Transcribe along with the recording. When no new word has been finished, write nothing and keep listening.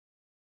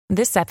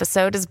This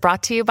episode is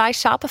brought to you by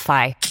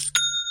Shopify.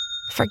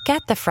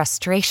 Forget the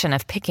frustration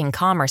of picking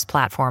commerce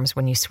platforms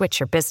when you switch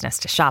your business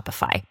to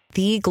Shopify,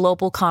 the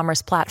global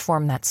commerce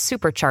platform that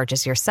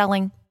supercharges your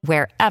selling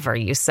wherever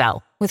you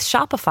sell. With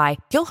Shopify,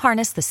 you'll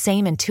harness the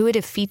same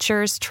intuitive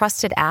features,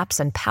 trusted apps,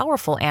 and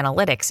powerful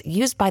analytics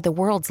used by the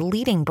world's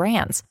leading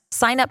brands.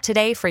 Sign up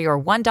today for your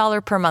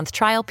 $1 per month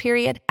trial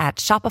period at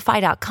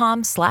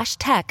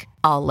shopify.com/tech,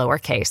 all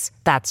lowercase.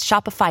 That's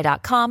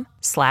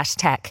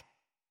shopify.com/tech.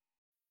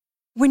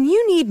 When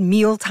you need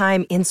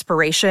mealtime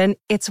inspiration,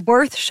 it's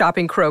worth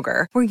shopping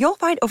Kroger, where you'll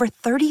find over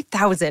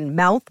 30,000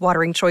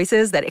 mouth-watering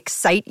choices that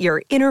excite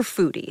your inner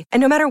foodie. And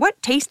no matter what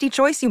tasty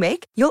choice you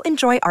make, you'll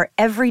enjoy our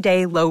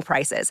everyday low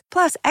prices,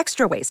 plus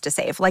extra ways to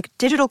save, like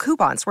digital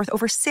coupons worth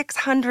over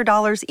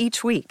 $600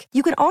 each week.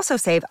 You can also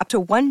save up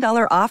to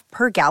 $1 off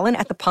per gallon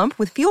at the pump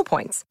with fuel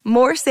points.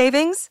 More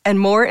savings and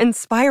more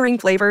inspiring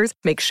flavors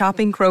make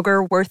shopping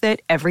Kroger worth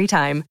it every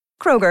time.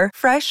 Kroger,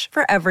 fresh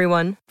for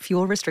everyone.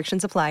 Fuel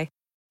restrictions apply.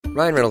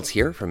 Ryan Reynolds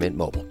here from Mint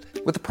Mobile.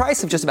 With the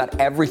price of just about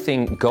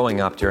everything going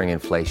up during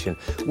inflation,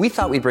 we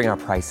thought we'd bring our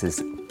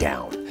prices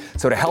down.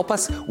 So to help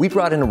us, we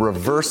brought in a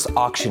reverse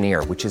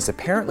auctioneer, which is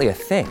apparently a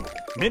thing.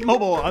 Mint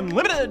Mobile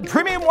Unlimited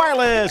Premium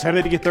Wireless. How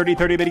to get 30,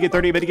 30, bit to get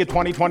 30, bit to get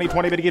 20, 20,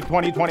 20, bit to get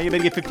 20, 20, bit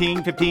to get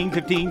 15, 15,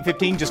 15,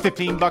 15, just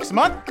 $15 a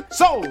month?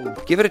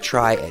 Sold! Give it a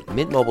try at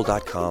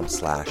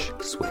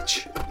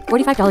mintmobile.com/switch.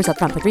 $45 up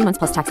front for 3 months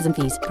plus taxes and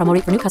fees. Promo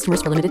rate for new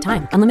customers for limited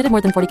time. Unlimited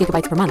more than 40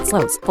 gigabytes per month.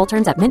 Slows full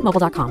terms at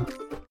mintmobile.com.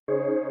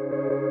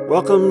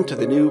 Welcome to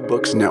the New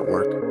Books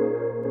Network.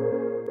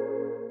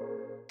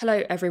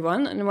 Hello,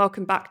 everyone, and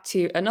welcome back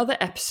to another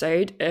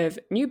episode of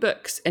New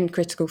Books in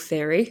Critical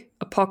Theory,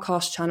 a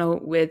podcast channel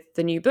with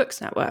the New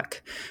Books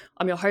Network.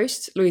 I'm your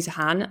host, Louisa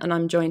Hann, and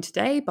I'm joined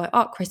today by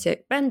art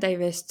critic Ben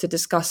Davis to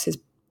discuss his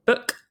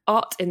book,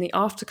 Art in the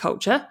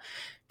Afterculture,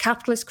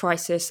 Capitalist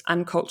Crisis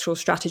and Cultural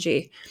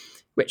Strategy,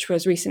 which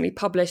was recently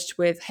published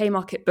with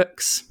Haymarket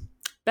Books.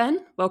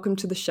 Ben, welcome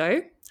to the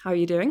show. How are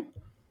you doing?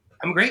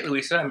 I'm great,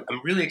 Louisa. I'm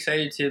really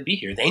excited to be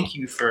here. Thank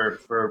you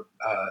for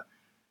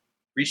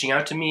reaching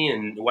out to me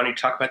and wanting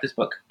to talk about this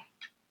book.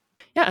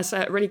 Yeah, it's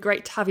really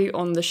great to have you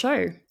on the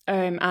show.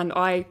 And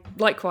I,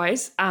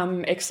 likewise,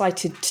 am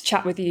excited to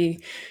chat with you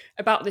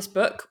about this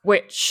book,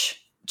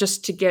 which,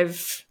 just to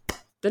give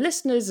the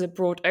listeners a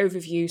broad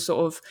overview,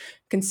 sort of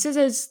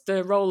considers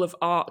the role of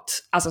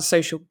art as a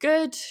social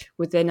good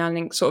within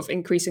an sort of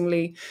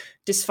increasingly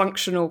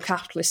dysfunctional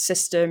capitalist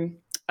system.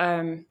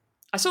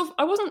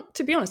 I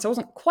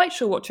wasn't quite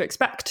sure what to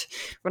expect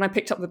when I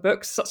picked up the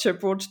book, such a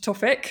broad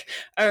topic.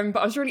 But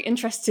I was really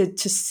interested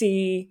to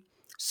see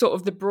sort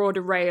of the broad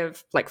array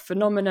of like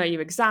phenomena you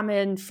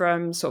examine,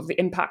 from sort of the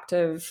impact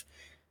of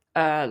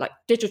like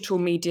digital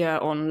media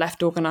on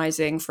left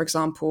organizing, for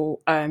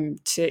example,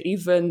 to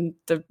even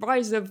the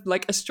rise of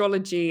like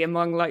astrology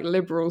among like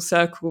liberal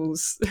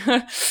circles.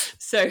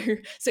 So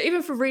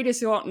even for readers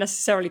who aren't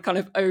necessarily kind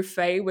of au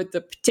fait with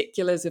the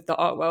particulars of the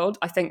art world,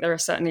 I think there are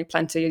certainly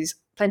plenty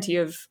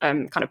of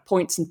kind of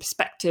points and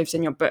perspectives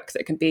in your book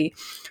that can be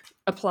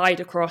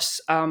applied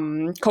across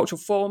cultural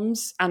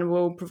forms, and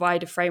will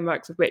provide a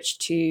framework with which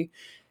to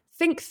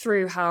think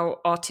through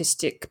how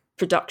artistic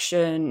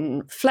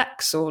production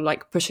flex or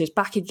like pushes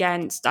back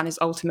against and is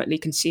ultimately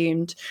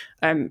consumed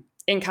in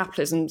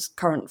capitalism's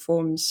current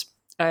forms.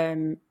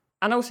 And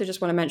also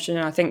just want to mention,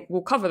 and I think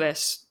we'll cover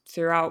this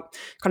throughout,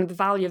 kind of the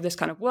value of this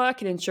kind of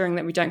work and ensuring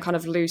that we don't kind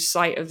of lose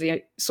sight of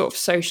the sort of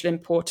social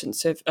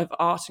importance of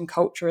art and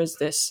culture as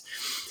this,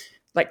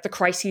 like the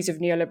crises of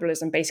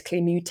neoliberalism basically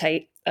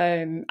mutate,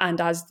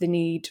 and as the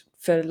need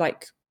for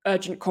like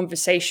urgent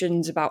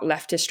conversations about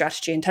leftist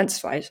strategy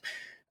intensifies.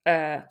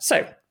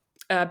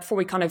 Before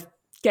we kind of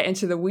get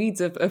into the weeds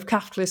of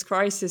capitalist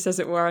crisis, as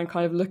it were, and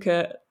kind of look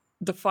at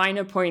the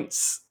finer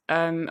points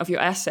of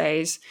your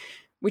essays,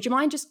 would you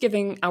mind just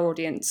giving our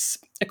audience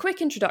a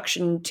quick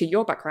introduction to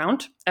your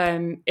background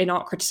in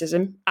art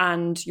criticism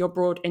and your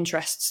broad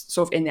interests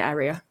sort of in the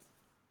area?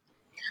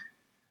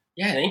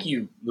 Yeah, thank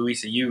you,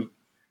 Louisa.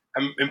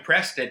 I'm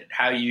impressed at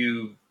how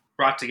you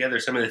brought together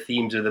some of the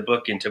themes of the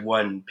book into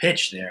one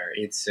pitch there.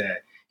 It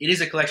is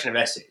a collection of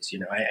essays. You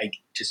know, I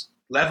just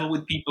level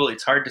with people.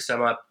 It's hard to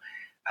sum up,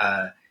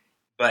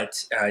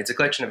 but it's a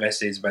collection of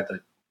essays about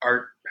the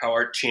art, how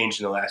art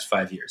changed in the last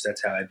 5 years.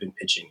 That's how I've been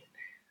pitching it.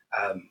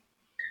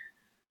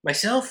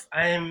 Myself,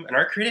 I'm an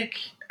art critic.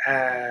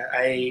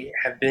 I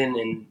have been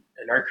an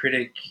art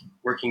critic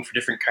working for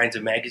different kinds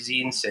of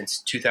magazines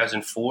since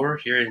 2004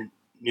 here in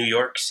New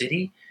York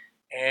City.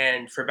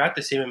 And for about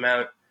the same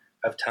amount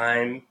of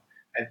time,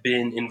 I've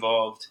been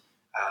involved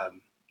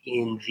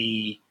in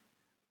the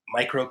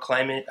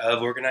microclimate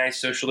of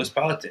organized socialist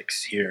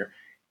politics here,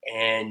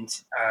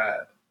 and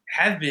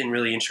have been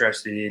really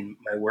interested in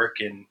my work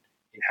and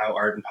in how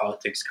art and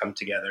politics come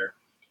together.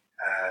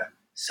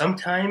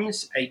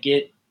 Sometimes I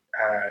get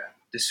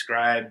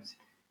described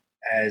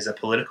as a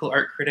political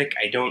art critic.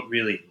 I don't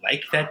really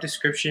like that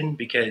description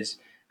because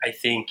I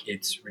think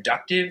it's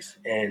reductive,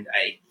 and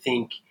I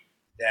think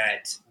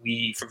that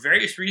we, for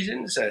various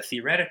reasons,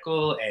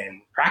 theoretical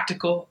and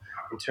practical,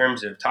 in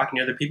terms of talking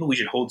to other people, we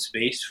should hold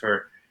space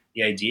for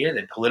the idea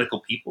that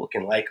political people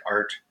can like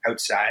art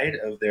outside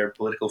of their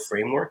political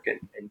framework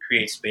and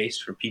create space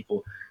for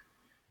people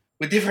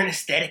with different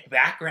aesthetic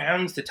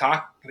backgrounds to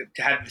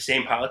have the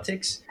same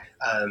politics.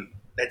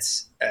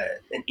 That's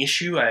an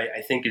issue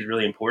I think is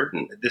really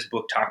important that this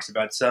book talks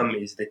about. Some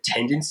is the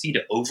tendency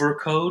to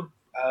overcode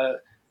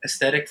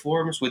aesthetic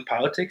forms with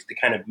politics, to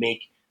kind of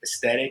make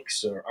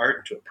aesthetics or art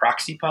into a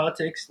proxy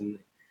politics and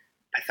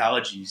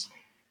pathologies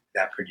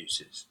that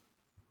produces.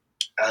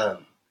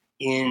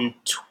 In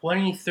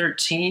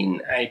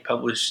 2013, I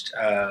published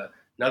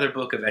another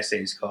book of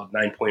essays called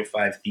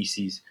 9.5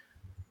 Theses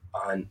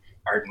on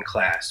Art and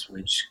Class,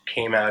 which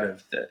came out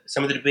of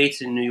some of the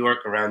debates in New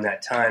York around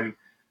that time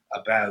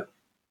about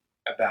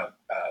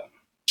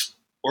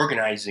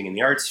organizing in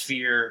the art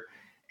sphere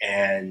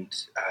and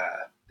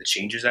the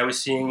changes I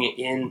was seeing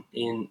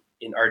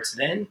in arts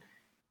then.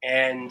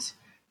 And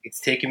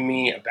it's taken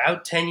me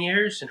about 10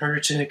 years in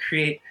order to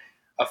create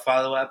a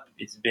follow-up.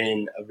 It's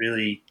been a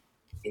really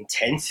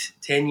intense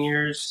 10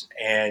 years.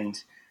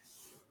 And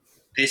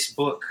this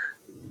book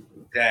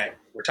that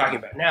we're talking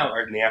about now,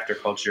 Art in the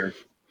Afterculture,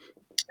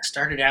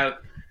 started out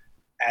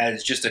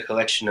as just a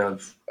collection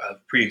of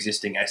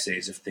pre-existing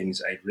essays of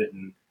things I'd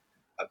written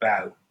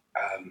about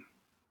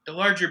the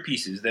larger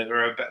pieces that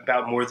are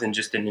about more than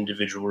just an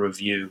individual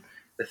review,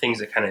 the things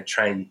that kind of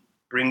try and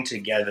bring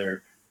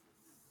together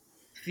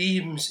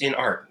themes in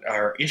art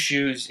or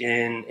issues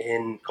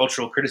in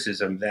cultural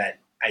criticism that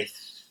I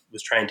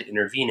was trying to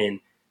intervene in.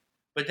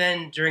 But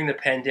then during the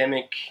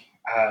pandemic,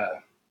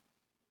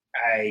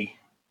 I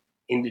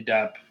ended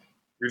up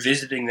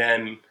revisiting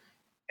them,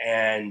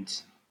 and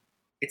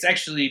it's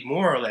actually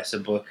more or less a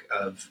book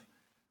of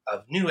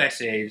new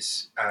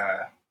essays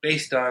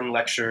based on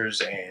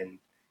lectures and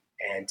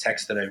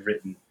texts that I've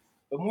written,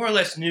 but more or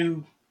less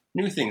new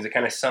things that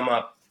kind of sum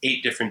up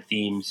 8 different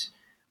themes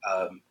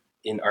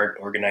in art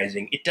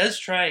organizing. It does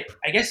try,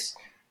 I guess,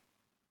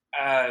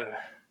 the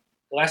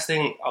last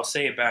thing I'll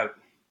say about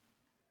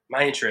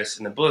my interest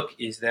in the book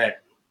is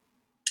that,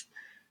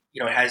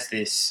 it has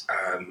this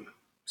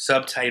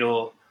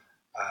subtitle,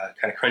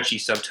 kind of crunchy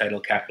subtitle,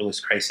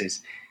 Capitalist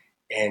Crisis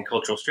and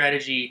Cultural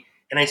Strategy.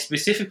 And I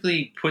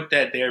specifically put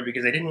that there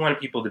because I didn't want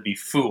people to be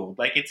fooled.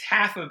 Like, it's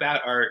half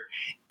about art.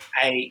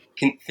 I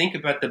can think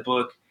about the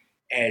book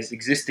as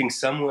existing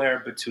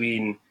somewhere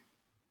between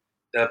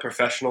the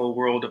professional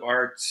world of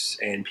arts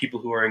and people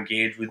who are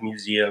engaged with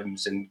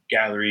museums and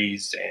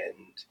galleries and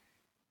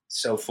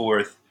so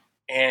forth,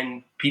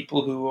 and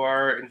people who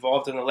are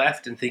involved on the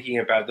left and thinking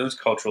about those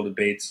cultural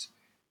debates.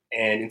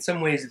 And in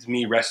some ways, it's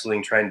me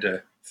wrestling, trying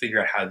to figure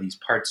out how these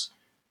parts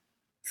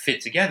fit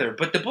together.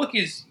 But the book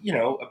is,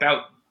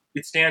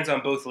 it stands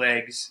on both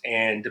legs,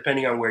 and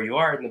depending on where you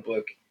are in the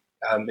book,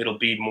 it'll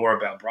be more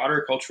about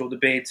broader cultural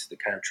debates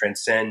that kind of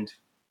transcend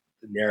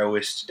the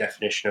narrowest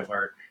definition of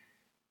art,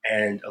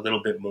 and a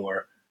little bit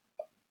more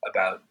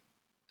about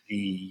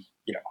the,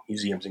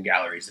 museums and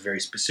galleries, the very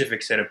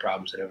specific set of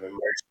problems that have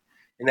emerged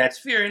in that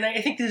sphere. And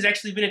I think there's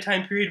actually been a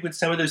time period when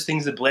some of those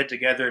things have bled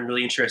together in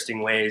really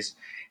interesting ways,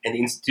 and the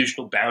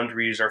institutional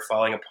boundaries are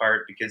falling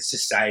apart because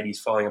society's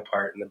falling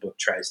apart, and the book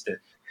tries to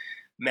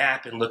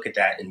map and look at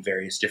that in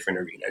various different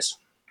arenas.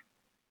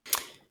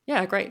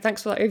 Yeah, great.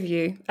 Thanks for that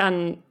overview.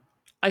 And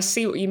I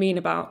see what you mean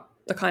about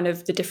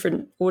the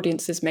different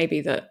audiences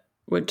maybe that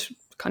would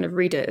kind of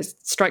read it. It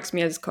strikes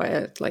me as quite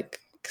a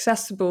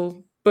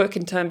accessible book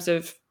in terms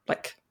of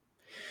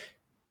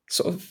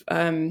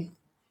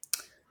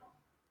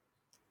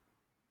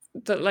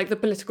the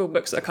political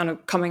books that are kind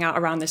of coming out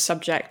around this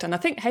subject. And I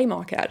think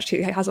Haymarket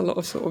actually has a lot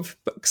of sort of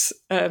books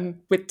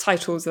with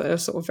titles that are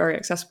sort of very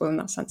accessible in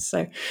that sense.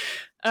 So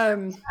I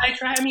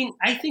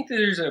think that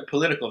there's a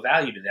political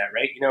value to that,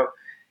 right?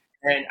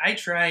 And I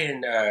try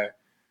and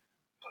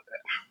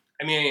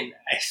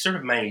sort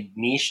of my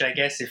niche, I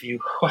guess, if you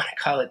want to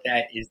call it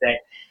that, is that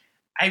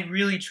I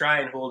really try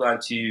and hold on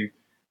to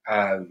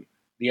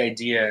the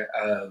idea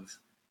of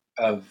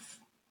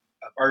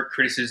art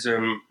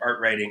criticism, art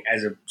writing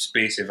as a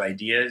space of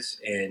ideas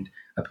and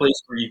a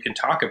place where you can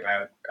talk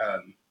about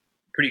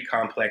pretty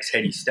complex,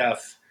 heady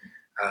stuff,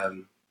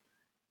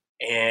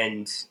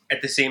 and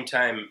at the same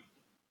time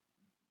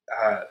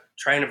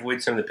try and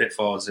avoid some of the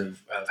pitfalls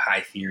of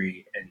high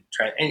theory, and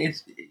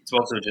it's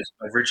also just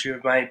by virtue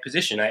of my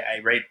position. I'm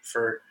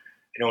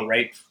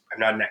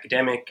not an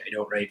academic. I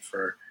don't write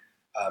for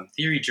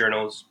theory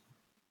journals.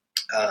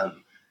 I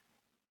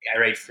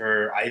write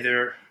for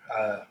either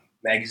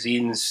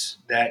magazines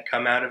that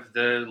come out of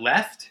the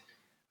left,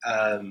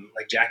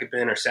 like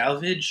Jacobin or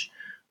Salvage,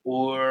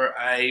 or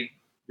I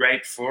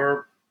write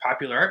for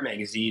popular art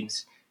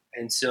magazines.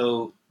 And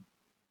so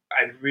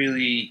I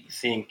really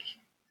think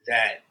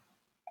that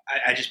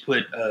I just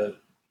put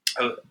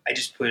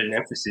an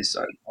emphasis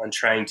on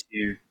trying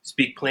to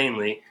speak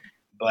plainly,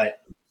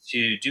 but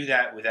to do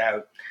that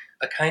without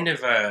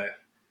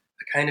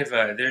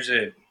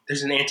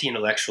there's an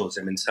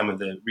anti-intellectualism in some of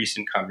the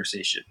recent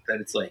conversation that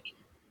it's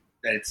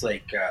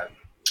like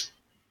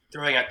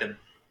throwing out the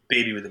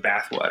baby with the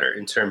bathwater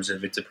in terms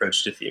of its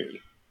approach to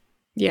theory.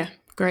 Yeah,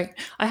 Great.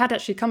 I had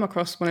actually come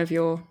across one of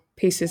your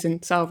pieces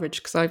in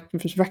Salvage because I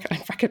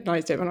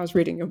recognized it when I was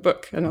reading your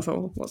book, and I thought,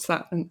 well, what's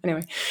that? And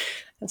anyway,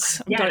 I'm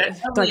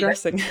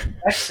digressing.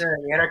 That's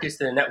the Anarchist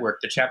in the Network,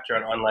 the chapter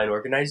on online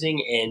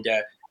organizing, and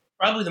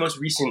probably the most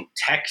recent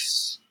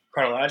text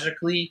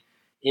chronologically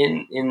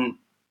in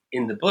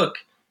the book,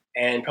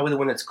 and probably the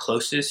one that's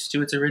closest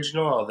to its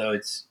original, although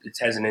it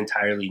has an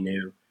entirely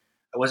new.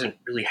 I wasn't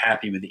really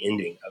happy with the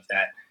ending of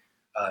that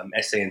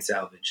essay in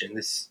Salvage, and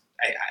this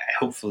I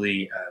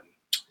hopefully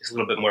is a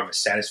little bit more of a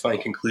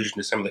satisfying conclusion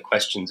to some of the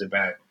questions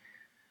about,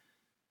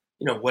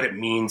 what it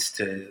means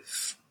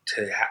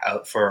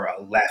for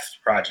a left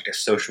project, a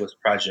socialist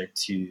project,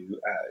 to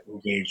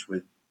engage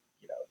with,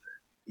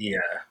 the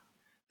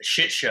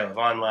shit show of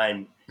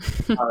online.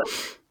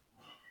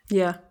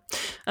 Yeah,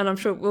 and I'm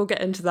sure we'll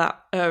get into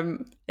that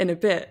in a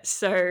bit.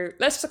 So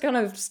let's kind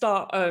of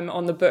start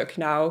on the book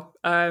now,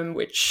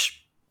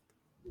 which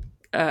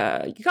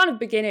you kind of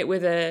begin it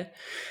with a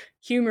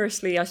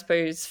humorously, I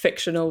suppose,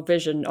 fictional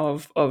vision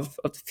of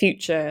the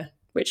future,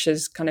 which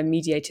is kind of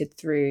mediated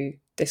through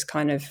this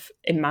kind of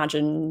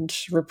imagined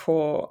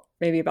report,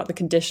 maybe about the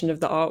condition of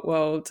the art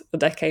world a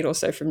decade or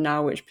so from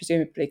now, which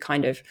presumably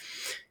kind of,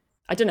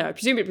 I don't know,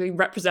 presumably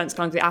represents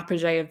kind of the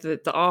apogee of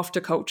the after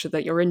culture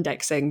that you're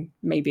indexing,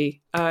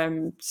 maybe.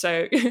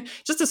 So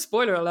just a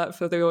spoiler alert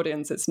for the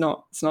audience, it's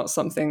not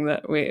something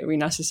that we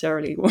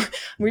necessarily,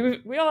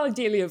 we all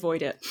ideally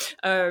avoid it.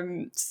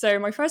 So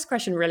my first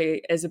question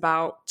really is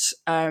about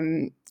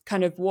kind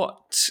of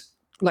what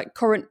like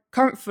current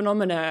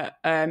phenomena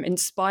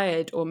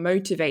inspired or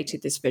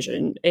motivated this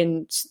vision.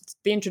 In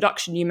the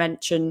introduction, you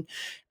mention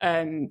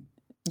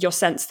your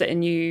sense that a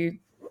new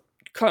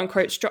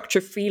quote-unquote structure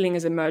of feeling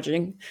is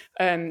emerging,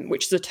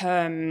 which is a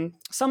term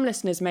some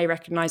listeners may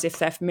recognize if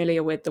they're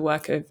familiar with the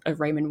work of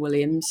Raymond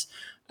Williams.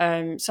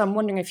 So I'm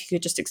wondering if you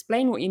could just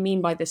explain what you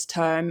mean by this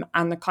term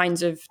and the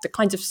kinds of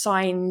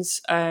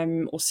signs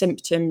or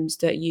symptoms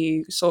that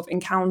you sort of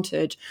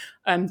encountered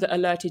that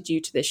alerted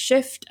you to this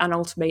shift and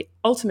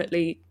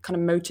ultimately kind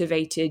of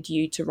motivated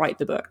you to write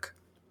the book.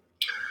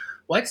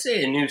 Well, I'd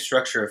say a new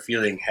structure of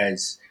feeling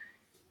has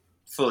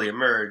fully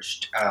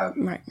emerged.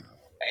 Right.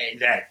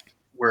 That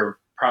we're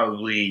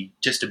probably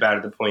just about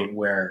at the point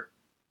where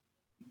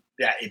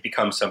that it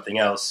becomes something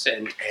else,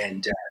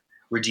 and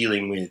we're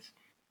dealing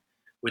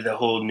with a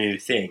whole new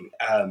thing.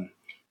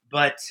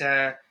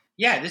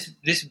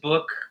 This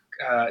book,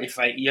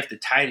 you have to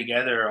tie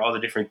together all the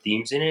different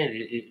themes in it,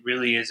 it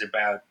really is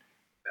about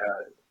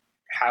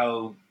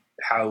how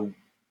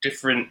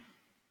different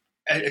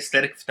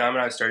aesthetic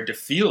phenomena started to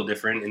feel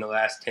different in the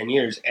last 10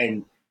 years,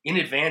 and in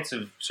advance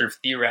of sort of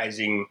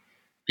theorizing,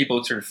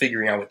 people sort of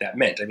figuring out what that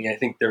meant. I mean, I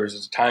think there was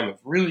a time of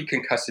really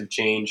concussive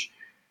change,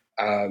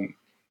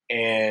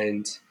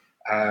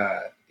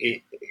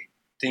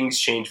 things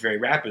changed very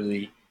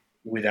rapidly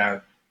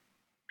without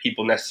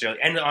people necessarily,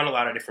 and on a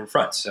lot of different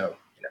fronts. So,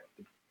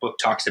 the book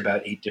talks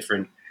about 8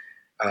 different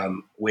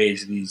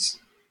ways these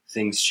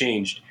things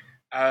changed.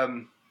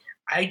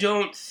 I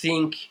don't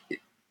think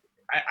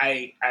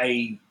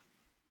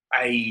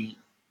I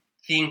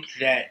think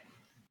that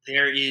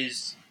there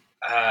is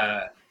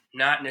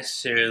not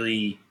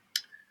necessarily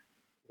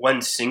one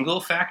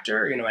single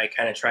factor. I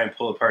kind of try and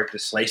pull apart the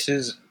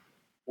slices,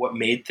 what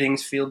made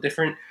things feel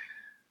different.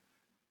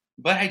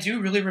 But I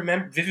do really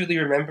vividly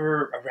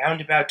remember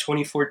around about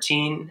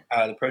 2014,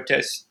 the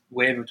protest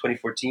wave of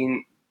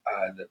 2014,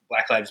 the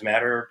Black Lives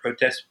Matter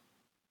protest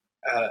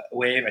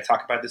wave. I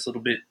talk about this a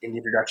little bit in the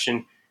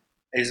introduction.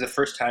 It is the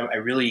first time I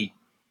really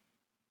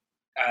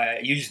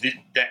used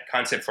that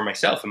concept for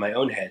myself in my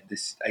own head,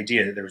 this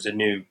idea that there was a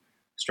new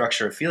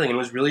structure of feeling, and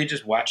was really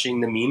just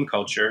watching the meme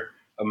culture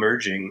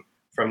emerging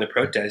from the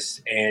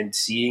protests and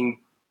seeing,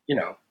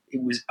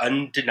 it was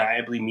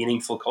undeniably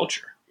meaningful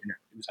culture.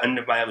 It was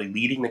undeniably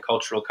leading the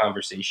cultural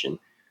conversation,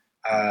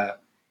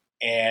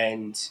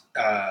 and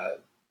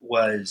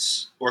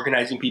was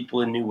organizing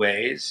people in new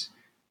ways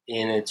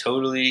in a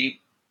totally,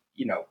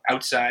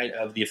 outside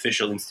of the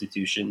official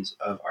institutions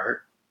of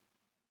art,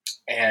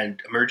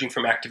 and emerging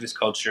from activist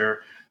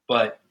culture,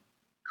 but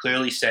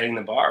clearly setting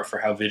the bar for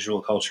how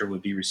visual culture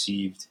would be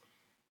received.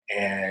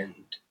 And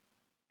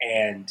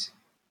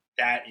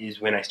that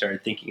is when I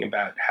started thinking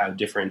about how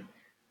different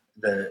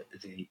the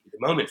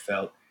moment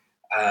felt.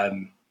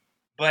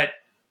 But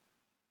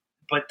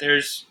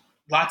there's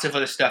lots of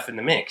other stuff in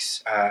the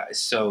mix.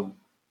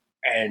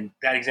 And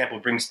that example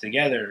brings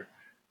together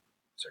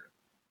sort of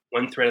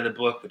one thread of the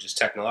book, which is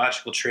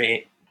technological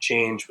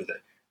change, with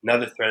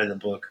another thread of the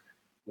book,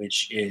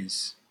 which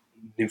is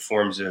new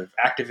forms of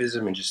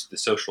activism and just the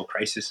social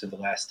crisis of the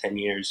last 10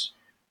 years,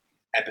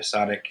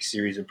 episodic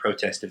series of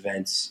protest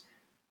events,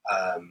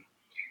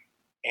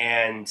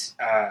 and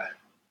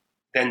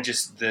then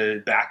just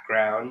the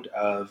background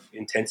of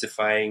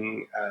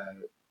intensifying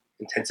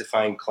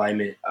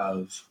climate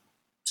of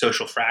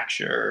social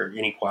fracture,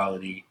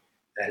 inequality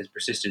that has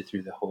persisted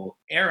through the whole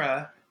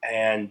era,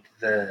 and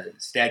the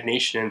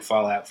stagnation and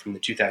fallout from the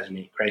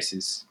 2008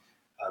 crisis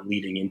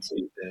leading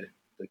into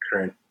the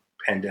current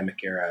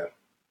pandemic era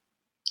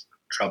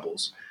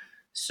troubles.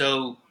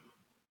 So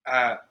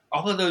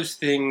all of those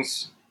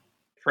things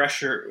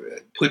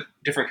put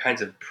different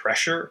kinds of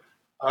pressure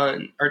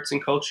on arts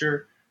and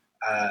culture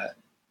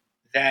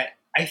that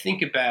I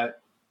think about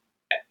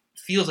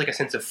feels like a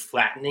sense of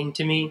flattening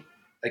to me,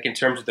 like in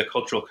terms of the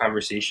cultural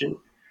conversation.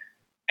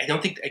 I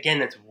don't think, again,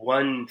 that's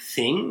one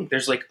thing.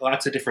 There's like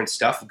lots of different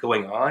stuff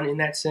going on in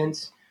that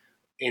sense,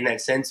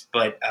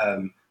 but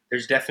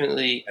there's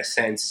definitely a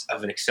sense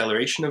of an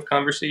acceleration of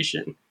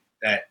conversation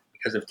that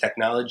because of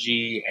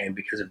technology and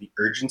because of the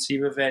urgency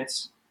of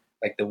events,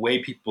 like the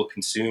way people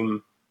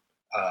consume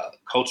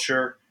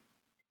culture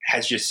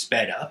has just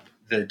sped up.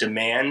 The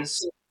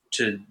demands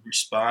to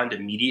respond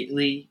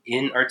immediately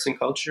in arts and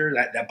culture,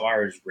 that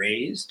bar is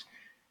raised.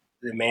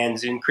 The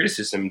demands in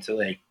criticism to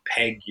like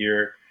peg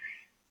your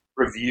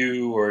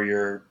review or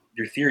your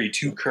theory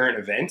to current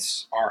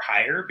events are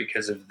higher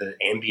because of the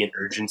ambient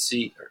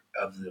urgency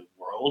of the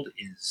world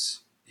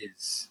is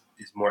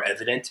more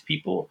evident to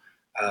people.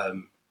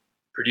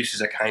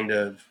 Produces a kind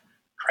of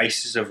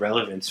crisis of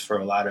relevance for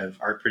a lot of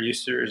art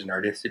producers and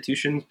art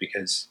institutions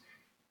because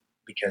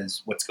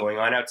what's going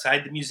on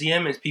outside the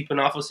museum, as people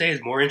often say,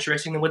 is more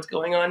interesting than what's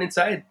going on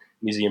inside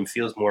the museum.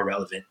 Feels more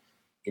relevant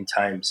in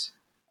times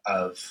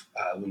of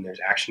when there's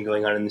action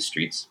going on in the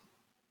streets.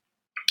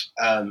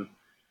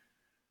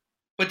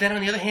 But then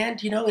on the other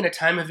hand, in a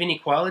time of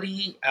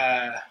inequality,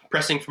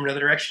 pressing from another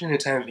direction, in a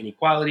time of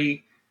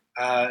inequality,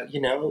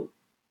 in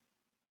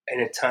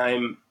a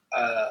time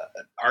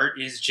art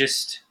is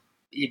just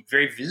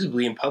very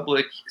visibly in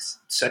public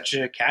such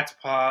a cat's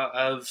paw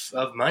of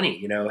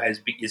money,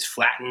 is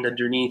flattened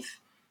underneath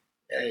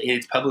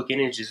its public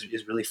image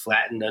is really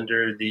flattened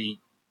under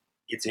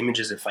its image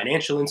as a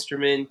financial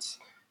instrument,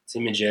 its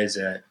image as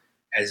a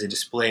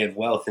display of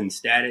wealth and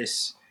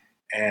status.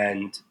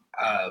 And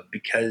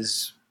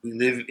because we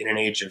live in an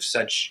age of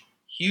such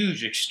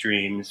huge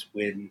extremes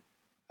when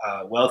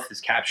wealth has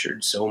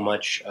captured so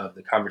much of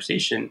the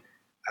conversation,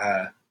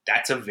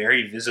 that's a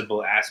very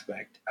visible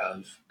aspect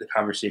of the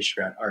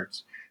conversation around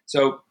arts.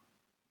 So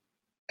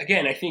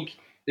again, I think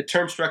the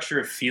term structure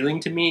of feeling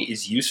to me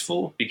is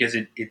useful because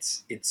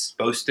it's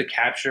supposed to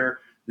capture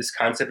this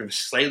concept of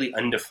slightly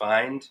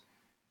undefined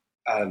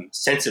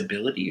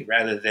sensibility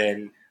rather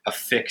than a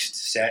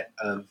fixed set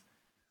of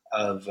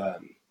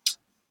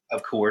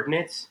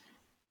coordinates,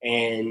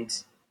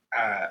 and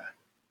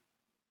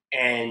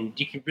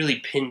you can really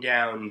pin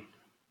down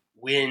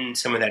when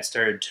some of that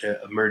started to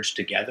emerge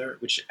together,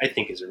 which I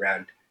think is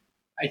around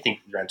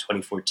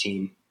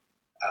 2014,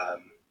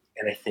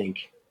 and I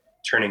think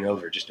turning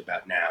over just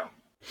about now.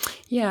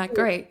 Yeah,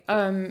 great.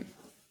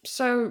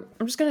 So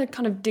I'm just going to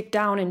kind of dig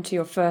down into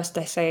your first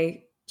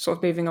essay, sort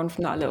of moving on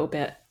from that a little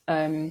bit,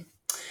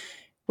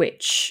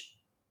 which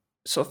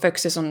sort of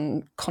focuses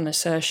on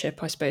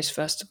connoisseurship, I suppose,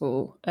 first of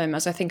all,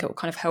 as I think it will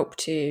kind of help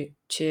to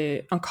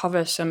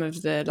uncover some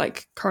of the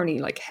currently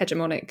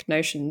hegemonic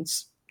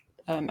notions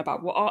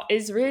about what art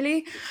is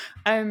really,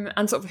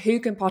 and sort of who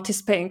can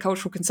participate in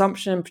cultural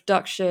consumption and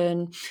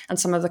production, and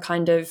some of the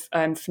kind of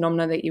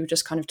phenomena that you were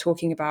just kind of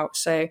talking about.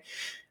 So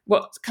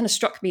what kind of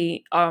struck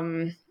me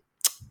about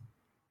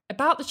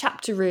the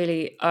chapter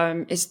really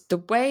is the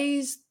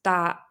ways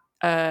that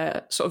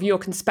sort of your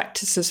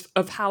conspectus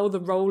of how the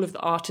role of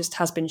the artist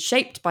has been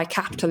shaped by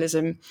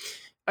capitalism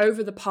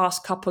over the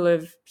past couple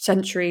of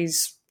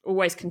centuries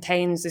always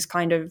contains this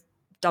kind of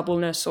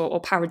doubleness or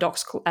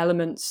paradoxical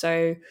element.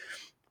 So,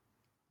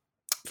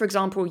 for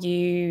example,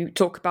 you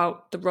talk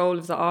about the role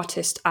of the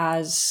artist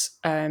as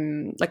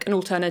an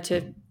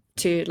alternative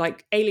to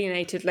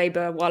alienated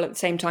labor, while at the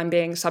same time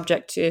being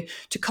subject to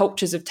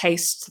cultures of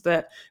taste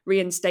that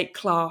reinstate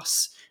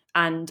class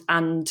and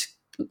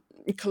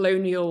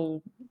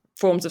colonial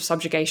forms of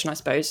subjugation, I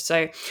suppose.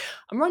 So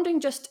I'm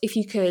wondering just if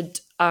you could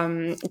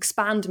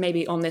expand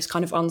maybe on this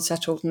kind of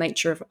unsettled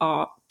nature of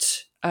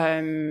art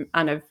and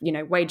of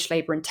wage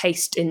labor and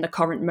taste in the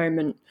current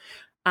moment,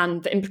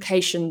 and the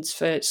implications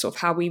for sort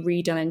of how we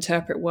read and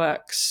interpret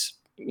works,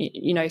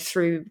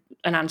 through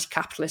an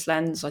anti-capitalist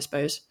lens, I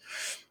suppose.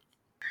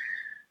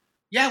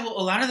 Yeah, well,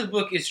 a lot of the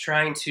book is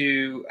trying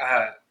to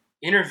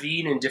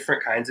intervene in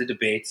different kinds of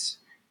debates,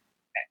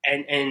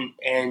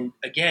 and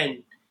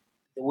again,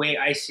 the way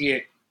I see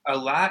it, a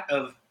lot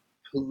of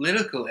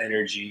political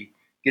energy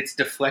gets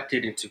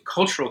deflected into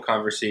cultural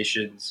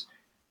conversations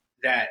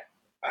that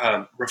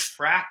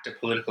refract a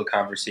political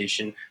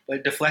conversation,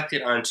 but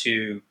deflected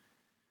onto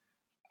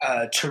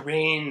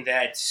terrain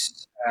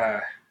that's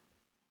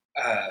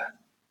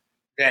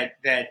that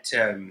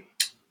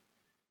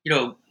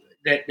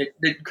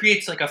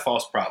creates like a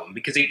false problem,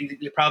 because a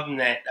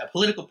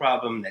political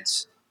problem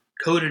that's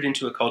coded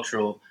into a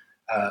cultural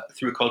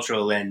through a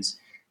cultural lens,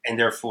 and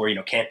therefore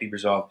can't be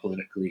resolved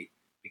politically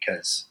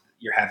because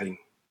you're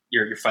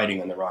fighting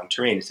on the wrong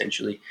terrain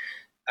essentially.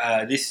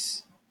 I'm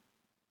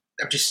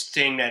just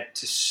saying that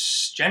to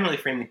generally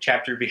frame the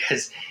chapter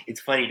because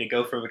it's funny to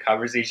go from a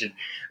conversation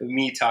of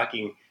me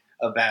talking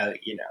about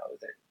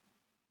that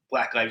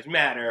Black Lives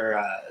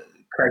Matter,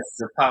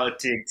 crisis of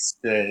politics,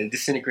 the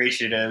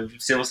disintegration of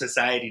civil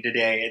society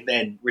today, and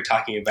then we're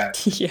talking about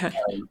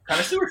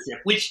connoisseurship,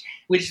 which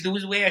was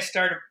the way I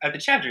started the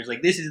chapters.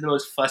 Like, this is the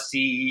most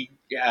fussy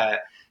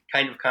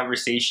kind of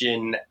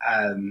conversation.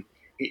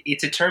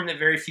 It's a term that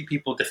very few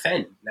people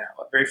defend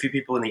now. Very few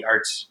people in the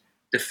arts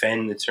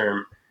defend the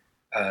term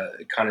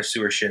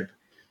connoisseurship.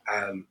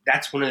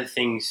 That's one of the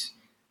things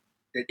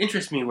that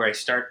interests me where I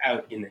start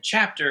out in the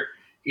chapter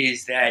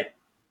is that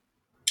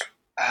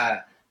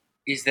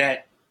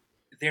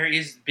there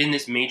has been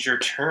this major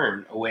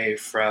turn away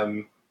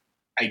from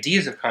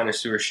ideas of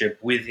connoisseurship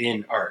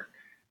within art,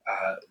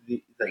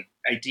 like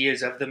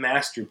ideas of the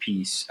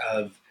masterpiece,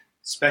 of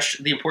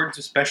the importance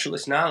of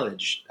specialist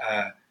knowledge,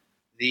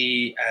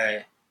 the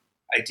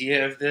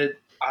idea of the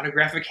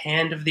autographic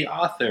hand of the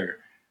author,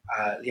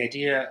 the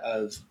idea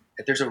of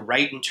that there's a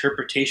right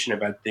interpretation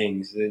about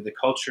things, the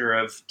culture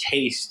of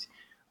taste,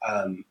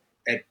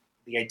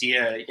 the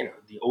idea,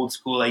 the old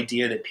school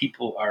idea that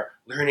people are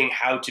learning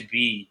how to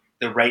be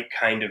the right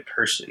kind of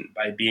person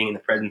by being in the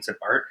presence of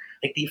art.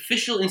 Like, the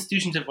official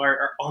institutions of art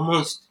are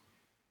almost,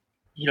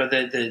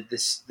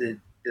 the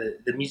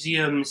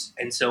museums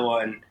and so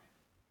on,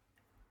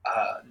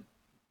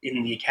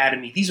 in the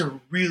academy. These are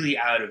really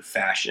out of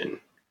fashion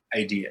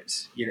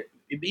ideas,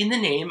 in the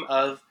name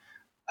of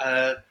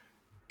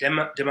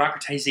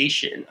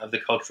democratization of the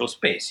cultural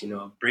space.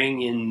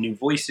 Bringing in new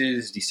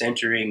voices,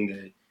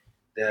 decentering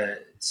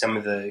some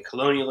of the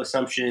colonial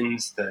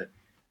assumptions, the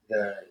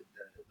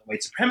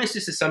white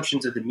supremacist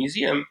assumptions of the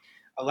museum.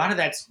 A lot of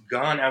that's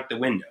gone out the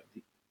window,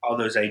 all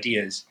those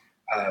ideas.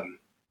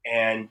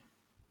 And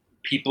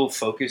people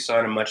focus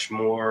on a much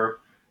more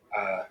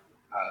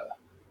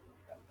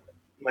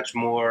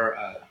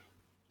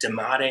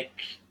demotic,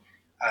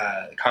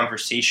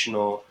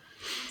 conversational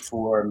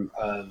form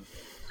of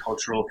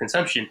cultural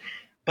consumption.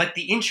 But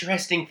the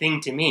interesting thing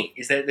to me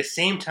is that at the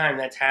same time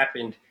that's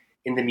happened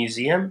in the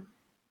museum,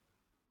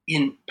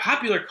 in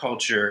popular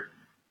culture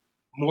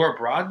more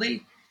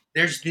broadly,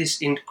 there's this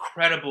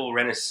incredible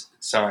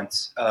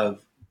renaissance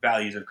of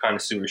values of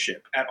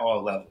connoisseurship at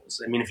all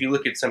levels. I mean, if you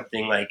look at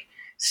something like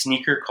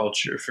sneaker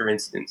culture, for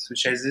instance,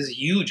 which has this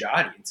huge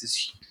audience,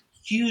 this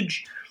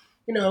huge,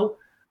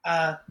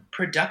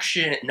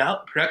 production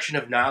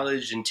of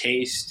knowledge and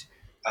taste,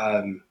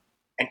 and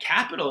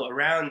capital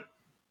around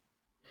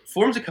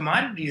forms of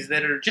commodities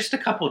that are just a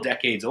couple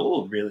decades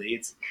old,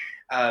 really.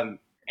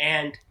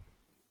 And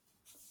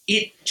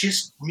it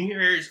just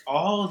mirrors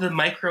all the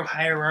micro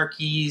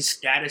hierarchies,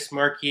 status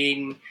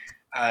marking,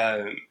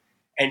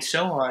 and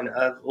so on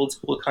of old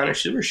school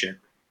connoisseurship.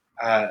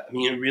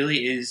 It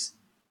really is.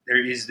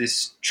 There is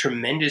this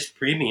tremendous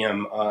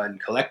premium on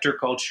collector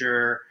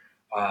culture,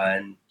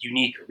 on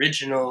unique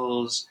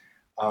originals,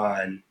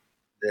 on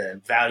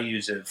the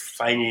values of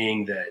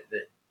finding the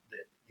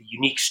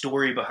unique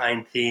story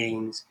behind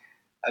things,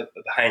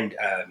 and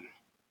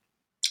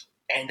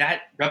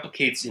that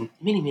replicates in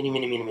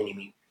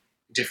many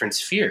different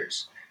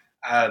spheres.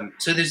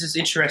 So there's this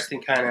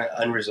interesting kind of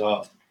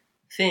unresolved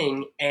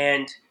thing,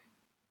 and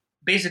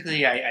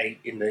basically, I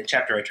in the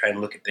chapter I try and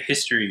look at the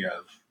history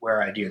of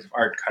where ideas of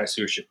art and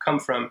connoisseurship come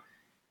from,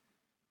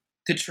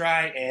 to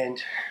try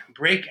and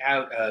break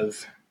out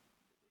of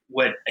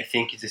what I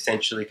think is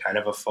essentially kind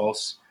of a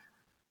false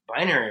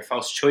binary, a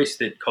false choice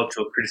that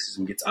cultural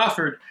criticism gets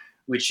offered,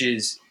 which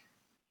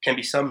can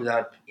be summed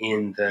up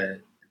in the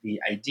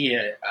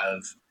idea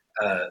of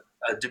a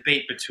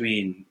debate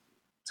between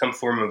some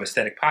form of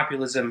aesthetic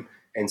populism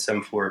and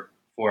some form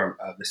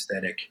of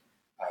aesthetic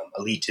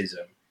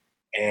elitism.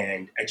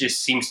 And it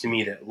just seems to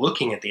me that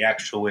looking at the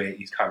actual way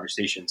these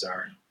conversations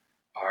are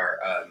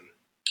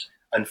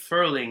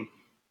unfurling,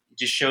 it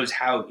just shows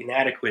how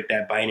inadequate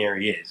that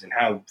binary is and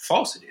how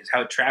false it is,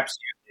 how it traps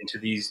you into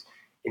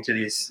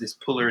this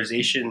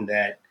polarization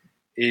that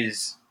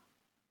is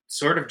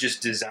sort of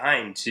just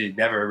designed to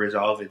never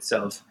resolve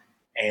itself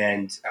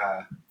and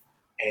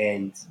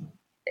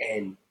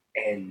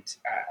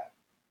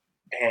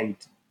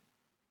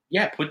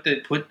put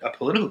a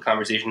political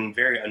conversation in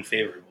very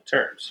unfavorable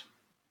terms.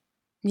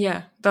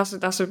 Yeah,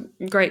 that's a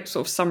great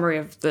sort of summary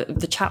of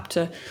the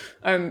chapter.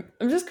 I'm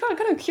just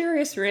kind of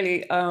curious,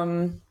 really,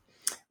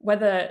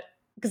 whether,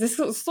 because this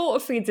sort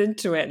of feeds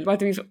into it,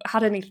 whether you've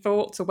had any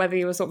thoughts or whether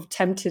you were sort of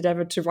tempted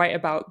ever to write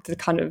about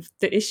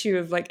the issue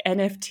of like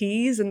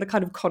NFTs and the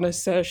kind of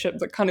connoisseurship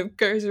that kind of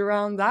goes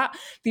around that,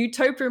 the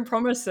utopian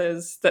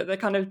promises that they're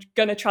kind of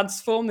going to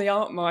transform the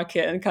art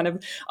market and kind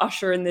of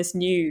usher in this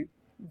new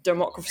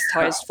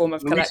democratized form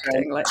of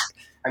collecting.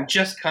 I'm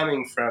just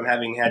coming from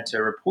having had to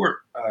report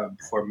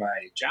for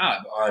my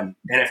job on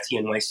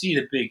NFT NYC,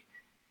 the big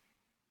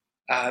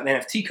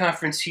NFT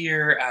conference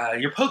here.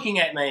 You're poking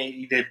at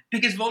the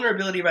biggest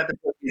vulnerability about the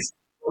book is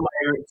what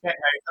my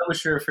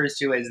publisher refers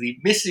to as the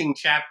missing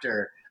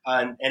chapter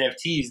on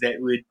NFTs that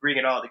would bring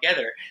it all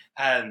together.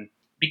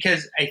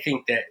 Because I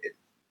think that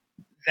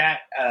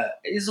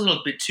is a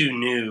little bit too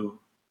new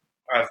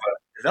of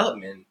a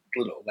development, a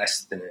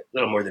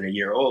little more than a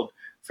year old,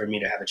 for me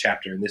to have a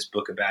chapter in this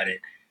book about it.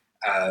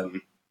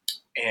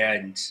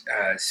 and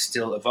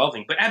still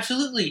evolving. But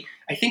absolutely,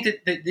 I think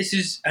that this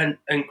is an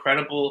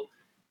incredible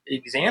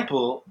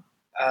example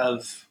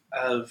of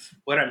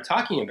what I'm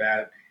talking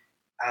about.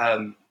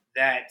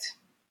 That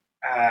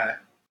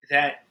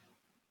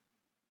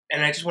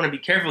and I just want to be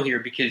careful here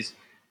because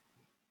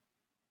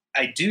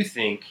I do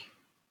think,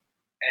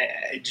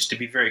 just to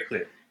be very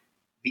clear,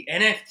 the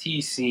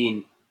NFT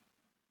scene,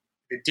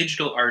 the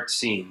digital art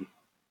scene,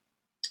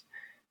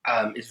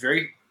 is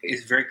very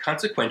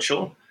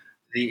consequential.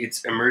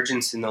 Its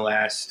emergence in the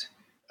last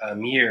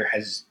year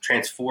has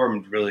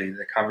transformed really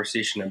the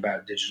conversation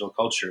about digital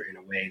culture in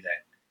a way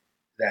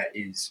that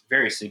is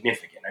very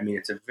significant. I mean,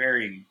 it's a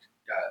very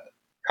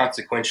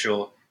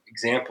consequential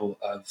example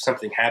of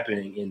something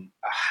happening in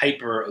a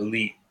hyper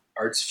elite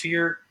art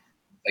sphere,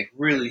 like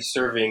really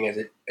serving as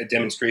a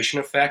demonstration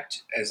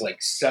effect, as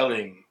like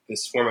selling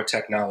this form of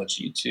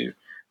technology to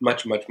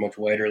much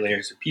wider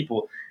layers of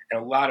people.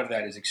 And a lot of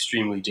that is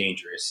extremely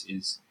dangerous,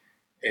 is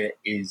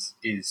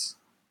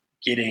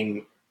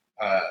getting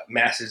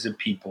masses of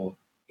people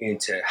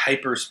into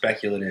hyper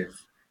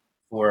speculative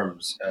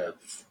forms of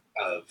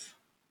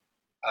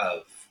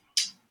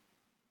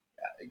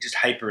just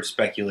hyper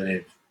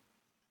speculative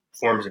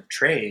forms of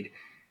trade,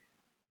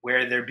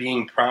 where they're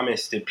being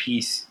promised a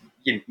piece.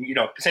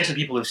 Essentially,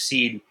 people have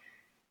seen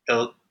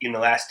in the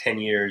last 10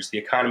 years the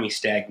economy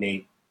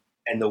stagnate,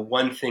 and the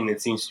one thing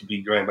that seems to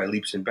be growing by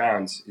leaps and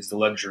bounds is the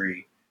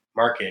luxury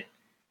market,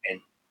 and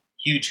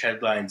huge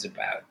headlines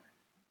about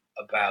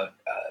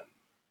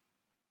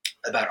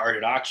art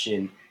at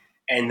auction.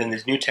 And then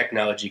this new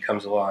technology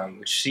comes along,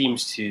 which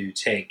seems to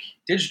take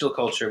digital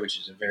culture, which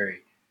is a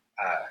very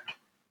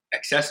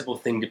accessible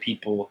thing to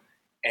people,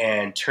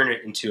 and turn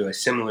it into a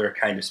similar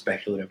kind of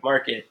speculative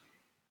market.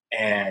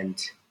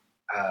 And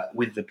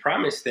with the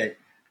promise that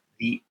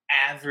the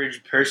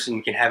average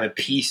person can have a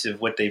piece of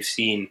what they've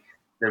seen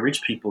the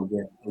rich people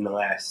get in the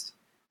last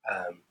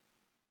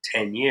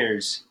 10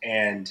 years.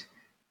 And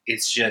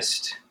it's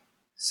just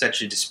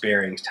such a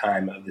despairing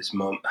time of this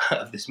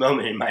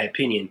moment, in my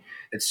opinion,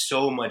 that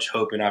so much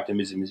hope and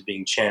optimism is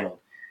being channeled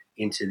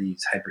into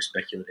these hyper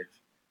speculative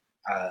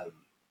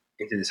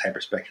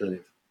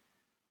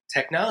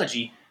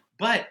technology.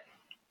 But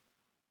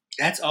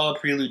that's all a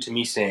prelude to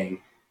me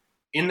saying,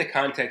 in the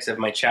context of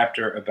my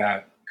chapter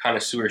about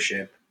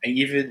connoisseurship, I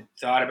even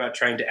thought about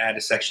trying to add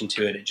a section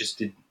to it. It just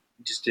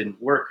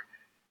didn't work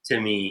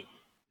to me.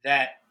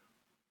 That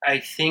I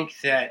think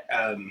that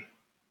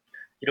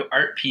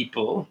art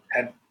people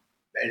have,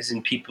 as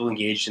in people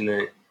engaged in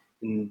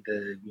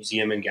the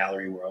museum and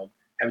gallery world,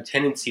 have a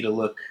tendency to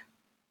look.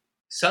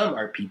 Some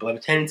art people have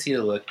a tendency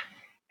to look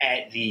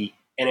at the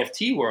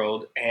NFT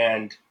world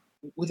and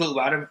with a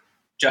lot of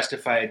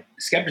justified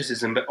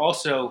skepticism, but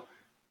also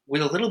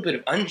with a little bit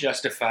of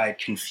unjustified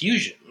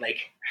confusion,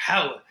 like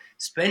how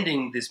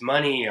spending this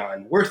money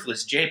on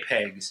worthless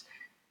JPEGs.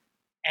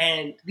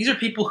 And these are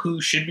people who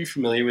should be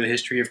familiar with the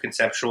history of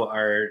conceptual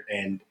art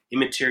and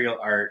immaterial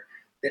art.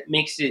 That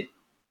makes it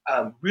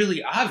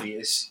really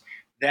obvious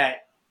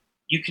that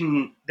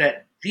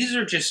these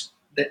are just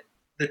that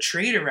the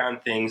trade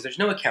around things. There's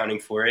no accounting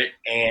for it,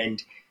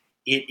 and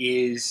it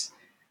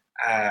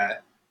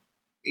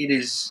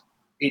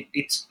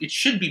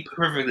should be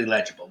perfectly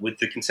legible with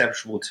the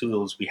conceptual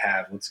tools we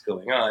have. What's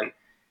going on,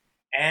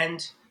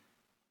 and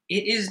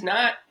it is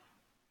not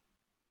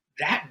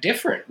that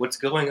different. What's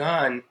going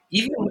on,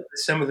 even with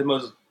some of the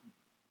most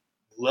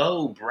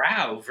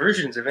low-brow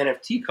versions of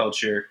NFT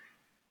culture,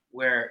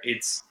 where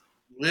it's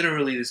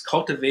literally this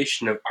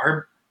cultivation of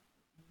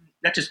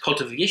not just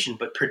cultivation,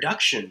 but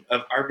production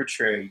of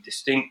arbitrary,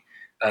 distinct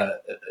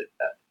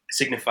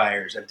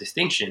signifiers of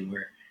distinction,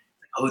 where,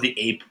 the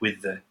ape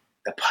with the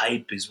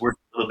pipe is worth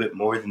a little bit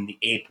more than the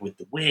ape with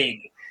the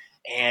wig.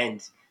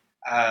 And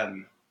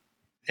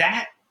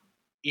that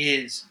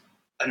is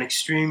an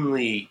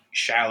extremely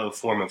shallow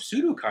form of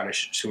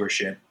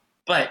pseudo-connoisseurship,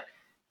 but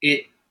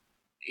it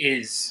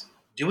is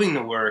doing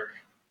the work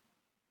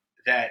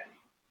that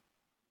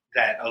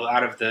a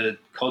lot of the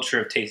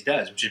culture of taste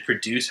does, which is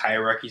produce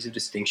hierarchies of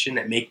distinction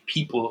that make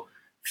people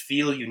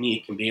feel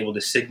unique and be able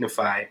to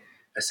signify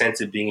a sense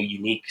of being a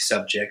unique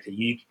subject, a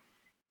unique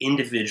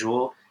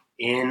individual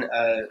in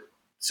a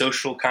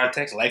social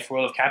context, life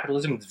world of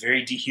capitalism. It's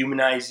very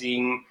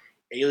dehumanizing,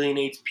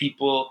 alienates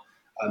people,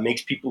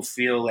 makes people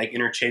feel like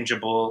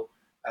interchangeable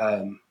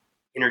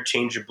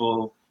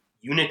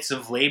units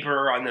of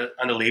labor on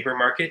the labor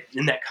market.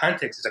 In that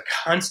context, there's a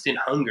constant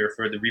hunger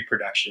for the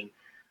reproduction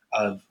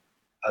of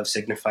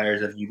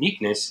signifiers of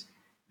uniqueness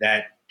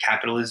that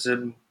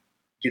capitalism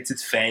gets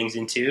its fangs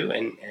into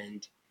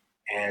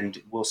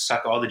and will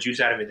suck all the juice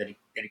out of it that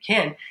it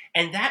can.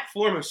 And that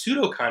form of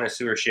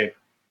pseudo-connoisseurship,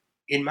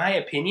 in my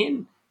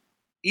opinion,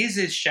 is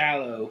as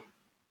shallow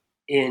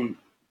in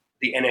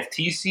the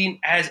NFT scene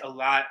as a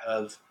lot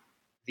of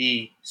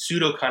the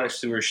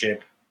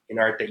pseudo-connoisseurship in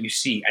art that you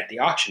see at the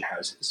auction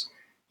houses,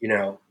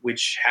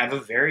 which have a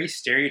very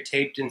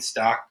stereotyped and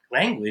stock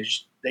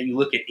language that you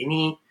look at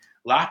any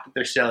lot that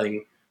they're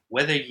selling,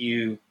 whether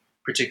you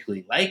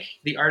particularly like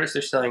the artist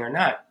they're selling or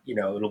not,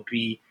 it'll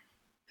be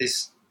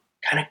this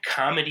kind of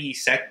comedy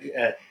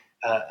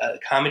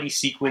comedy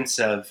sequence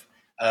of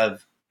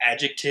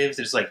adjectives.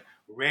 There's like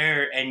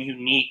rare and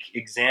unique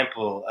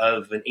example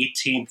of an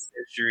 18th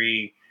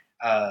century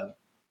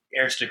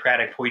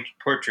aristocratic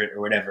portrait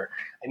or whatever.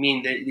 I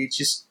mean, it's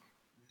just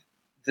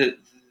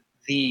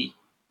the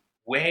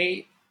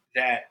way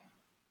that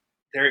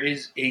there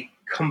is a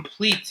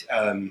complete.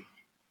 I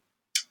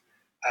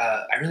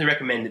really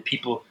recommend that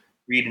people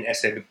read an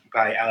essay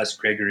by Alice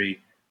Gregory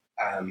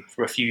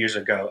from a few years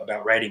ago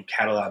about writing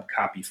catalog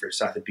copy for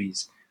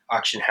Sotheby's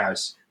auction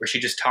house, where she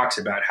just talks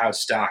about how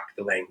stock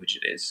the language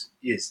it is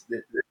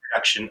the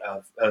production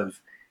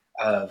of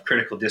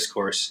critical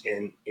discourse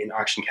in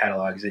auction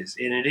catalogs is.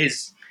 And it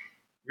is,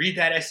 read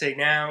that essay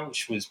now,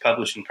 which was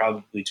published in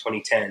probably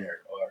 2010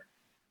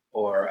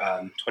 or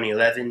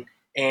 2011,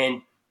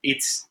 and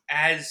it's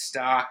as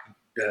stock,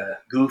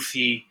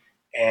 goofy,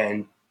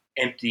 and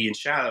empty and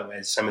shallow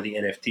as some of the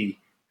NFT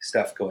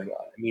stuff going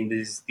on. I mean,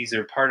 these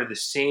are part of the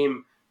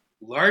same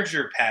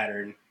larger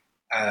pattern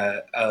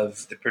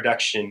of the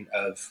production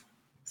of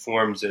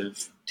forms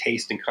of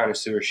taste and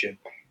connoisseurship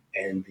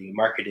and the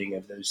marketing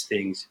of those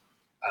things.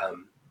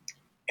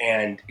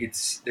 And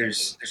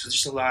there's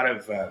just a lot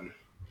of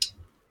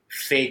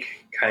fake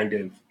kind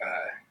of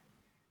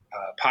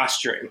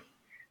posturing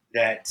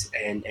that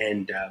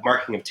and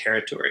marking of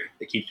territory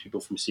that keeps people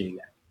from seeing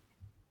that.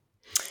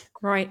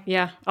 Right.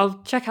 Yeah. I'll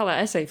check out that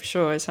essay for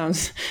sure. It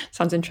sounds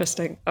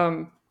interesting.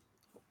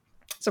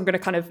 So I'm going to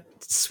kind of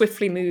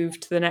swiftly move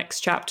to the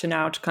next chapter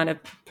now to kind of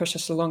push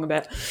us along a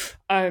bit.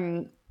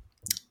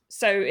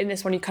 So in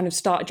this one, you kind of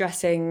start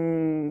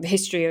addressing the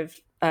history of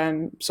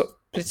sort of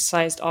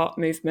politicized art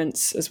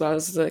movements, as well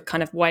as the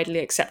kind of widely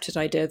accepted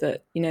idea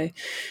that,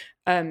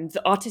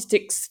 the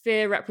artistic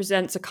sphere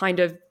represents a kind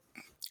of,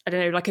 I don't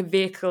know, like a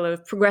vehicle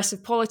of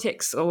progressive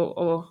politics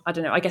or I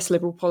don't know, I guess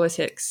liberal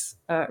politics,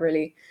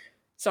 really.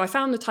 So I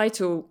found the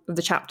title of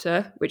the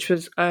chapter, which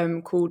was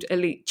called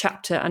Elite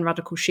Chapter and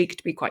Radical Chic,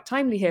 to be quite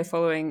timely here,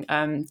 following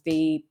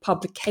the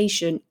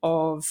publication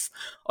of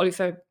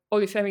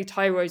Olufemi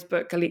Taiwo's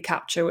book, Elite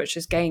Capture, which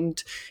has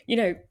gained,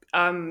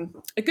 a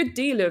good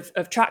deal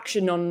of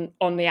traction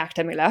on the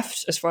academic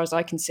left, as far as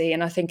I can see.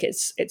 And I think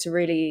it's a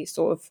really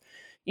sort of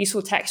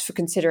useful text for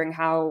considering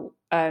how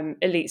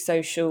elite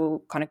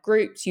social kind of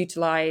groups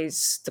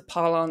utilize the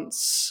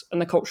parlance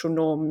and the cultural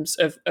norms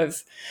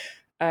of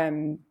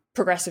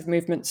progressive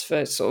movements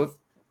for sort of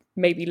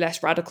maybe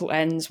less radical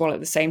ends, while at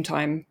the same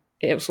time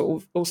it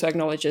sort of also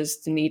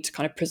acknowledges the need to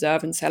kind of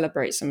preserve and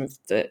celebrate some of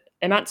the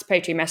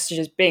emancipatory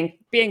messages being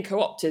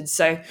co-opted.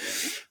 So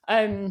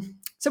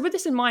with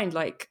this in mind,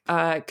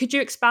 could you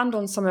expand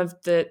on some of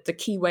the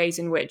key ways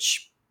in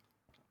which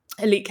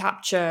elite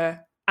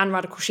capture and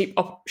radical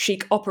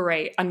chic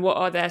operate, and what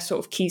are their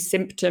sort of key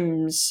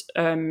symptoms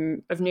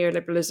of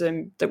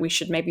neoliberalism that we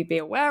should maybe be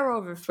aware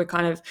of if we're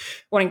kind of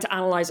wanting to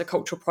analyze a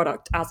cultural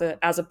product as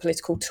a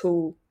political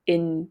tool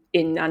in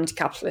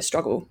anti-capitalist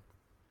struggle?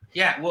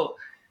 Yeah, well,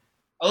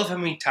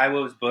 Olufemi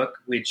Taiwo's book,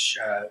 which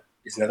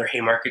is another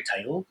Haymarket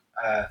title,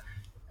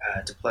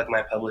 to plug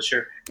my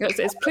publisher.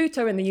 It's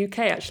Pluto in the UK,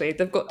 actually.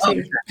 They've got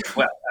two.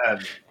 Well,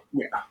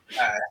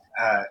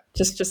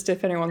 just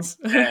if anyone's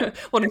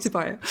wanting to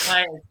buy it,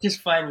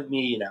 just fine with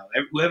me.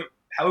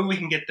 However we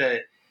can get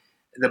the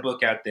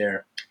book out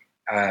there,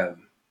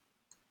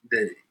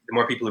 the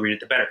more people who read it,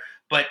 the better.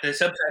 But the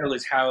subtitle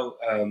is how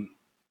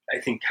I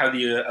think how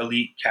the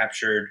elite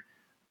captured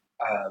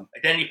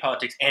identity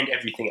politics and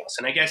everything else.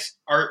 And I guess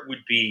art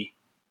would be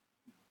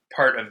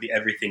part of the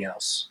everything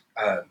else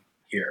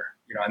here.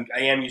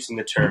 I am using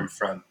the term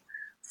from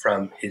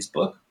his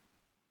book.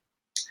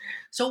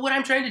 So what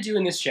I'm trying to do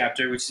in this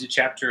chapter, which is a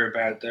chapter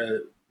about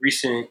the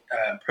recent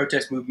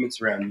protest movements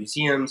around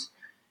museums,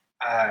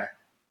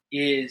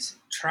 is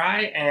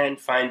try and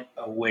find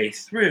a way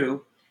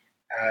through,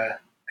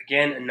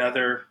 again,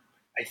 another,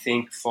 I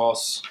think,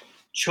 false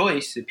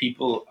choice that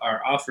people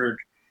are offered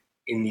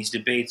in these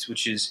debates,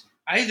 which is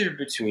either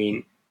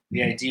between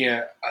the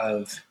idea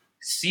of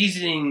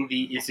seizing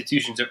the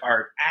institutions of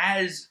art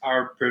as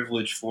our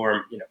privileged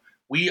form.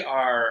 We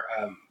are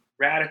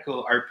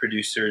radical art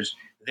producers.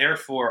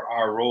 Therefore,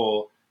 our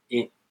role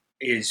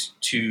is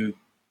to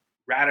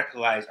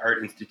radicalize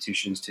art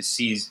institutions, to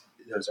seize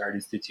those art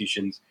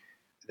institutions.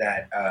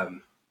 That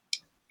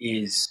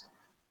is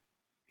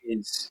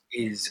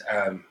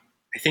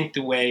I think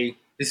the way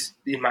this,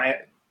 in my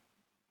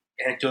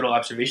anecdotal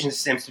observations,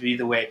 seems to be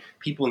the way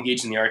people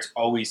engaged in the arts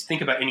always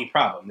think about any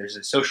problem. There's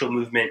a social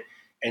movement,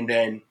 and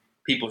then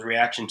people's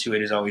reaction to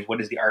it is always, what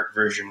is the art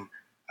version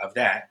of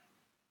that?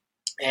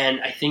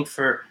 And I think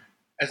for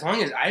as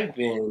long as I've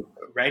been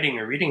writing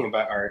or reading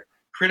about art,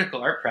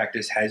 critical art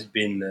practice has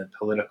been the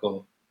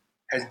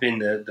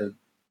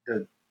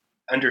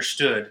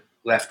understood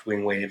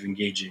left-wing way of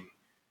engaging.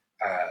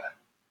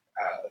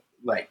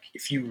 Like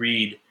if you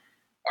read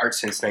Art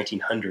Since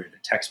 1900, a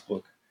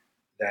textbook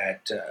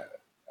that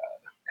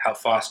Hal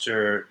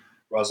Foster,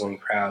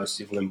 Rosalind Krauss,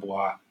 Yves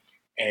Limbois,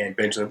 and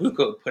Benjamin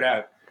Bucco put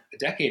out a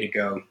decade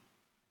ago,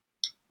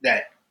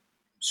 that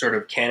sort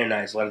of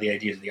canonized a lot of the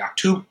ideas of the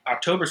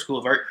October School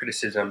of Art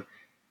Criticism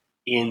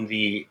in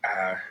the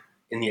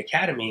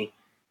academy,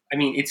 I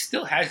mean, it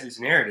still has this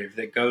narrative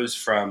that goes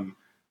from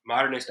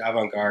modernist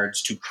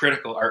avant-gardes to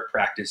critical art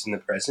practice in the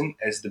present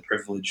as the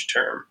privileged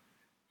term.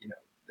 You know,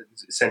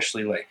 it's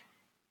essentially like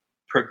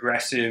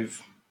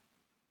progressive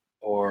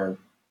or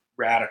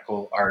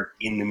radical art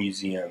in the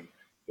museum,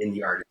 in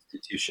the art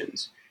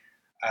institutions.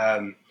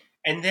 And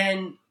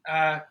then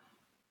I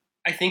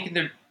think in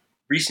the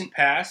recent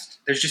past,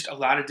 there's just a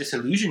lot of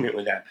disillusionment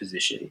with that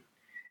position,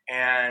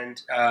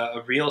 and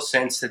a real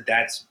sense that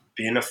that's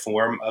been a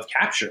form of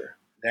capture.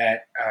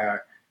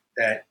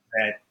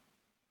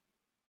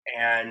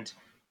 And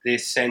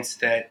this sense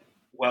that,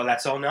 well,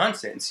 that's all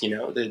nonsense. You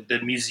know, the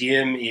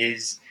museum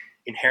is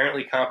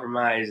inherently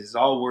compromised, is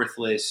all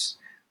worthless.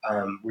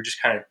 We're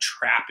just kind of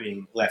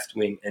trapping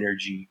left-wing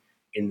energy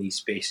in these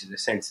spaces, a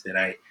sense that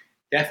I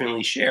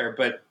definitely share.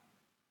 But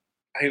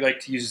I like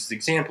to use this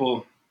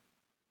example.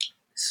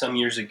 Some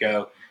years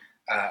ago,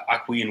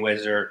 Akwi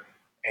Weser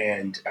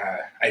and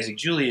Isaac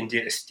Julian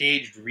did a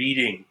staged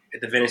reading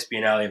at the Venice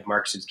Biennale of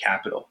Marx's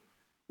Capital,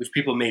 which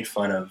people made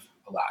fun of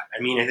a lot.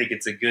 I mean, I think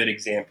it's a good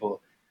example of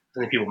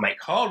something people might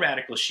call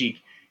radical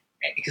chic,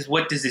 because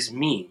what does this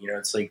mean? You know,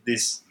 it's like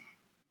this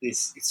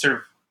it's sort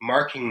of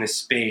marking the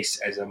space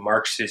as a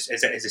Marxist,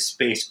 as a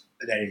space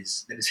that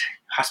is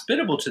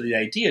hospitable to the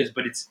ideas,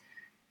 but it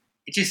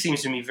just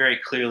seems to me very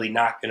clearly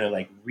not going to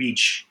like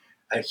reach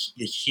a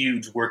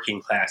huge working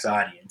class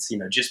audience, you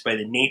know, just by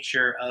the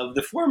nature of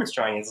the form it's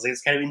drawing. It's like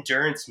this kind of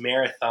endurance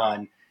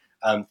marathon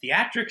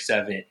theatrics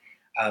of it.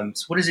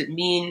 So what does it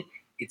mean?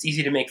 It's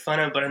easy to make fun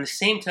of, but on the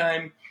same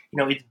time, you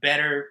know, it's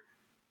better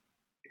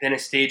than a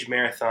stage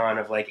marathon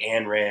of like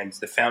Ayn Rand's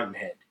The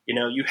Fountainhead. You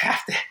know, you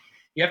have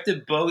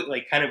to both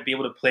like kind of be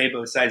able to play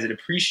both sides and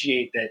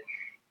appreciate that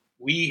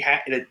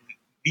that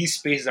these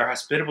spaces are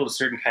hospitable to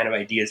certain kind of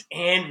ideas,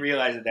 and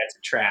realize that that's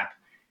a trap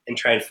and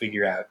try to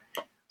figure out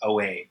a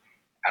way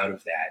out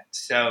of that.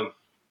 So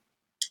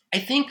I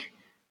think,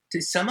 to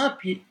sum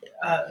up,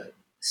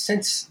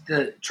 since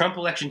the Trump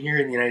election here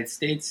in the United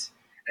States,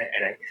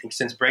 and I think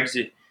since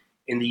Brexit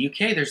in the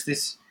UK, there's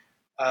this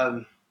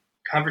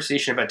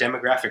conversation about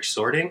demographic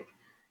sorting.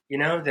 You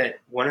know, that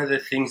one of the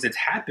things that's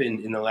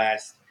happened in the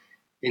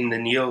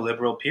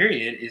neoliberal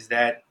period is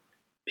that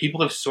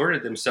people have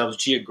sorted themselves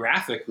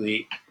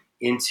geographically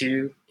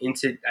into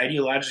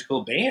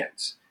ideological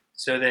bands,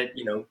 so that,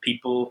 you know,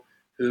 people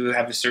who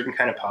have a certain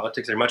kind of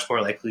politics are much more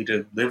likely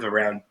to live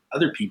around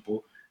other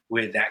people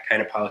with that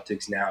kind of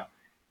politics now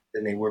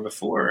than they were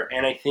before.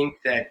 And I think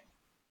that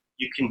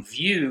you can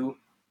view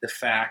the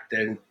fact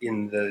that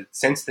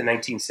since the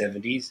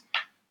 1970s,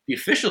 the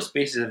official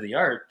spaces of the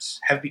arts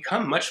have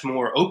become much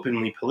more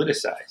openly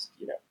politicized.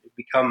 You know, they've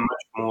become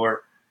much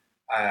more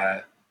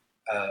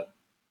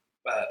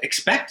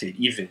expected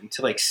even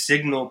to like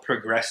signal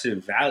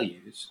progressive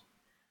values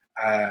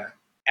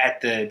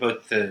at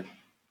both the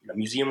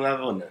museum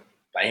level and the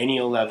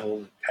biennial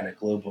level, kind of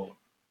global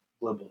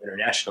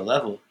international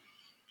level,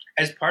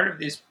 as part of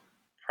this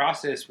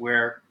process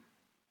where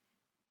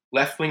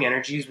left-wing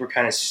energies were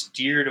kind of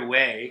steered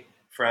away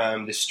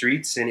from the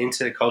streets and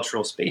into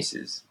cultural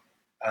spaces,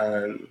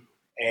 and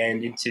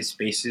into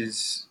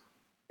spaces.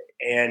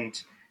 And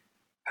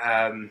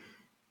I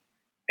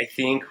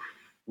think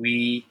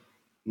we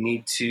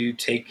need to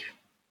take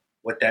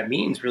what that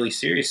means really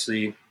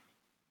seriously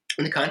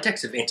in the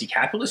context of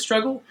anti-capitalist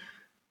struggle.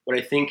 What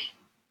I think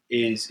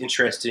is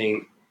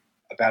interesting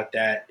about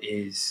that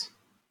is,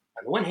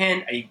 on the one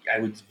hand, I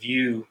would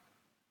view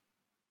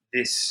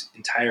this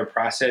entire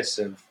process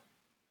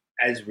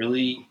as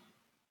really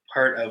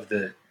part of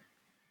the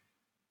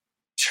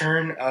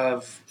turn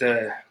of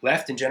the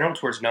left in general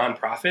towards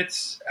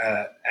nonprofits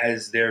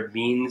as their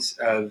means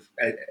of,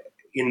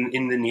 in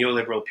the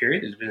neoliberal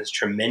period, there's been this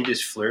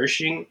tremendous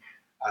flourishing,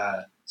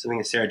 something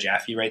that Sarah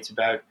Jaffe writes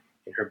about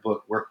in her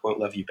book, Work Won't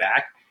Love You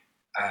Back,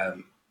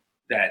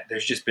 that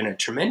there's just been a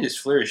tremendous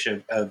flourish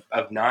of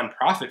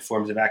nonprofit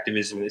forms of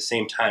activism. At the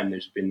same time,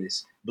 there's been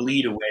this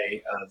bleed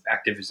away of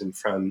activism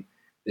from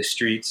the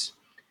streets.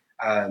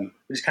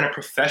 This kind of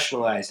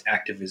professionalized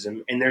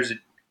activism, and there's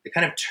the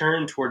kind of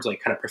turn towards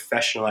like kind of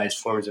professionalized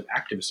forms of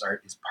activist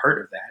art is part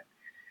of that.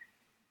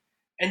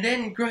 And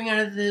then growing out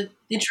of the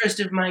interest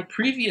of my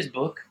previous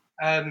book,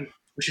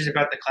 which is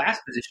about the class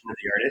position of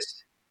the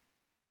artist,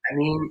 I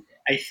mean,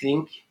 I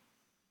think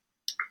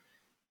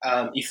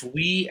if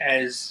we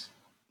as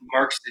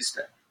Marxists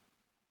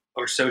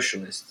or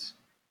socialists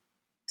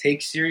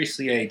take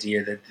seriously the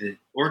idea that the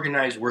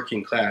organized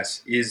working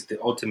class is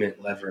the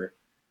ultimate lever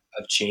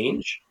of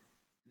change,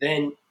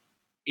 then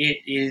it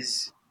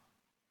is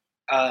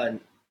an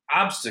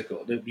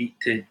obstacle that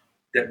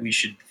we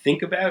should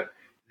think about,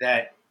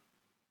 that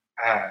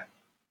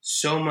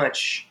so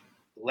much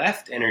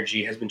left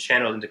energy has been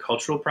channeled into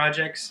cultural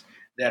projects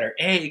that are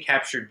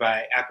captured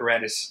by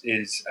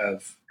apparatuses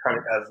of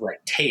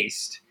like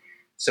taste.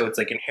 So it's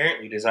like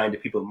inherently designed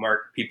to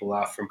mark people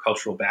off from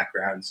cultural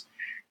backgrounds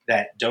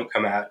that don't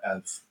come out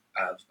of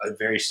a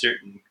very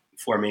certain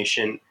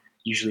formation,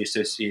 usually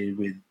associated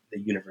with the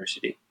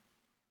university.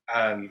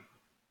 And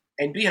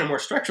be in a more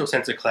structural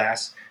sense of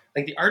class,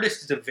 like the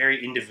artist is a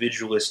very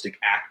individualistic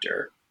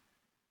actor.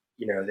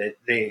 You know, that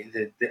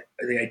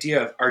the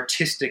idea of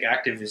artistic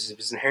activism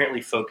is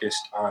inherently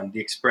focused on the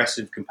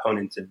expressive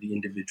components of the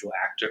individual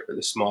actor or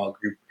the small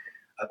group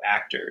of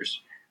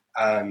actors,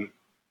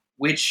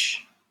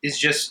 which is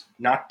just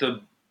not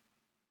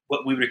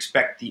what we would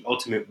expect the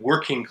ultimate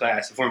working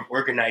class, a form of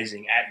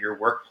organizing at your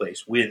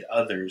workplace with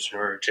others in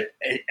order to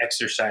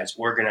exercise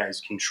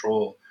organized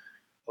control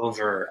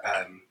over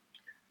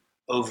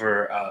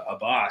a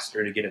boss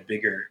or to get a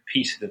bigger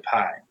piece of the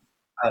pie.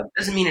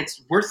 Doesn't mean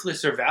it's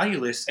worthless or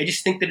valueless. I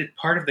just think that it's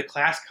part of the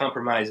class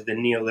compromise of the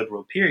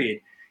neoliberal period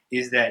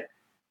is that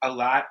a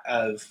lot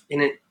of,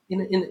 in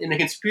a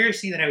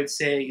conspiracy that I would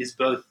say is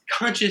both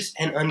conscious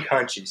and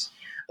unconscious,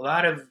 a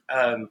lot of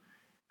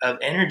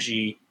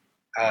energy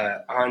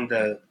on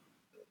the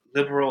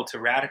liberal to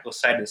radical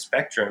side of the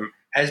spectrum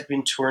has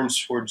been turned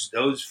towards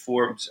those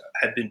forms,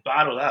 have been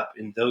bottled up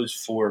in those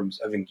forms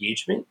of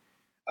engagement,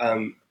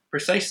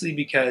 precisely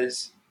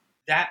because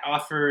that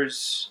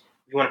offers,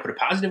 if you want to put a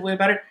positive way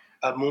about it,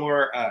 a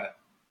more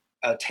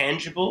a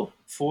tangible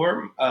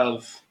form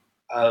of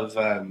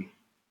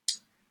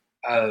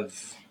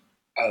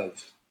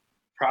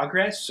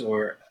progress,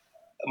 or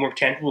a more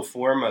tangible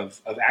form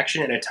of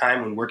action at a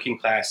time when working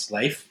class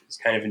life is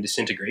kind of in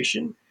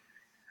disintegration.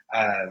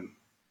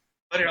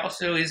 But it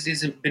also is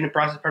been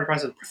part of the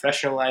process of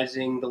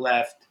professionalizing the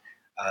left,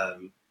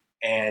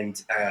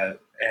 and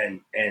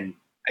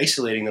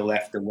isolating the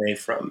left away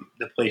from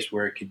the place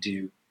where it could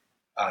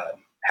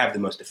have the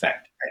most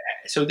effect.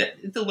 So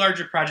the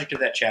larger project of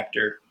that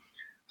chapter,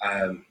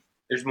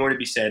 there's more to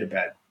be said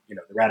about the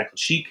radical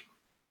chic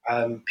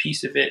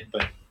piece of it,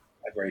 but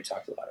I've already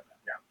talked a lot about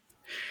it now.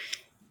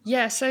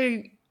 Yeah,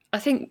 so I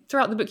think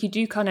throughout the book you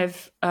do kind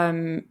of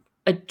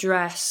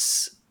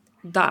address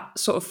that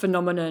sort of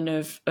phenomenon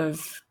of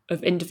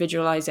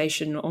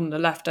individualization on the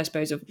left, I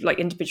suppose, of like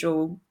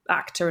individual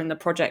actor in the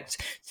project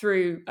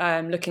through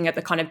looking at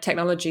the kind of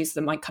technologies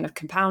that might kind of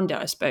compound it,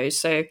 I suppose.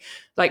 So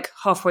like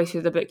halfway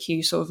through the book,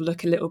 you sort of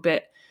look a little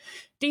bit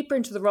deeper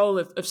into the role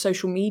of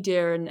social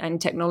media and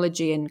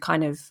technology and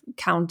kind of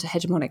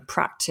counter-hegemonic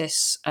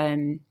practice,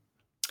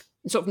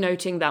 sort of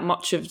noting that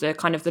much of the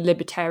kind of the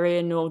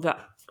libertarian or the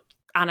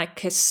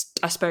anarchist,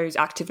 I suppose,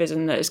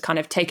 activism that has kind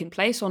of taken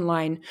place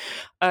online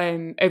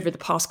over the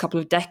past couple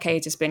of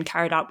decades has been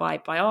carried out by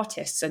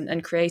artists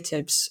and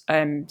creatives,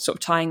 sort of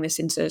tying this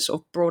into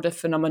sort of broader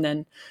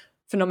phenomena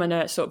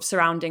sort of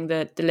surrounding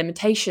the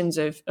limitations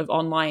of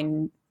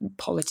online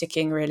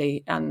politicking,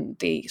 really, and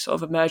the sort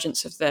of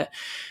emergence of the,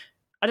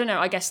 I don't know,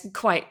 I guess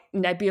quite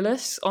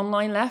nebulous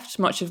online left,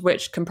 much of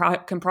which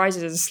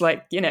comprises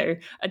like, a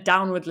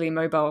downwardly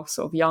mobile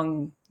sort of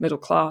young middle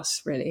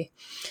class, really.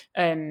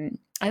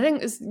 I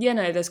think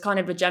there's kind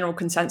of a general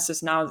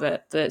consensus now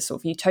that the sort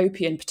of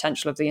utopian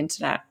potential of the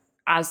internet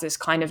as this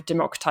kind of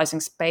democratizing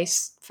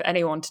space for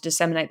anyone to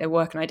disseminate their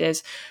work and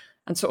ideas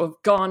and sort of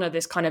garner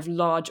this kind of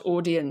large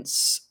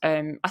audience.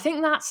 I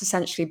think that's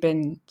essentially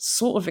been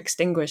sort of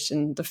extinguished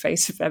in the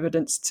face of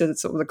evidence to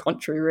sort of the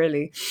contrary,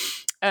 really.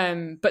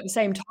 But at the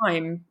same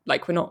time,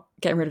 like, we're not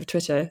getting rid of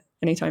Twitter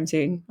anytime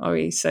soon, are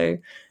we? So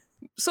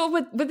sort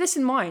of with this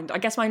in mind, I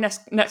guess my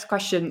next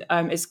question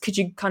is, could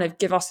you kind of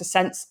give us a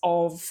sense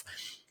of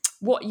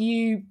what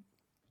you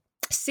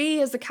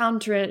see as the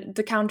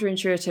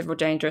counterintuitive or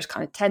dangerous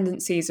kind of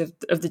tendencies of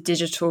the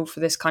digital for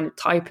this kind of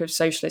type of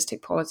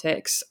socialistic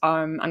politics,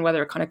 and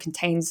whether it kind of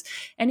contains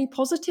any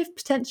positive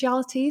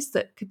potentialities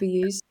that could be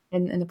used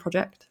in the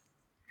project?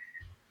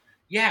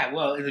 Yeah,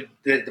 well,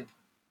 the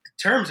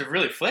terms have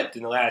really flipped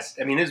in the last,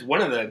 this is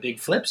one of the big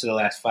flips of the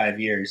last 5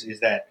 years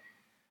is that,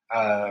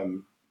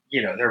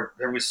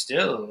 there was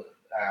still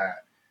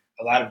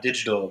a lot of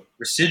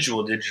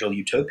residual digital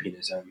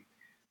utopianism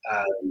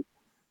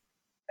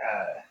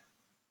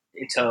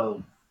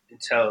until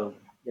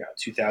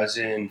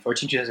 2014,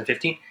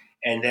 2015.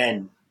 And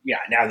then,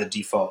 now the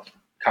default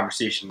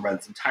conversation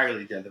runs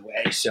entirely the other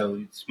way. So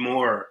it's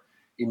more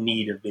in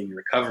need of maybe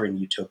recovering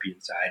the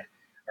utopian side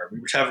or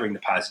recovering the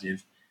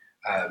positive.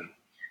 But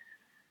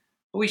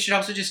we should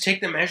also just take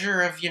the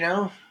measure of,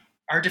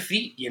 our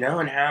defeat,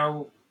 and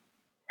how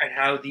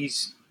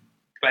these,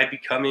 by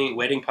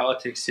wedding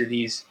politics to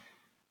these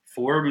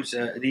forms,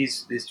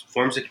 these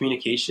forms of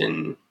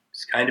communication,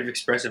 this kind of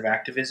expressive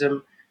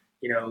activism,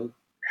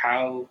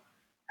 how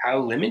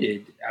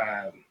limited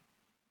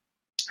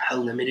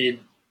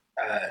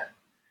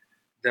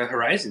the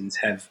horizons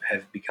have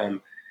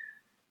become.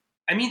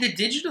 The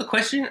digital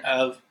question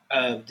of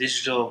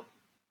digital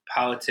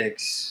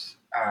politics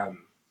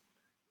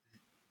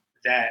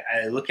that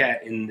I look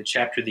at in the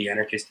chapter "The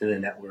Anarchist and the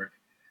Network,"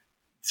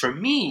 for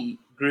me,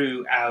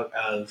 grew out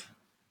of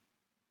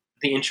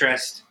the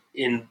interest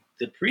in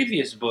the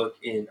previous book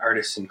in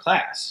Artists in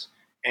Class,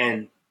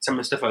 and some of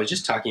the stuff I was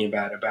just talking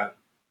about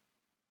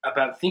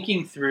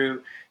thinking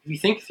through. If you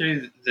think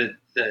through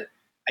the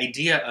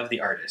idea of the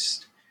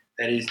artist,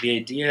 that is the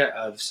idea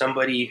of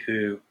somebody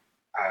who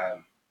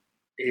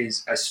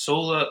is a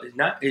solo,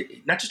 not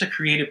just a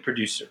creative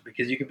producer,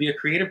 because you could be a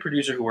creative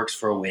producer who works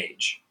for a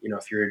wage.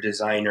 If you're a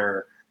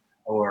designer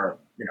or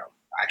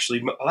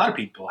actually a lot of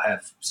people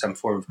have some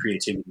form of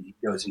creativity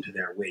that goes into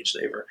their wage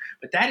labor.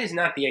 But that is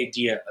not the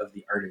idea of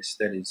the artist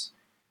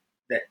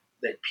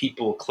that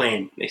people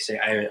claim. They say,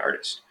 I am an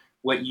artist.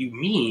 What you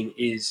mean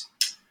is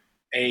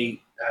a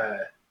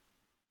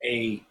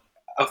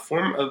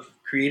form of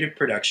creative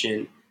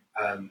production,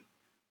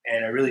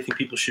 and I really think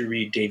people should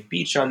read Dave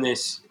Beach on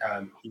this.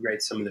 He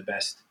writes some of the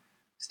best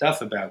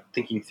stuff about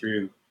thinking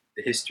through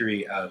the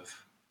history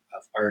of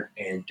art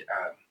and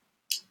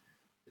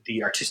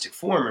the artistic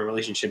form in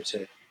relationship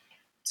to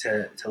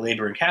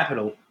labor and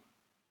capital.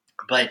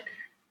 But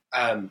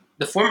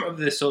the form of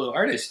the solo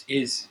artist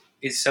is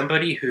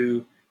somebody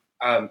who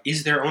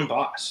is their own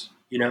boss.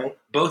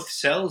 Both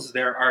sells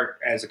their art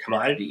as a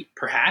commodity,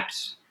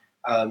 perhaps.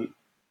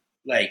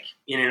 Like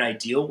in an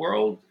ideal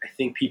world, I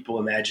think people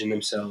imagine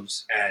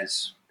themselves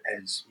as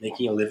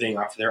making a living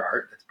off their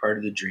art. That's part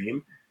of the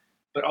dream,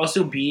 but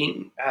also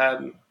being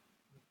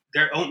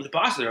the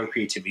boss of their own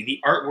creativity.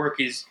 The artwork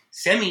is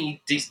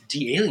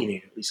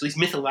de-alienated, at least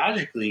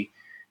mythologically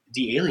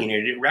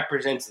de-alienated. It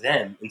represents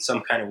them in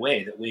some kind of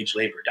way that wage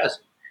labor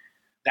doesn't.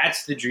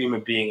 That's the dream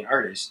of being an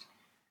artist.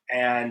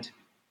 And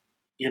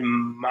in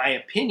my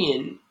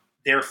opinion,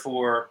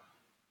 therefore,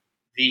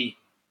 the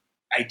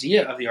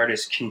idea of the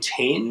artist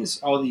contains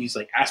all these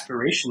like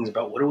aspirations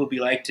about what it would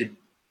be like to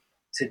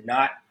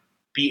not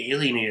be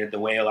alienated the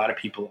way a lot of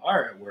people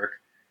are at work,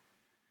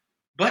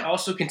 but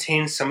also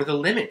contains some of the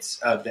limits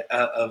of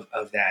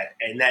that,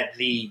 and that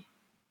the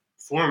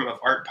form of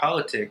art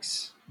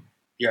politics,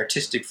 the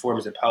artistic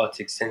forms that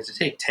politics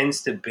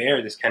tends to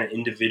bear this kind of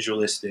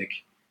individualistic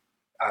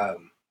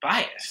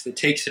bias that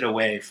takes it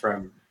away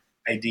from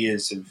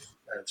ideas of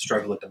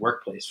struggle at the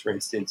workplace, for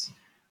instance,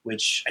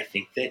 which I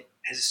think that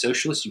as a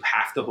socialist you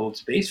have to hold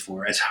space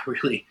for as a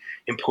really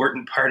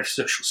important part of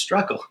social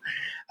struggle.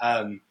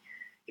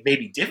 It may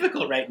be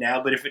difficult right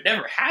now, but if it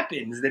never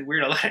happens, then we're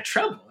in a lot of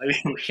trouble. I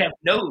mean, we have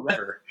no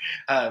lever.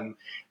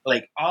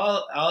 Like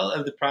all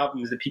of the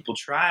problems that people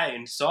try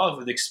and solve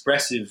with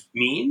expressive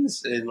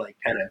means and like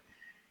kind of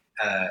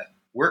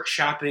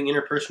workshopping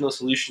interpersonal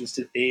solutions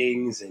to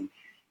things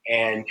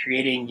and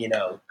creating,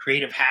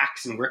 creative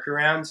hacks and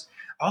workarounds,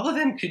 all of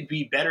them could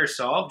be better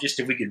solved just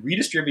if we could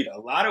redistribute a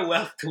lot of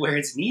wealth to where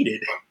it's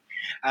needed.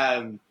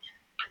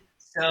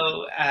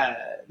 So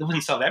it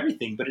wouldn't solve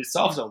everything, but it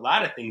solves a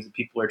lot of things that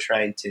people are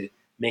trying to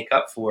make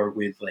up for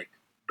with like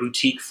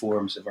boutique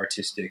forms of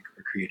artistic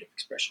or creative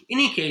expression. In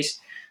any case,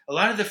 a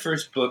lot of the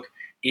first book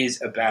is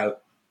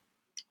about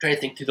trying to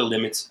think through the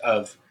limits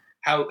of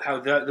how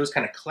those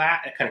kind of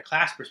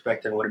class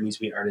perspective on what it means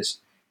to be an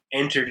artist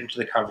entered into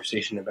the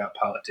conversation about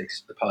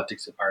politics, the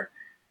politics of art.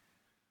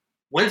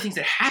 One of the things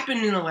that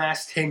happened in the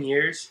last 10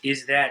 years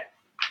is that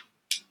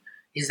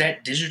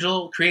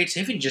digital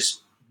creativity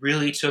just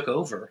really took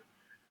over.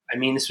 I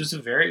mean, this was a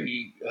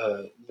very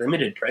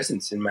limited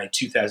presence in my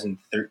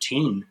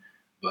 2013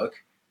 book.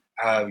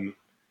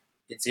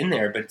 It's in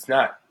there, but it's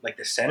not like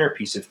the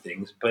centerpiece of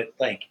things. But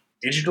like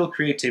digital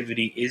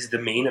creativity is the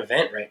main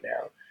event right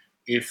now.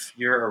 If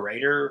you're a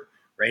writer,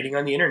 writing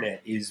on the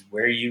internet is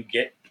where you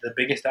get the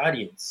biggest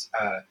audience.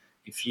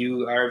 If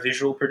you are a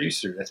visual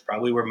producer, that's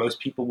probably where most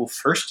people will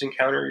first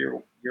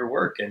encounter your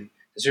work. And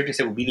to a certain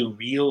extent will be the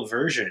real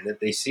version that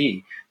they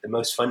see. The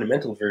most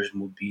fundamental version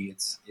will be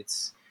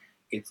it's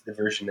the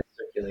version that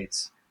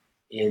circulates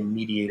in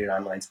mediated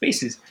online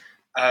spaces.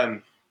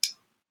 And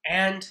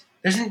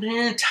there's been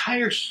an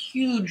entire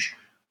huge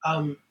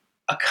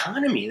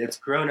economy that's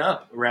grown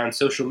up around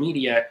social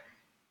media.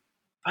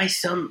 By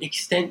some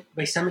extent,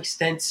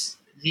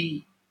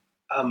 the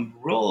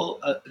role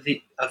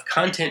of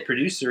content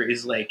producer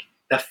is like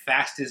the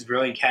fastest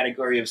growing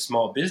category of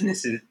small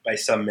businesses by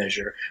some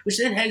measure, which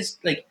then has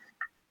like,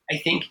 I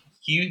think,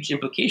 huge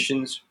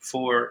implications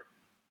for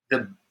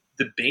the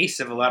base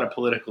of a lot of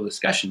political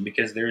discussion,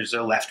 because there's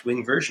a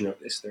left-wing version of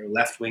this. There are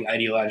left-wing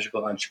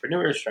ideological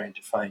entrepreneurs trying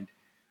to find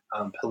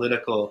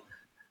political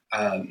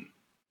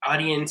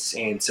audience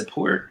and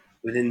support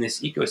within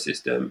this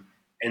ecosystem,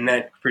 and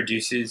that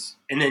produces,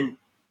 and then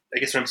I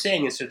guess what I'm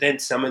saying is, so then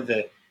some of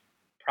the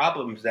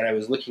problems that I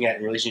was looking at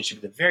in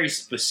relationship to the very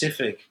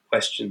specific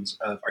questions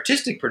of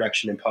artistic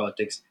production in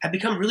politics have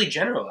become really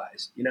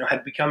generalized,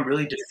 have become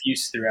really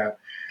diffuse throughout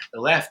the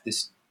left.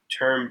 This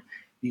term,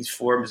 these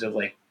forms of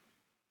like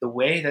the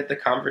way that the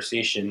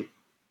conversation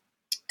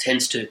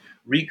tends to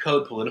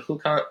recode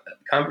political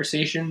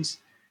conversations,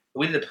 the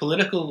way the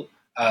political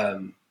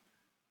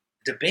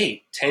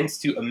debate tends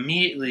to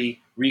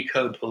immediately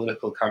recode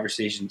political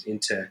conversations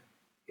into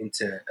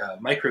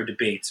micro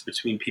debates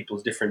between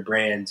people's different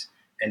brands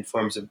and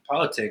forms of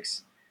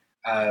politics,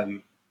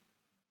 I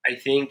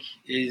think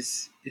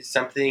is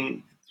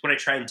something. That's what I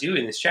try and do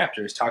in this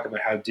chapter, is talk about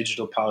how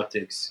digital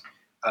politics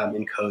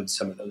encodes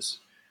some of those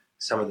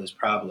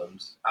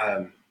problems.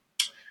 I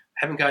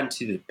haven't gotten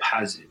to the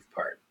positive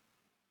part.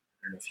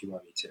 I don't know if you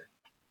want me to.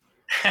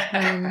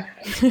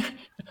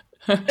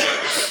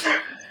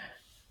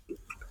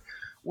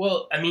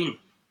 Well, I mean,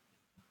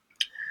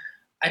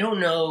 I don't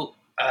know.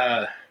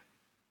 I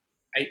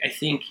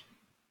think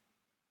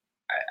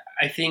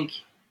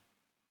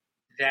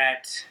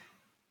that,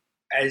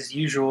 as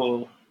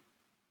usual,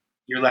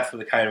 you're left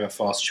with a kind of a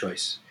false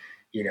choice.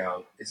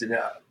 Is it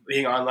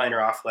being online or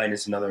offline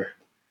is another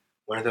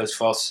one of those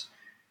false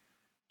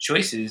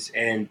choices,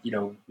 and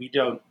we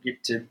don't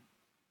get to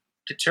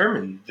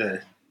determine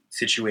the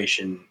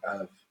situation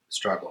of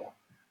struggle.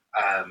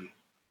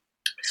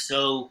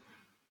 So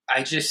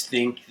I just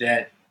think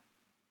that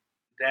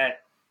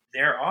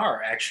there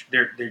are actually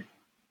there.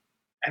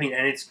 I mean,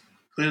 and it's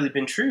clearly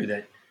been true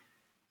that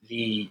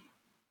the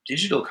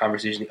digital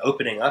conversation, the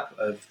opening up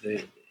of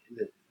the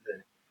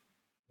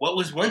what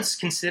was once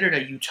considered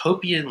a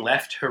utopian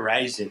left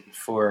horizon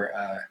for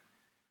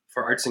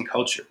arts and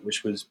culture,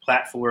 which was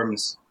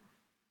platforms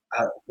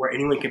where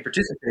anyone can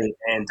participate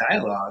and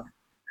dialogue.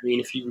 I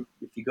mean, if you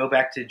go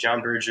back to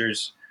John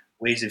Berger's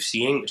Ways of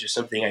Seeing, which is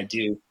something I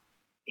do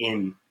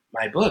in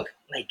my book,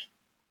 like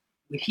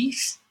when he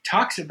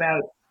talks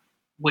about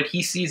what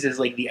he sees as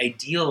like the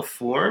ideal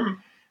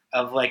form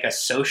of like a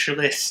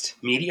socialist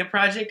media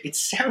project, it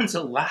sounds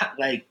a lot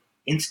like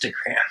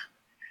Instagram.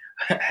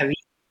 I mean,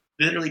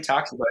 literally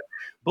talks about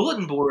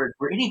bulletin boards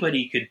where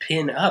anybody could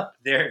pin up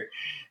their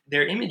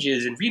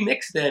images and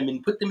remix them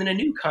and put them in a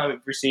new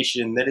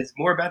conversation that is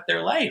more about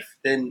their life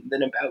than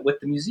about what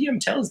the museum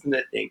tells them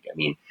to think. I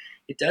mean,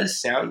 it does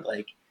sound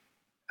like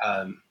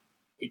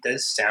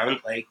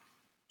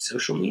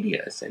social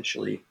media,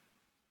 essentially.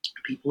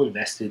 People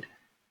invested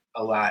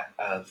a lot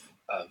of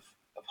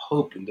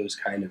hope in those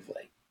kind of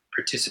like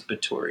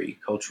participatory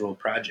cultural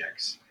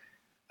projects.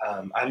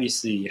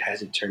 Obviously, it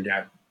hasn't turned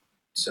out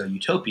so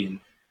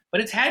utopian, but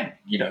it's had,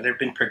 there have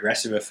been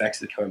progressive effects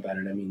that come about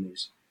it. I mean,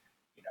 there's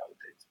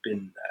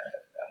been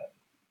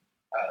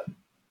a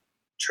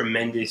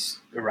tremendous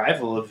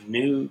arrival of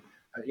new,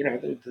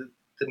 the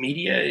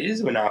media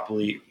is a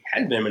monopoly,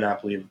 has been a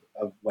monopoly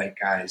of white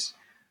guys,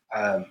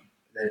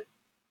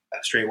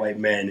 straight white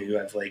men who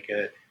have like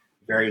a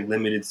very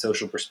limited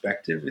social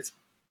perspective. It's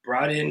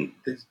brought in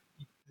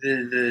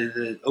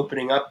the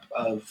opening up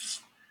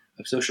of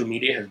social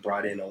media has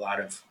brought in a lot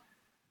of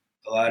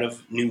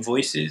new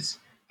voices.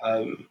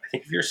 I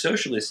think if you're a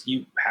socialist,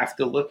 you have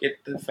to look at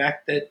the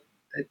fact that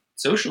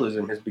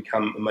socialism has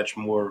become a much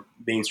more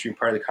mainstream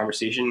part of the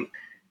conversation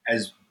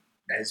as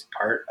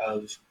part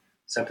of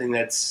something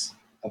that's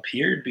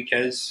appeared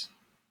because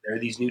there are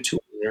these new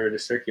tools in order to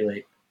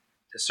circulate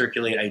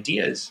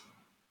ideas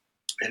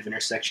that have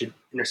intersected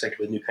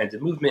with new kinds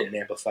of movement and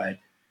amplified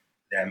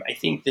them. I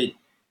think that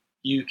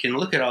you can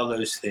look at all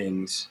those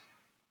things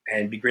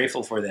and be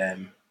grateful for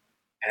them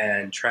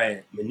and try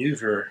and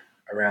maneuver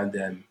around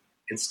them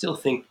and still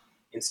see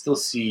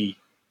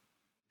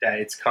that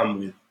it's come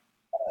with a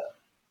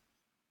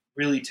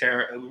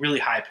really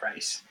high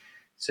price,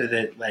 so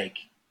that like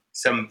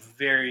some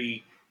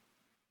very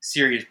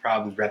serious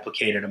problems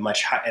replicate at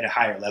a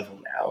higher level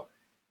now.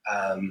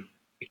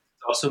 It's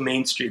also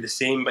mainstream.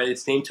 By the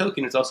same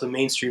token, it's also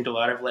mainstreamed a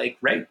lot of like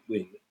right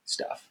wing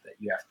stuff that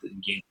you have to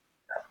engage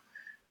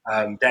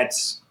in.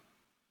 That's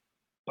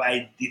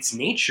by its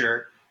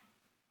nature.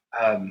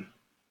 I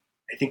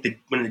think that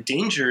one of the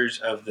dangers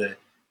of the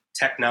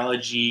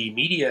technology,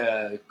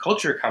 media,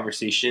 culture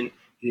conversation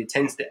is it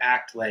tends to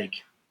act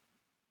like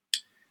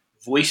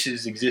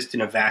voices exist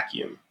in a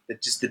vacuum.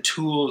 That just the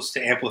tools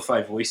to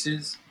amplify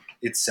voices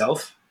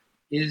itself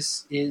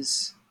is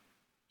the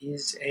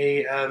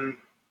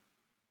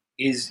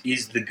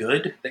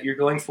good that you're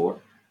going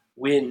for.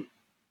 When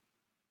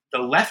the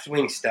left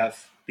wing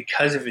stuff,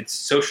 because of its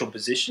social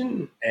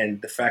position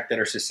and the fact that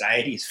our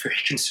society is very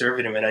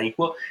conservative and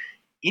unequal,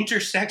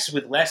 intersects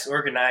with less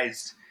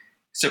organized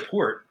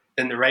support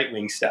than the right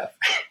wing stuff.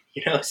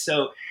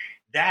 So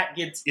that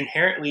gets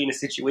inherently in a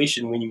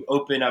situation when you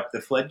open up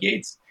the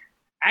floodgates.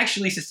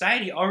 Actually,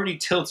 society already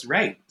tilts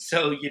right.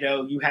 So,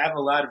 you have a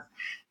lot of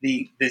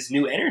this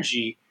new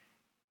energy.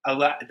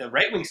 The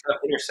right wing stuff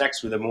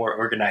intersects with a more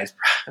organized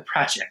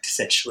project,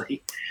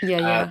 essentially.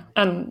 Yeah.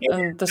 And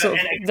the sort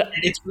of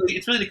it's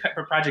really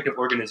the project of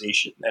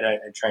organization that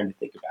I'm trying to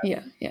think about.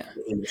 Yeah.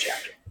 In the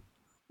chapter.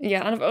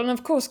 Yeah, and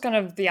of course, kind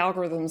of the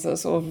algorithms that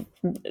sort of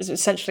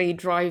essentially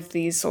drive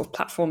these sort of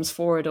platforms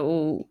forward are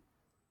all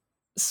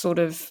sort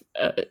of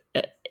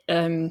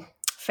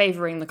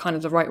favoring the kind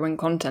of the right-wing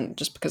content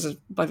just because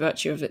by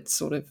virtue of its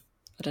sort of,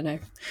 I don't know,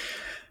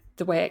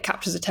 the way it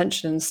captures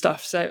attention and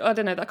stuff. So I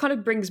don't know, that kind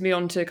of brings me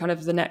on to kind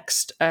of the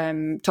next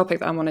topic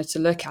that I wanted to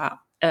look at,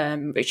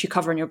 which you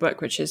cover in your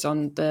book, which is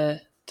on the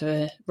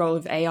role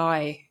of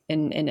AI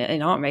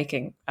in art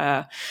making,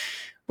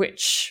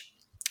 which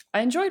I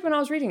enjoyed when I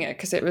was reading it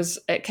because I was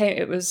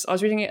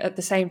reading it at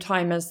the same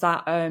time as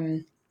that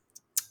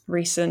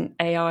recent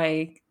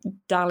AI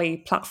DALL-E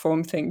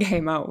platform thing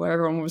came out where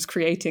everyone was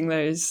creating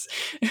those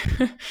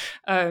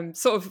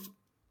sort of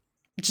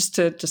just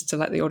to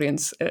let the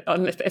audience,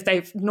 if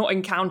they've not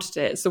encountered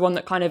it, it's the one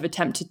that kind of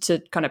attempted to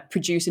kind of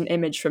produce an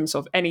image from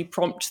sort of any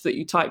prompt that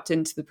you typed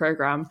into the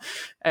program.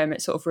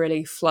 It sort of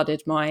really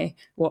flooded my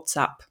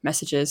WhatsApp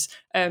messages.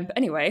 But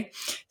anyway,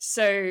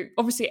 so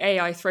obviously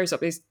AI throws up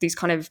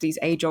these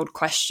age-old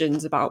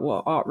questions about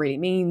what art really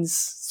means,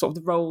 sort of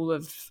the role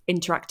of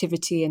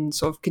interactivity in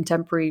sort of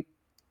contemporary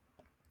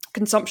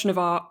consumption of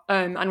art,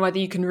 and whether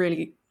you can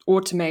really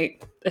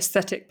automate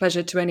aesthetic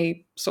pleasure to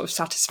any sort of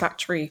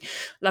satisfactory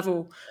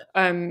level.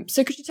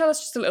 So could you tell us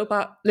just a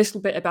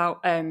little bit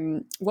about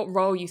what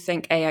role you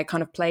think AI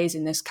kind of plays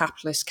in this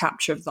capitalist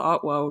capture of the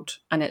art world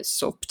and its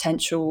sort of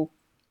potential,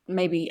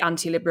 maybe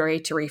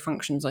anti-liberatory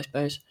functions, I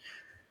suppose?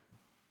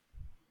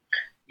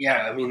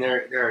 Yeah, I mean,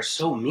 there are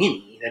so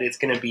many that it's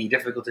going to be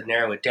difficult to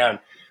narrow it down.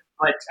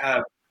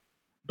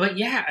 But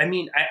yeah, I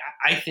mean,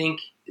 I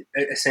think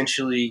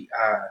essentially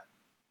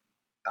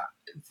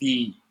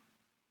the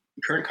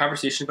current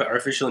conversation about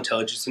artificial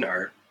intelligence in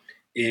art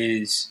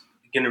is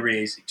going to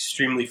raising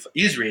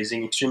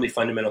extremely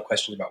fundamental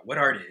questions about what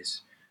art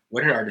is,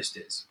 what an artist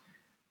is.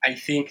 I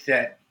think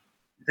that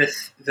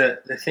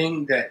the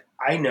thing that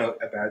I note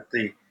about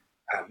the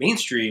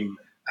mainstream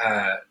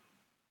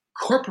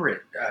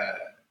corporate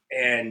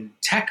and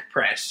tech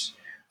press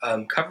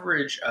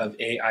coverage of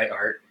AI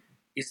art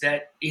is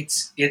that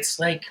it's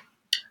like,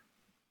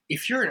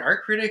 if you're an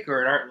art critic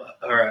or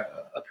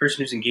a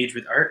person who's engaged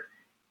with art,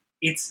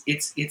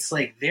 it's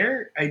like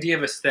their idea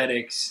of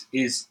aesthetics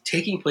is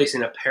taking place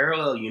in a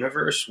parallel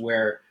universe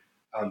where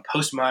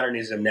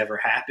postmodernism never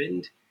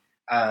happened,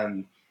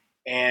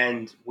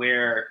 and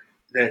where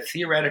the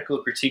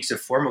theoretical critiques of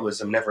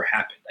formalism never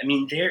happened. I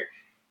mean,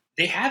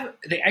 they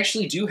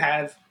actually do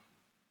have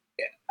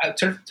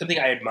something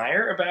I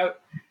admire about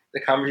the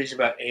conversation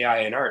about AI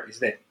and art is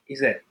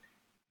that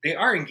they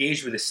are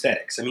engaged with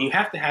aesthetics. I mean, you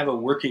have to have a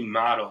working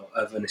model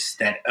of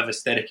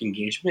aesthetic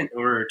engagement in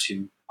order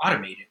to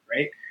automate it,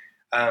 right?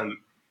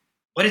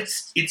 But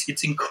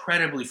it's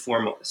incredibly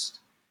formalist.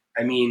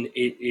 I mean,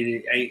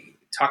 I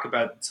talk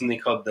about something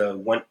called the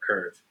Wundt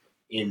curve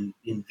in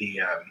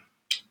the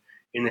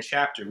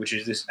chapter, which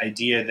is this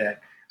idea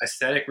that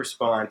aesthetic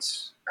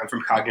response, I'm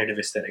from cognitive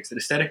aesthetics, that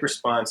aesthetic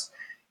response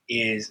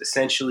is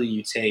essentially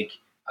you take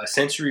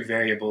sensory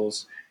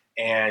variables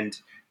and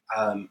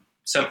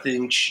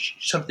something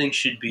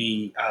should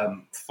be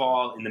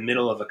fall in the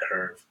middle of a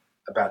curve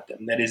about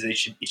them. That is, it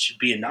should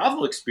be a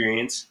novel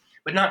experience,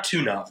 but not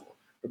too novel,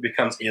 or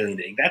becomes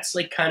alienating. That's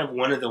like kind of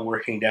one of the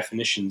working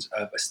definitions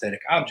of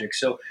aesthetic objects.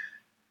 So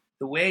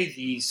the way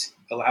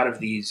a lot of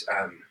these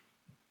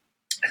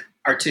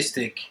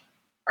artistic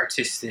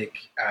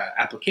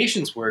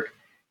applications work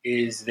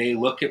is they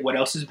look at what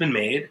else has been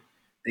made,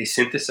 they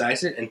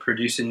synthesize it, and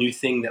produce a new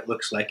thing that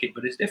looks like it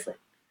but is different.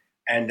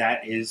 And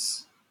that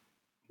is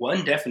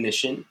one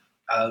definition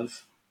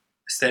of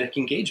aesthetic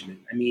engagement.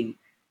 I mean,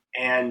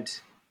 and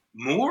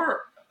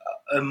more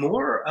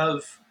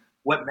of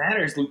what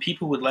matters than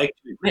people would like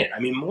to admit. I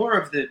mean, more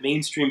of the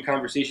mainstream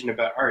conversation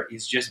about art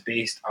is just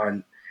based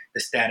on the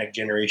static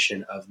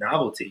generation of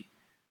novelties.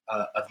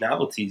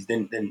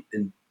 Than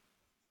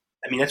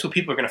I mean, that's what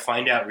people are going to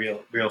find out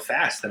real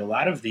fast. That a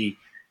lot of the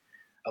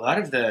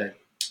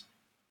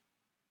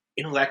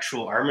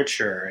intellectual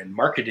armature and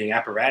marketing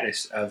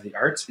apparatus of the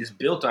arts is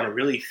built on a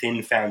really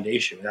thin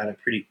foundation, without a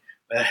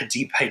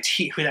deep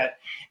idea,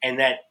 and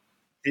that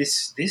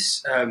this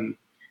kind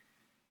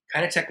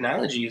of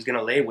technology is going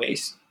to lay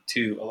waste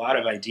to a lot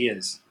of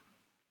ideas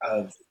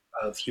of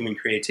human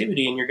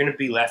creativity, and you're going to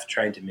be left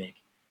trying to make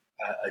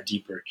a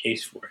deeper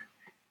case for it.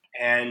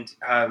 And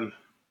I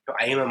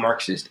am a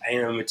Marxist. I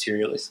am a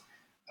materialist.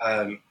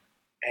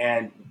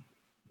 And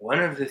one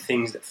of the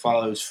things that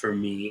follows for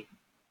me,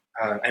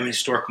 I'm a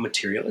historical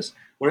materialist.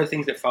 One of the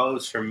things that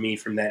follows for me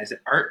from that is that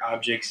art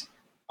objects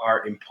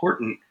are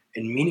important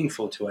and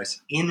meaningful to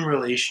us in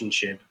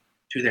relationship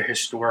to their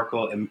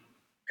historical and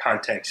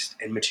context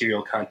and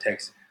material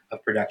context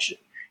of production.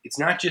 It's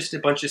not just a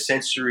bunch of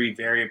sensory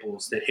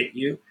variables that hit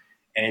you,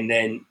 and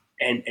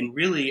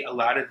really a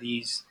lot of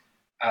these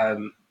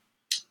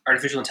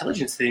artificial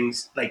intelligence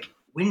things, like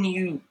when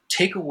you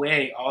take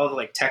away all the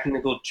like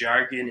technical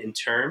jargon and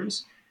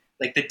terms,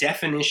 like the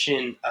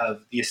definition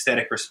of the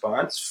aesthetic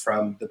response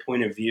from the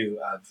point of view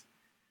of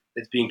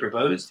that's being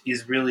proposed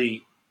is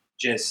really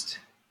just,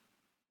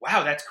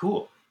 wow, that's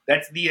cool.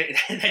 That's the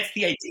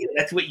idea.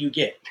 That's what you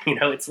get. You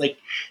know, it's like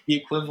the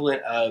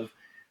equivalent of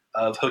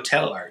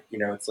hotel art. You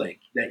know, it's like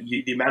that.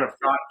 The amount of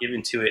thought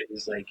given to it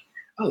is like,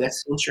 oh,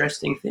 that's an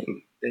interesting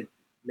thing that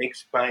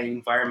makes my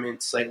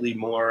environment slightly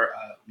more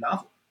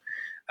novel.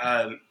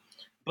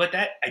 But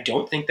that, I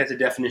don't think that's a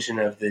definition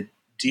of the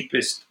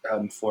deepest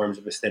forms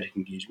of aesthetic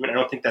engagement. I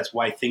don't think that's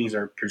why things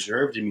are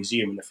preserved in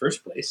museum in the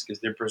first place, because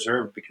they're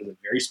preserved because of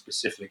very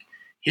specific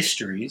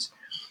histories.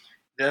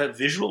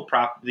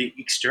 The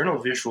external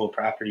visual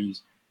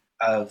properties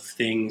of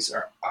things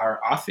are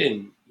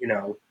often, you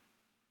know,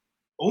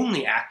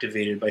 only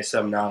activated by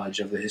some knowledge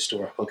of the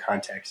historical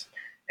context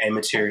and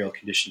material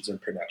conditions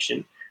of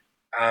production.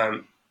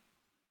 And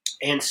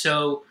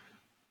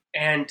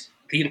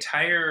the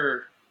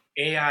entire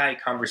AI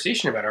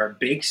conversation about art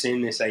bakes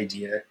in this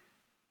idea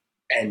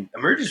and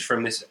emerges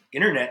from this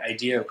internet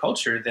idea of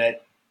culture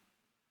that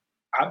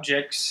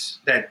objects,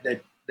 that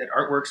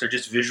artworks are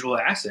just visual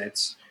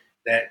assets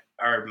that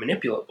are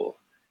manipulable.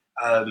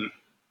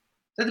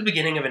 That's the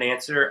beginning of an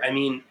answer. I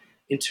mean,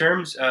 in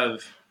terms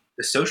of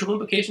the social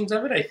implications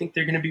of it, I think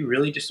they're going to be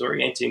really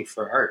disorienting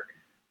for art.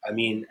 I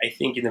mean, I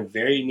think in the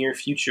very near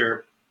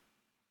future,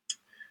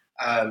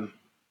 for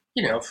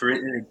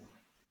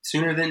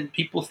sooner than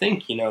people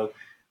think,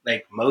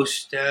 like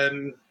most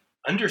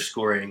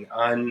underscoring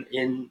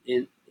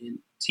in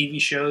TV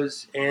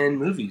shows and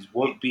movies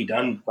won't be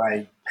done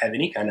by have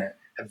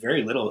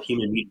very little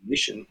human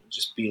mediation. It'll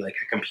just be like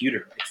a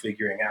computer like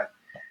figuring out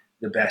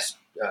the best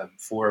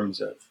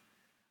forms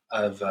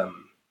of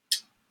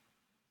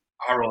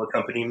oral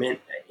accompaniment.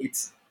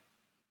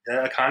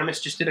 The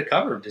Economist just did a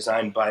cover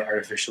designed by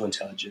artificial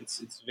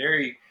intelligence. It's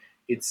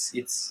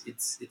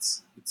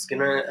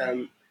gonna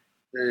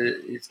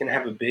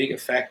have a big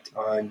effect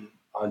on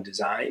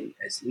design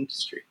as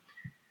industry.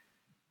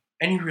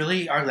 And you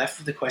really are left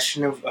with the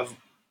question of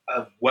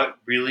what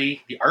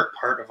really the art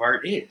part of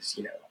art is,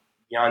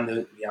 beyond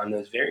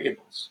those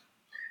variables.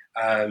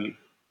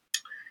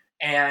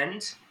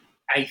 And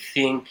I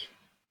think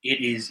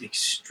it is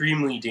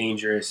extremely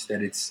dangerous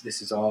that this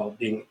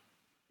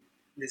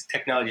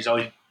technology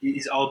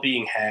is all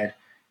being had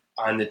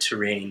on the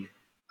terrain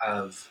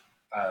of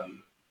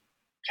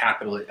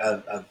capital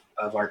of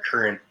our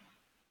current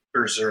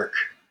berserk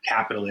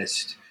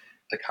capitalist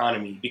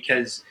economy,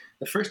 because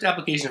the first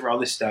application for all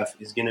this stuff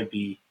is going to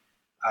be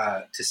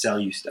to sell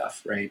you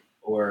stuff, right?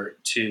 Or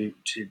to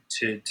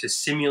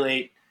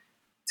simulate.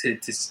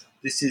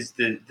 This is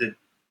the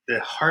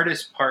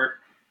hardest part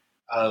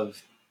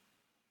of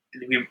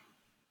in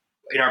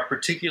our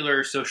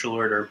particular social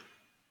order.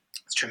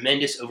 It's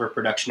tremendous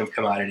overproduction of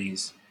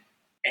commodities,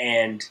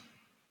 and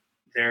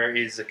there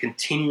is a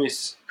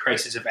continuous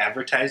crisis of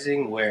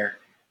advertising where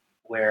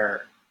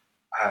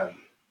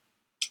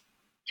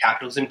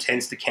capitalism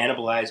tends to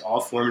cannibalize all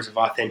forms of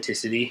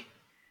authenticity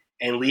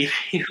and leave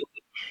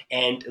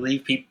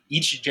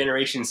each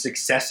generation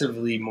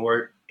successively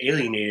more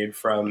alienated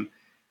from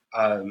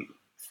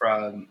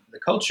the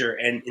culture.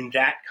 And in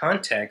that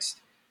context,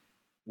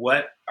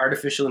 what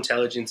artificial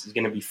intelligence is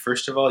going to be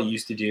first of all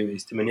used to do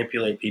is to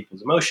manipulate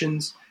people's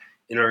emotions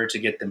in order to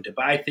get them to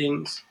buy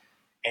things.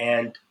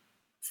 And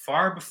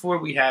far before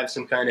we have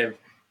some kind of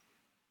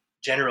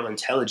general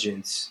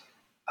intelligence,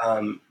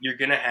 you're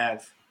going to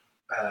have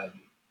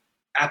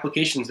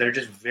applications that are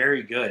just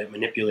very good at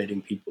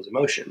manipulating people's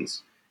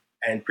emotions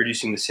and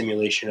producing the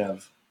simulation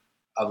of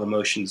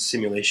emotions,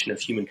 simulation of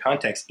human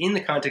context in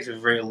the context of a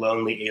very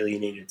lonely,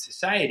 alienated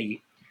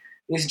society.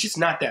 It's just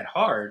not that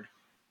hard.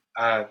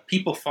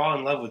 People fall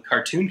in love with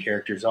cartoon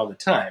characters all the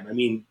time. I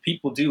mean,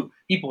 people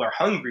are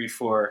hungry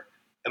for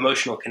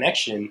emotional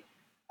connection.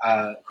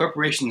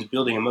 Corporations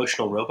building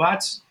emotional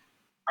robots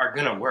are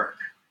going to work.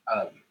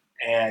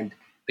 And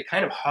the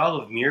kind of hall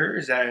of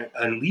mirrors that it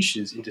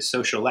unleashes into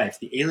social life,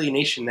 the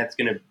alienation that's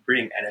going to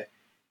bring at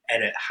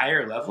a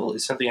higher level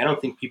is something I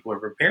don't think people are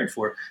prepared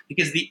for,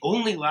 because the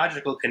only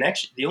logical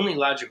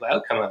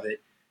outcome of it,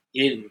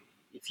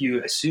 if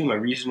you assume a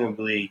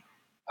reasonably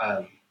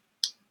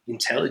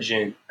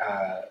intelligent,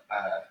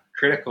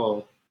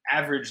 critical,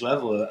 average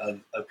level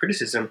of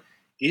criticism,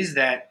 is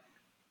that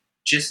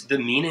just the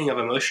meaning of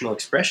emotional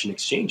expression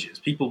exchanges.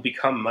 People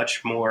become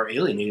much more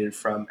alienated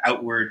from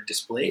outward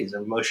displays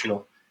of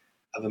emotional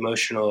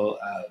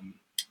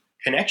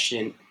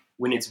connection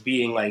when it's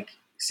being like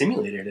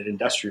simulated at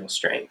industrial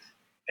strength,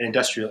 at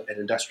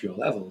industrial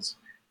levels.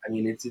 I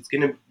mean,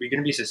 we're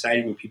gonna be a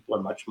society where people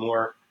are much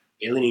more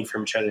alienated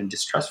from each other and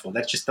distrustful.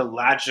 That's just the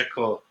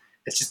logical.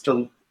 That's just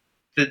the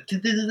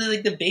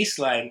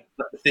baseline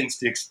of things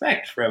to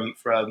expect from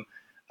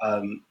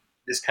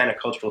this kind of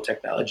cultural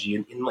technology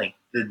in like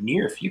the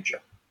near future.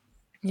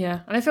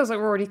 Yeah, and it feels like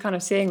we're already kind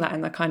of seeing that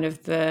in the kind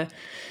of the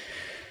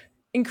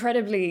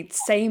incredibly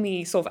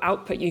samey sort of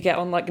output you get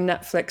on like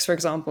Netflix, for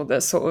example,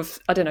 that sort of,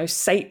 I don't know,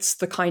 sates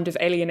the kind of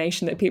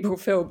alienation that people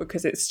feel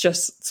because it's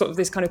just sort of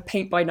this kind of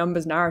paint by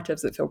numbers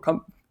narratives that feel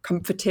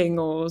comforting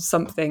or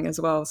something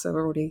as well. So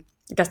we're already,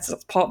 I guess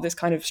that's part of this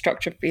kind of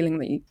structured feeling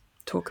that you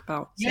talk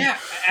about. So. Yeah,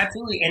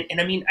 absolutely.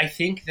 And I mean, I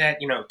think that,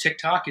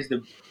 TikTok is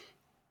the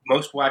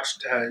most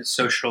watched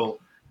social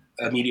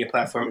media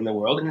platform in the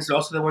world. And it's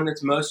also the one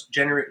that's most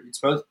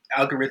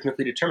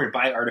algorithmically determined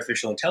by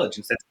artificial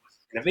intelligence. That's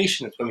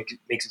innovation. That's what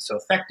makes it so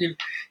effective,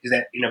 is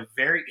that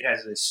it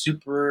has a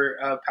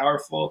super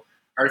powerful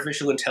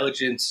artificial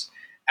intelligence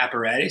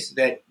apparatus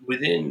that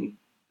within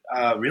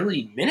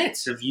really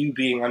minutes of you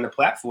being on the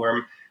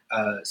platform,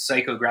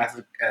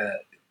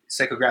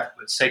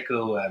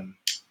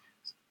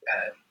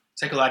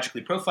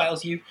 psychologically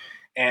profiles you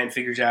and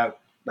figures out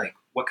like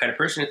what kind of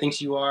person it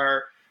thinks you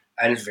are,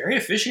 and is very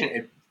efficient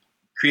at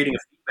creating a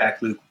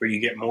feedback loop where you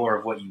get more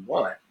of what you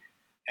want.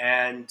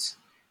 And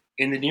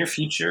in the near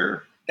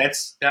future,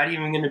 that's not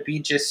even going to be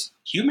just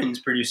humans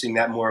producing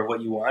that more of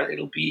what you want.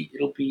 It'll be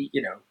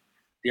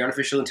the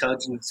artificial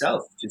intelligence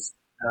itself just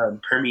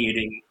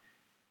permeating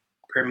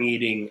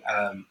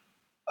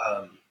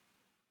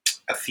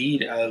a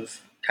feed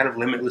of kind of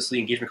limitlessly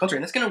engagement culture,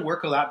 and that's going to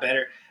work a lot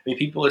better. I mean,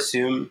 people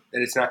assume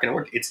that it's not going to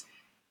work.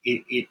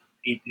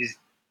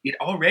 It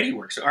already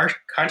works. So our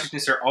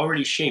consciousness are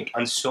already shaped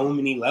on so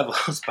many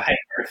levels by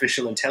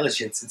artificial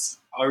intelligence. It's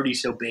already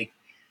so baked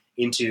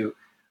into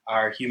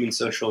our human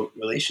social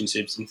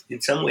relationships.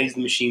 In some ways,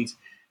 the machines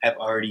have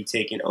already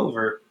taken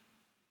over,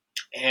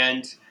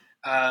 and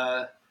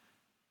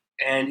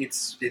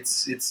it's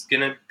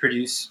going to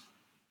produce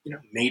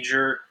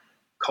major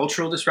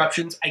cultural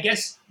disruptions. I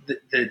guess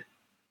the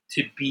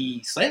to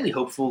be slightly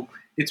hopeful,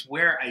 it's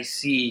where I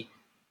see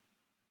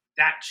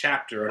that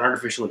chapter on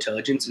artificial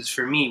intelligence is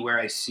for me where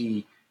I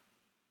see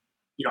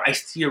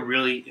a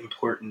really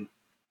important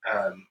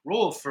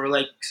role for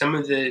like some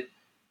of the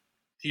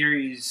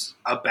theories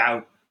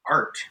about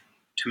art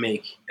to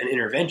make an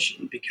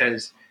intervention,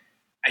 because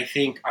I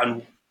think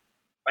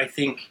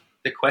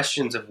the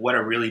questions of what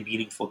a really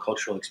meaningful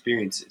cultural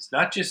experience is,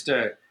 not just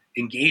a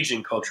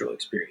engaging cultural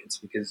experience,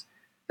 because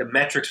the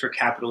metrics for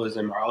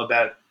capitalism are all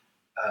about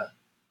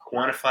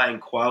quantifying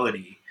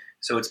quality.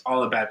 So it's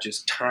all about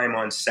just time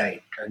on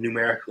site,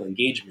 numerical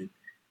engagement,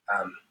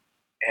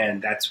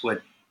 and that's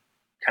what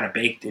kind of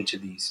baked into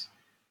these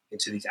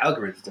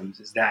algorithms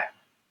is that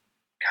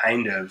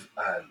kind of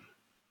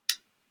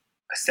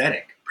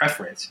aesthetic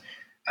preference.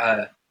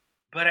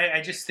 But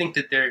I just think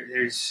that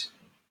there's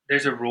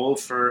a role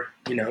for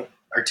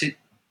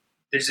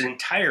there's an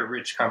entire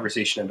rich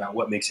conversation about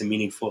what makes a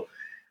meaningful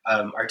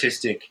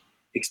artistic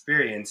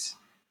experience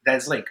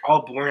that's like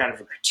all born out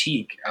of a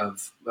critique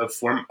of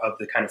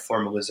the kind of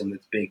formalism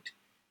that's baked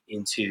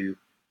into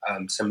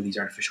some of these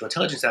artificial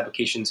intelligence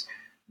applications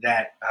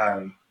that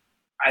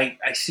I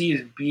see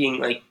as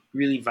being like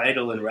really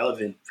vital and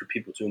relevant for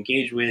people to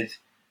engage with,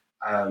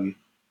 and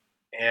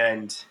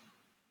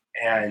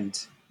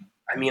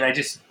I mean I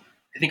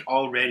think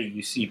already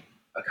you see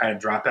a kind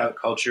of dropout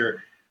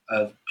culture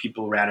of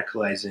people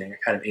radicalizing a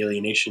kind of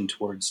alienation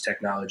towards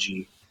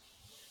technology,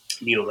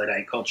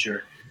 neo-Luddite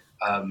culture.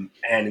 And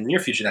in the near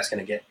future, that's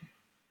going to get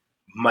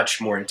much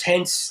more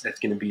intense. That's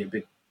going to be a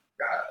big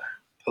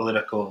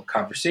political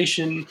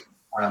conversation,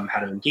 how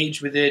to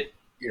engage with it,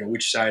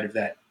 which side of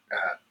that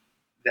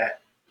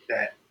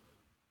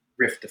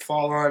rift to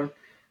fall on.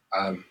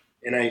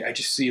 And I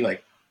just see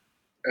like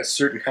a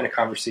certain kind of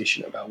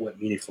conversation about what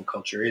meaningful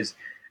culture is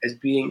as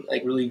being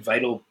like really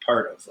vital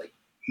part of like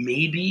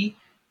maybe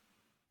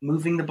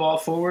moving the ball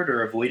forward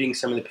or avoiding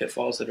some of the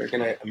pitfalls that are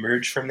going to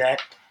emerge from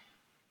that.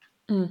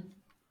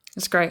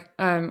 That's great.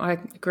 I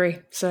agree.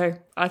 So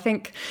I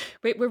think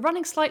we're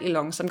running slightly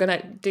long, so I'm going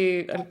to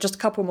do just a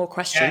couple more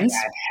questions.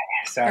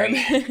 Sorry.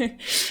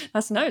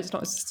 It's not.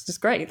 It's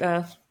just great.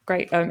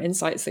 Great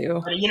insights that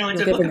you're.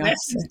 It's a book of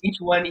essays.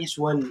 Each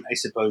one. I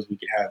suppose we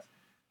could have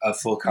a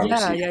full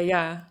conversation.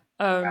 Yeah.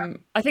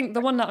 I think the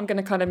one that I'm going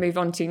to kind of move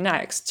on to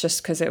next,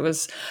 just because it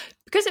was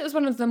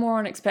one of the more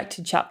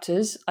unexpected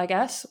chapters, I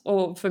guess,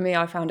 or for me,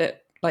 I found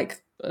it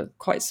like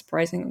quite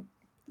surprising.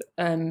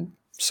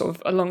 Sort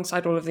of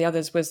alongside all of the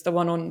others was the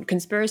one on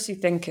conspiracy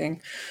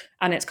thinking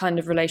and its kind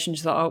of relation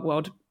to the art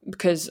world,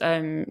 because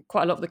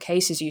quite a lot of the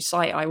cases you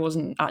cite I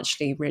wasn't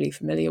actually really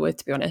familiar with,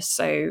 to be honest.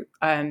 So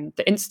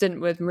the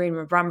incident with Marina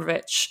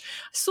Abramovich,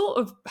 I sort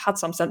of had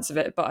some sense of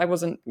it, but I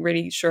wasn't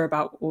really sure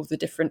about all the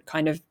different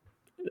kind of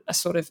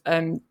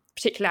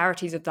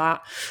particularities of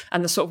that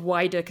and the sort of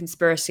wider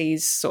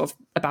conspiracies sort of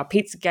about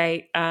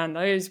Pizzagate and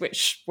those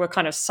which were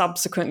kind of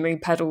subsequently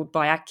peddled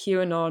by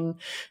QAnon.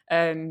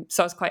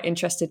 So I was quite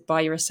interested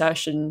by your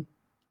assertion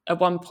at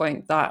one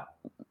point that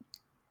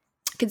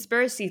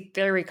conspiracy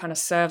theory kind of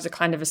serves a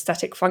kind of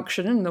aesthetic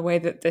function in the way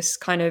that this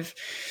kind of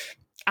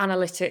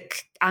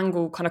analytic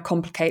angle kind of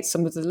complicates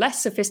some of the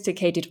less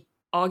sophisticated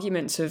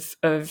arguments of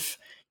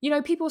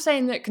people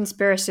saying that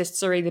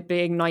conspiracists are either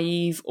being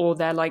naive or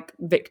they're like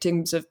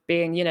victims of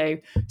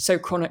being, so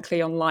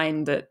chronically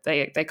online that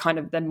they kind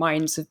of their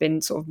minds have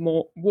been sort of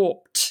more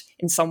warped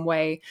in some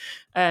way.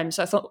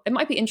 So I thought it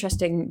might be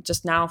interesting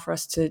just now for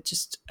us to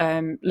just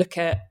look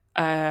at,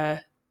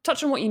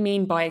 touch on what you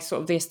mean by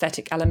sort of the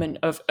aesthetic element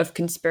of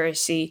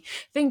conspiracy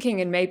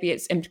thinking and maybe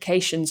its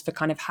implications for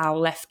kind of how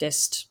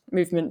leftist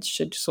movements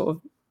should sort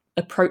of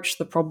approach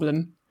the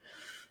problem.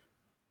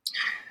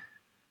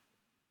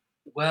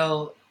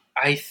 Well,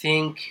 I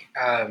think,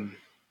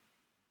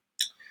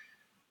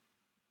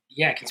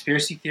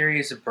 conspiracy theory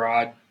is a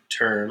broad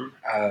term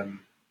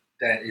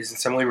that is in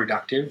some way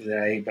reductive,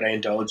 but I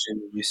indulge in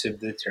the use of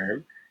the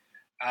term.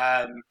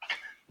 And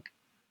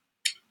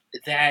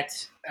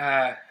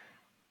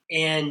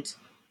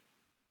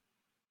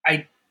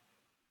I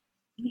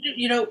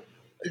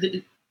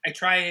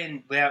try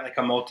and lay out like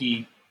a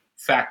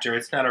multi-factor.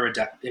 It's not a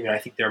reductive. I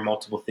think there are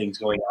multiple things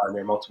going on.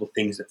 There are multiple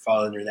things that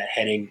fall under that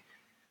heading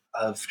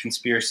of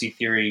conspiracy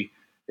theory.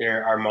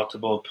 There are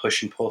multiple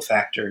push and pull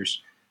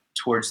factors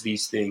towards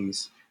these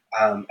things.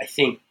 I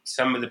think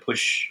some of the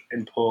push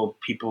and pull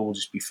people will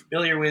just be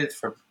familiar with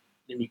from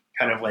any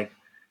kind of like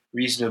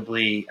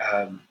reasonably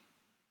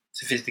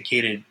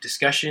sophisticated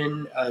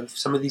discussion of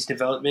some of these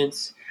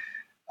developments.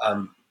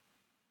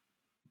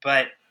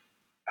 But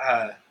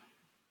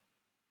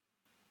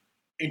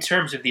in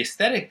terms of the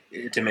aesthetic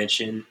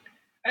dimension,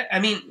 I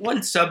mean,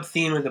 one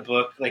sub-theme of the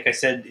book, like I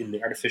said in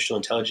the artificial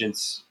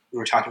intelligence,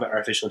 we're talking about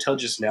artificial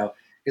intelligence now,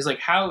 is like,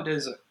 how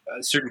does a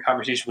certain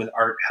conversation with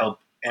art help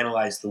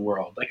analyze the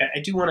world? Like, I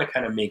do want to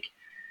kind of make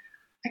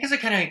I guess I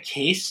kind of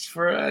cased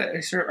for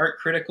a sort of art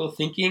critical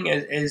thinking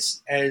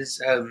as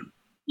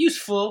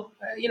useful,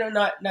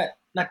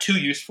 not too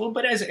useful,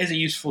 but as a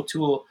useful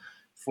tool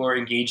for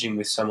engaging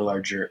with some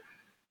larger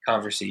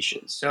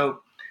conversations. So,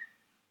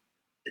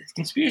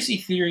 conspiracy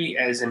theory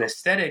as an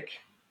aesthetic,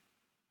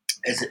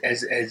 as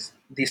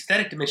the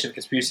aesthetic dimension of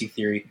conspiracy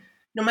theory,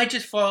 might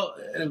just fall,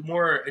 a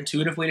more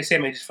intuitive way to say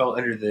it, might just fall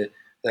under the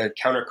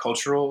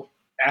countercultural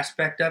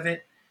aspect of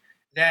it.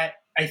 That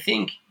I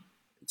think,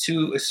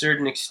 to a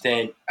certain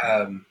extent,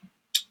 there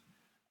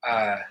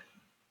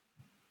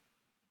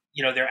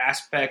are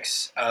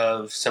aspects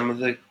of some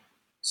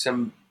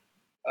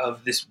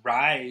of this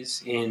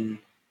rise in,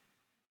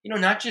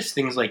 not just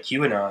things like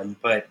QAnon,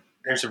 but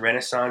there's a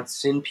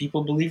renaissance in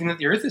people believing that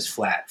the Earth is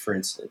flat, for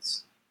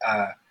instance.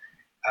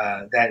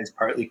 That is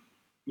partly,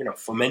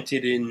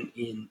 fomented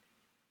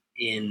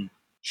in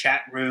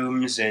chat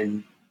rooms,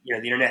 and the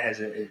internet has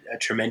a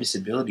tremendous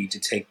ability to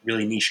take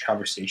really niche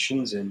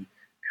conversations and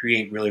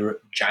create really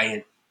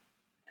giant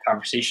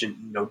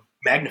conversation,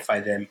 magnify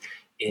them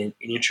in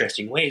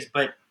interesting ways.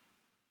 But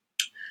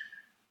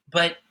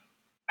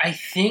I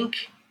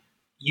think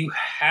you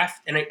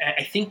have, and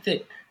I think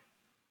that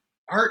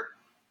art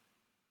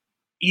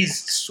is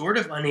sort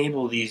of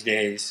unable these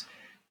days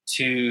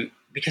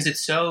because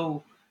it's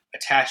so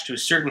attached to a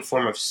certain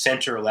form of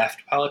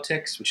center-left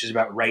politics, which is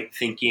about right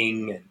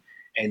thinking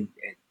and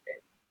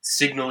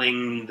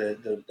signaling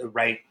the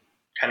right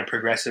kind of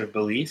progressive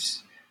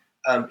beliefs.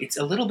 It's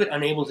a little bit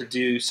unable to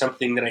do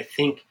something that I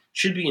think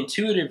should be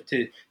intuitive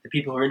to the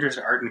people who are interested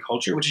in art and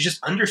culture, which is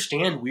just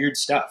understand weird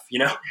stuff.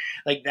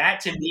 Like that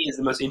to me is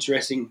the most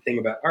interesting thing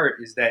about art,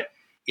 is that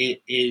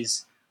it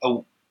is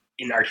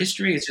in art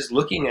history, it's just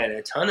looking at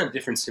a ton of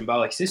different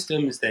symbolic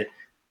systems that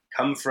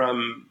come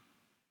from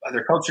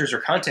other cultures or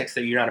contexts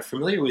that you're not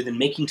familiar with, and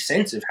making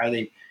sense of how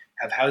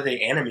they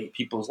animate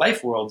people's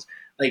life worlds.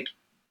 Like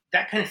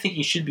that kind of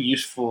thinking should be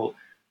useful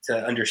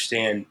to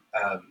understand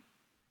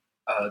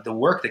the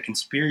work that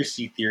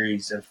conspiracy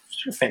theories of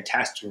sort of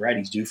fantastic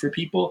varieties do for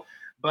people.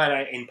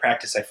 But in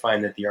practice, I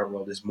find that the art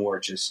world is more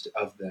just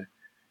of the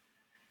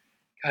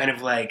kind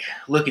of like,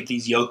 look at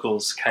these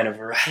yokels kind of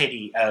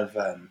variety of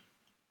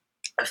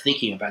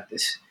thinking about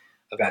this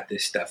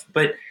stuff.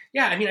 But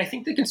yeah, I mean, I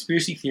think the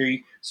conspiracy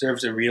theory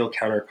serves a real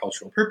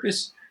countercultural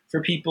purpose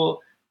for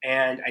people,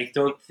 and I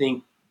don't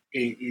think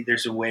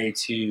there's a way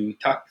to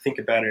think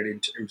about it in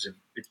terms of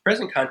its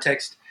present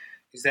context.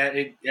 Is that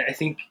I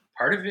think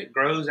part of it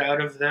grows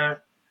out of the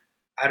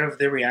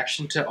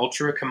reaction to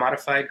ultra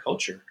commodified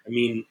culture. I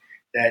mean,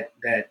 that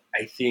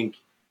I think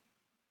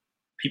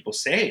people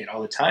say it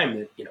all the time,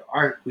 that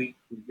our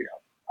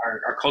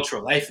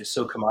cultural life is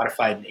so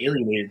commodified and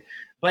alienated,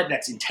 but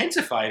that's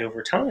intensified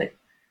over time.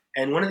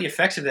 And one of the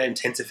effects of that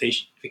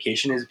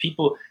intensification is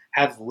people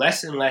have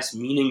less and less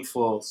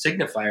meaningful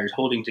signifiers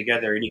holding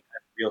together any kind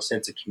of real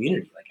sense of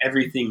community. Like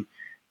everything,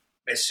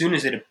 as soon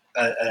as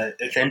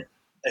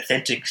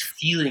authentic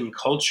feeling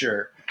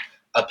culture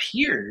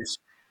appears,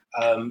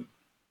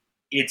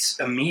 it's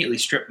immediately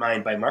strip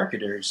mined by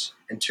marketers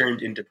and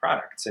turned into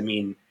products. I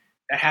mean,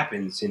 that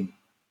happens in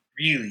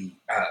really,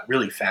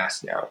 really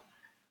fast now.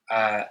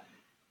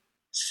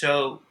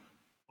 So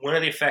one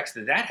of the effects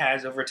that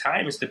has over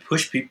time is to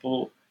push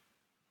people,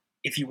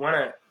 if you want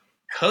to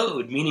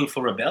code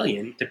meaningful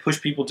rebellion, to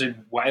push people to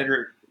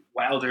wilder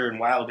and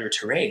wilder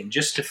terrain,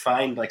 just to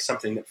find like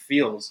something that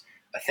feels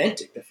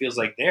authentic, that feels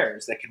like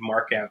theirs, that could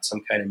mark out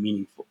some kind of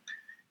meaningful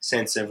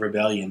sense of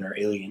rebellion or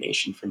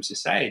alienation from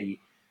society.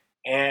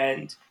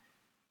 And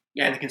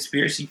yeah, in the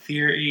conspiracy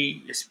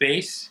theory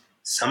space,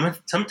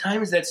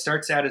 sometimes that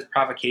starts out as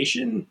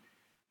provocation.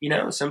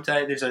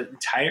 Sometimes there's an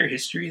entire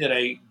history that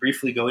I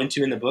briefly go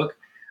into in the book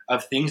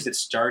of things that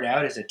start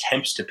out as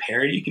attempts to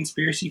parody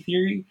conspiracy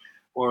theory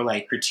or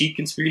like critique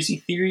conspiracy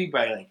theory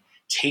by like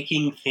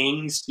taking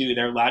things to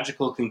their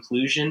logical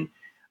conclusion,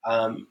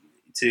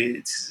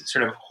 to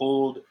sort of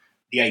hold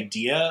the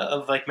idea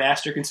of like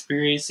master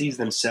conspiracies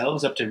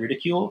themselves up to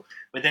ridicule.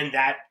 But then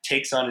that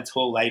takes on its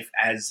whole life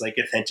as like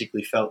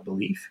authentically felt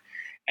belief.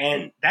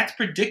 And that's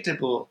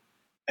predictable.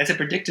 That's a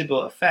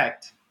predictable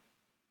effect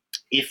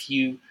if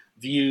you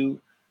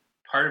view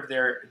part of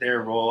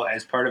their role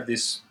as part of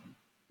this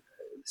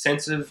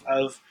sense of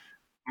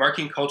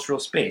marking cultural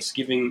space,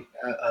 giving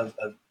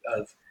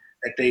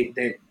that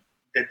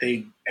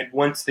they at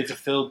once they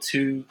fulfilled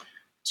two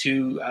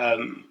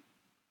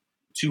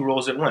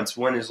roles at once.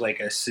 One is like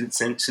a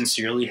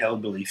sincerely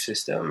held belief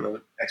system,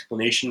 an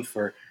explanation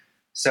for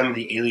some of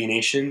the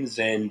alienations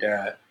and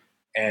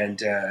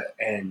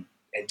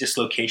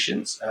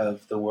dislocations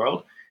of the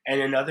world,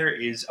 and another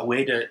is a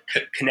way to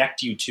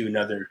connect you to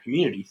another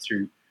community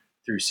through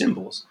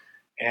symbols.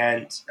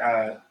 And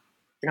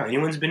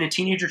anyone who's been a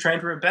teenager trying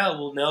to rebel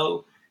will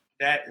know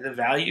that the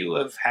value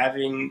of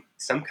having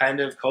some kind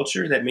of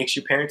culture that makes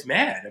your parents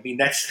mad. I mean,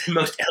 that's the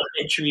most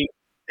elementary.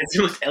 That's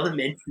the most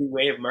elementary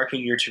way of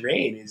marking your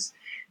terrain is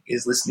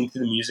listening to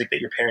the music that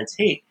your parents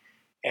hate.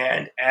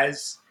 And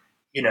as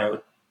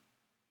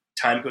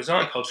time goes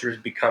on, culture has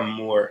become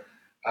more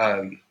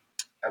and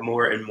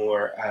more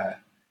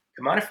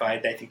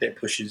commodified, I think that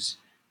pushes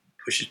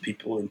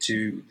people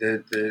into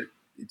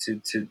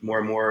to more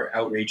and more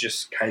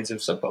outrageous kinds of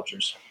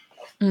subcultures.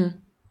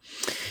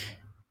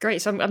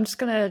 Great. So I'm just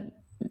going to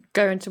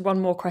go into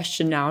one more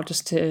question now,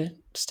 just to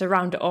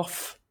round it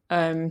off.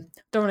 Don't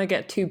want to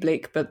get too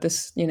bleak, but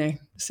this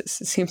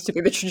seems to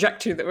be the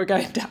trajectory that we're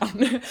going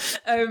down.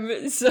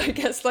 So I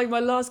guess like my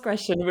last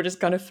question, we're just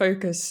kind of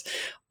focus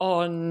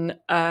on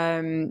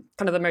kind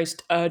of the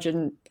most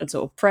urgent and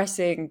sort of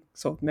pressing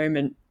sort of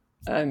moment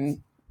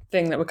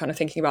thing that we're kind of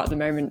thinking about at the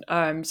moment.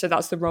 So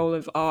that's the role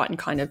of art and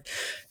kind of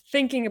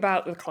thinking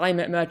about the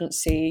climate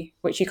emergency,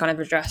 which you kind of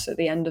address at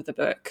the end of the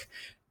book.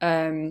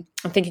 I'm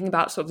thinking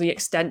about sort of the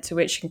extent to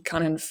which you can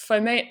kind of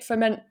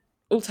foment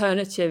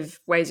alternative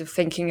ways of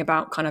thinking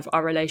about kind of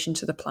our relation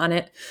to the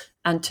planet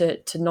and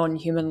to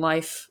non-human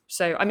life.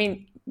 So, I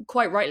mean,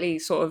 quite rightly,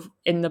 sort of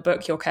in the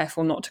book, you're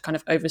careful not to kind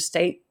of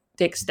overstate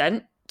the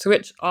extent to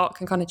which art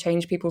can kind of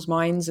change people's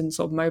minds and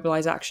sort of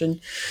mobilize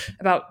action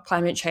about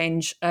climate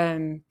change.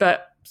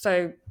 But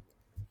so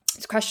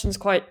this question's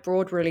quite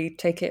broad, really.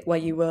 Take it where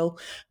you will.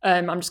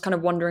 I'm just kind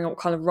of wondering what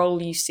kind of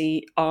role you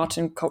see art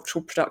and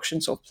cultural production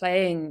sort of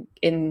playing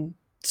in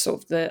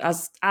sort of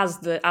as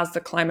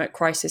the climate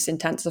crisis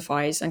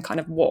intensifies, and kind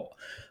of what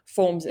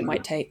forms it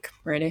might take,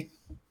 really.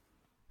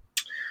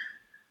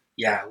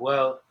 Yeah,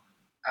 well,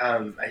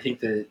 I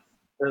think the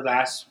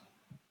last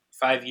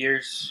 5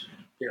 years,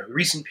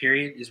 recent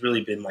period has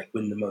really been like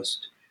when the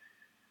most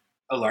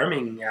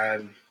alarming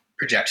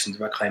projections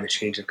about climate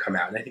change have come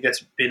out, and I think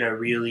that's been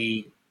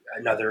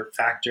another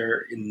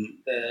factor in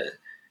the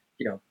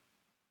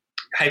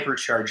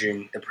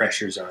hypercharging the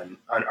pressures on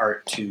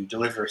art to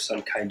deliver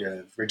some kind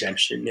of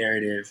redemption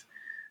narrative,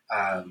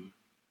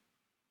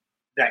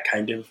 that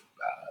kind of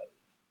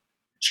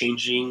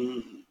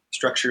changing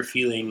structure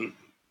feeling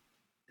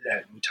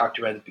that we talked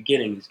about at the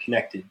beginning is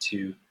connected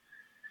to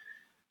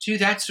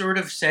that sort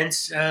of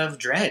sense of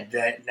dread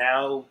that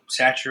now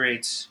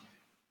saturates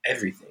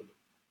everything.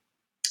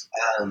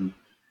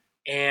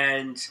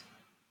 And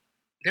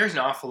there's an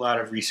awful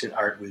lot of recent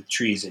art with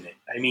trees in it.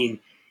 I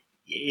mean,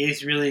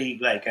 it's really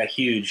like a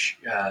huge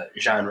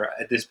genre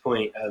at this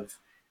point of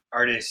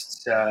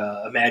artists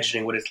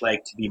imagining what it's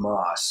like to be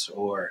moss,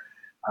 or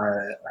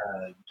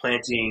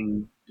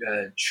planting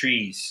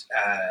trees,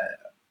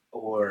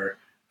 or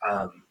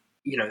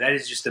that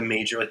is just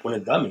one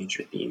of the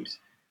major themes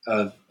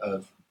of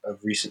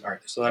recent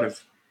art. There's a lot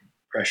of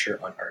pressure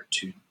on art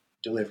to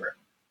deliver.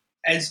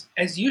 As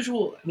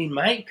usual, I mean,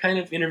 my kind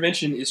of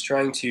intervention is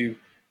trying to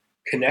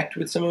connect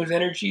with some of those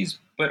energies,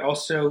 but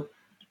also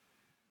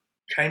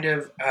kind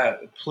of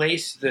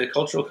place the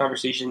cultural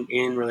conversation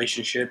in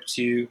relationship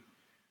to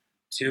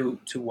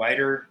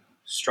wider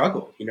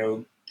struggle.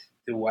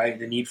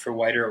 The need for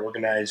wider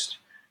organized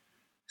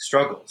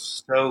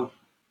struggles. So,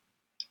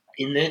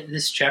 in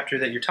this chapter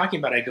that you're talking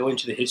about, I go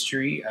into the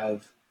history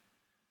of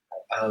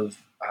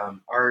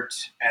art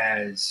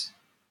as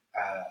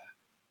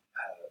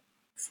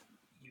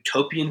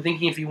utopian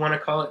thinking, if you want to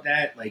call it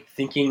that, like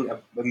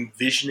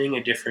envisioning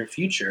a different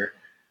future.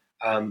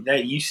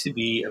 That used to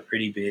be a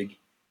pretty big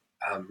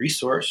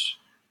resource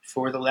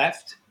for the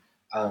left.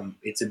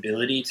 Its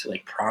ability to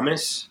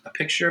promise a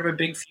picture of a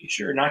big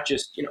future, not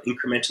just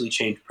incrementally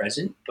change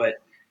present,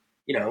 but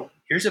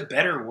here's a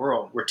better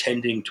world we're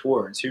tending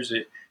towards. Here's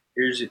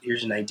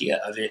an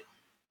idea of it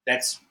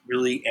that's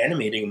really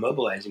animating and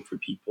mobilizing for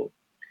people.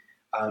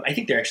 I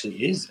think there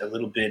actually is a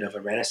little bit of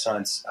a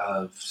renaissance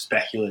of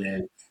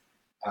speculative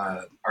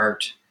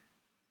art,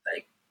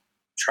 like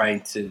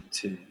trying to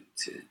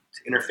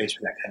interface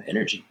with that kind of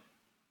energy.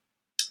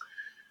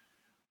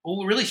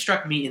 What really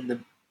struck me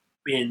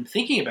in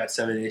thinking about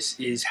some of this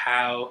is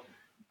how,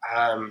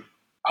 on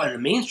the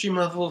mainstream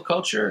level of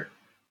culture,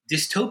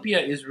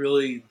 dystopia is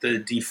really the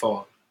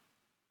default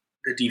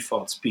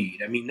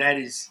speed. I mean, that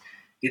is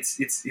it's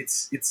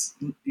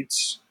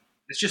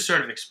just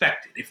sort of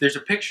expected. If there's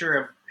a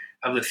picture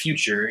of the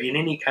future in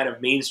any kind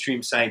of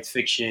mainstream science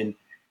fiction,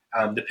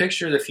 the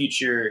picture of the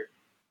future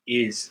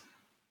is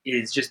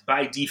just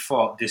by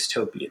default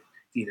dystopian.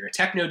 It's either a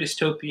techno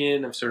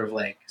dystopian of sort of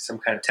like some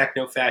kind of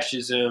techno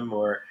fascism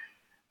or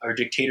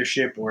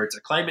dictatorship, or it's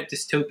a climate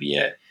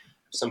dystopia,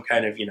 some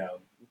kind of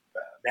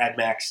Mad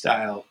Max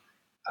style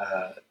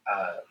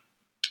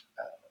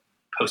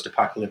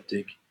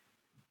post-apocalyptic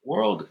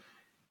world.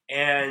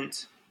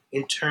 And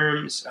in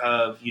terms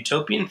of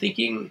utopian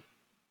thinking,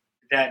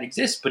 that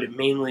exists, but it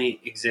mainly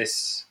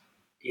exists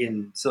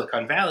in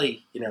Silicon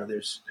Valley.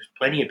 There's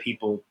plenty of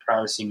people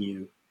promising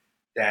you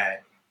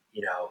that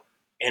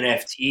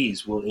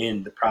NFTs will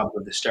end the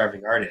problem of the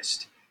starving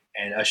artist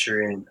and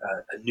usher in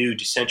a new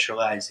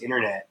decentralized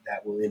internet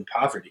that will end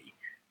poverty.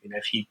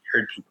 I've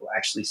heard people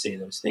actually say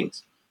those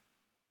things.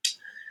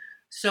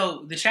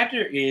 So the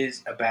chapter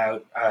is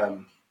about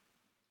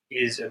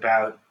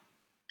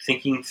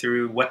thinking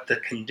through what the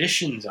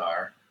conditions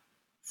are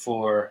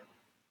for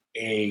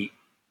a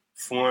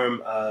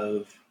form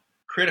of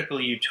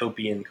critical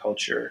utopian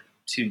culture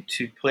to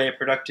play a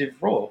productive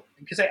role,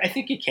 because I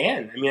think it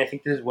can. I mean, I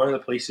think this is one of the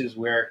places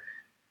where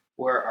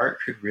art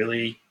could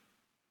really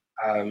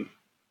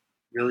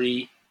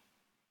really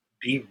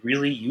be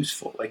really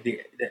useful. Like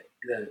the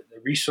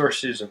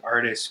resources of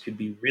artists could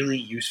be really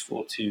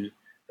useful to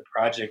the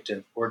project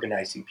of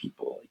organizing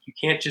people. Like, you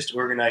can't just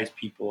organize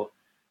people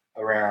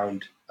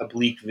around a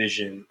bleak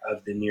vision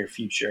of the near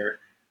future.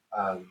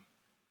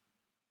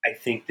 I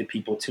think that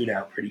people tune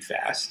out pretty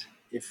fast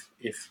if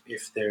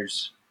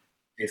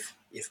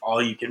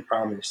all you can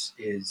promise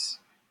is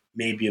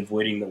maybe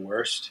avoiding the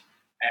worst.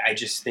 I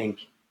just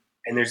think,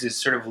 and there's this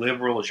sort of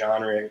liberal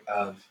genre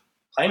of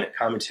climate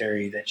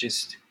commentary that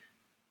just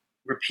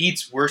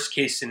repeats worst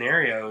case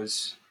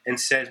scenarios and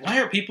says, why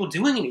aren't people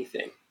doing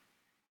anything?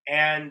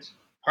 And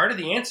part of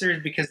the answer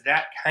is because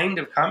that kind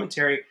of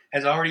commentary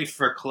has already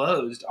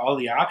foreclosed all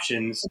the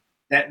options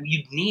that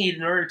you'd need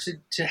in order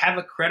to have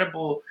a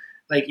credible,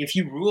 like, if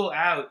you rule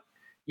out,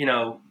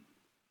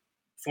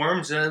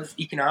 forms of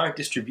economic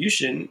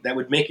distribution that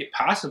would make it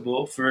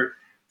possible for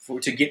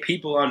to get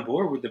people on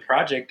board with the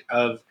project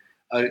of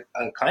a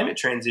climate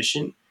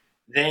transition,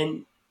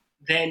 then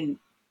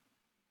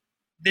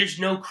there's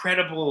no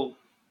credible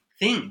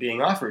thing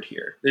being offered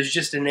here. There's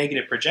just a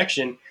negative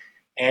projection,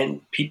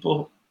 and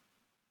people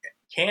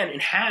can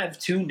and have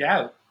tuned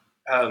out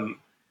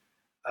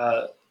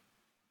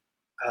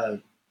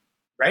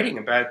writing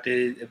about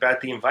the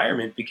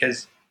environment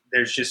because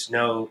there's just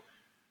no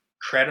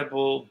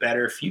credible,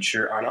 better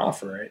future on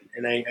offer.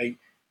 And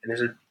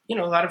there's a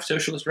lot of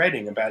socialist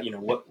writing about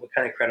what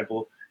kind of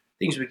credible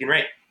things we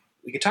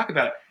could talk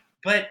about.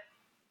 But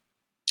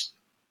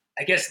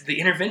I guess the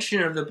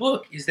intervention of the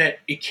book is that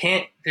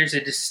there's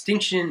a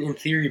distinction in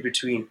theory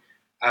between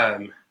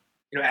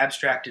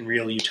abstract and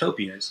real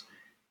utopias.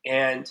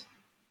 And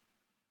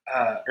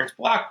Ernst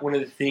Bloch, one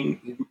of the things,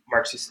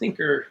 Marxist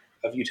thinker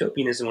of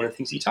utopianism, one of the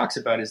things he talks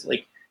about is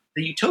like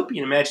the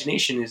utopian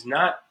imagination is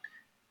not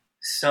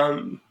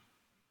some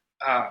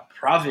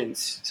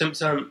province,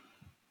 some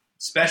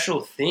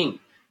special thing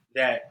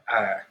that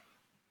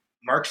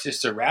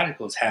Marxists or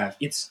radicals have.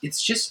 It's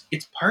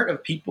part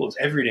of people's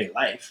everyday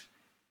life,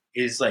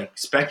 is like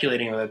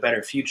speculating on a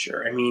better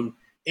future. I mean,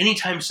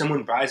 anytime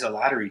someone buys a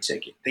lottery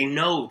ticket, they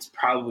know it's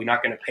probably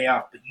not going to pay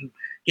off, but you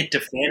get to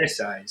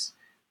fantasize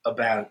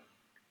about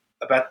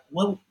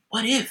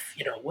what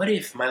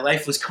if my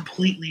life was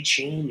completely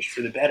changed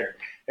for the better.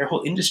 Their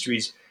whole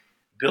industry's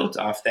built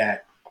off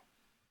that.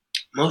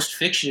 Most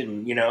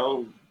fiction,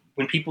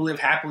 when people live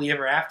happily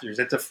ever after,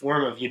 that's a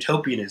form of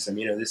utopianism,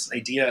 this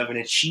idea of an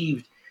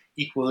achieved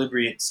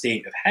equilibrium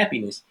state of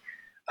happiness.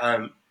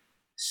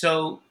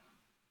 So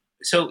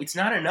it's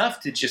not enough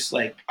to just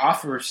like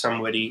offer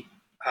somebody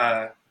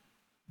a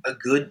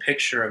good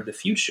picture of the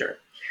future.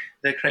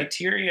 The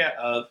criteria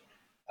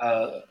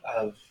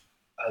of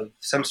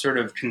some sort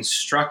of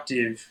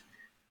constructive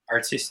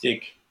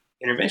artistic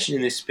intervention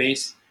in this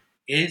space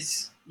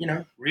is,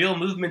 real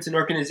movements and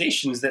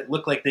organizations that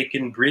look like they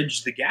can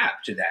bridge the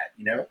gap to that,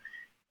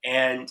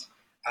 and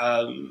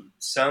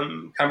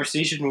some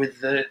conversation with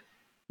the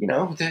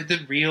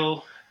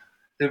real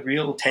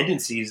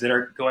tendencies that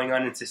are going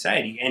on in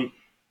society.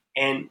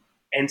 And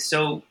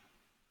so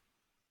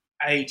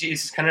it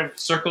just kind of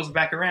circles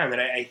back around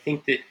that I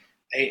think that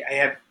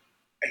I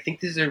think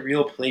this is a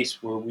real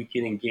place where we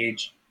can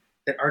engage,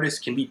 that artists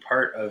can be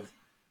part of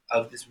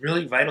this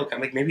really vital,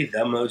 like maybe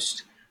the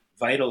most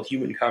vital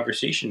human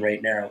conversation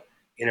right now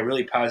in a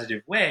really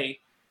positive way.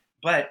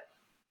 But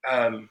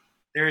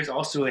there is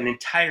also an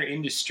entire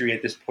industry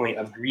at this point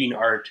of green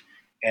art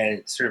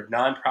and sort of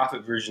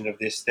nonprofit version of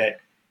this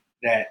that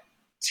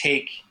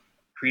take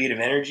creative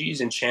energies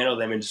and channel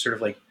them into sort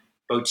of like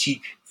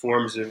boutique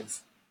forms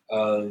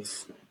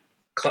of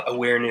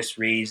awareness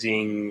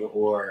raising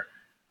or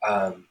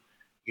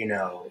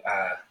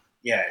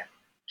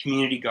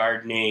community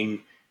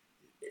gardening,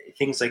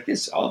 things like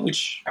this, all of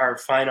which are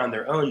fine on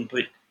their own,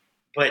 but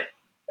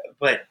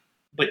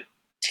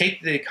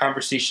take the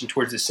conversation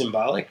towards the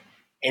symbolic,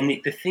 and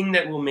the thing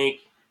that will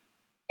make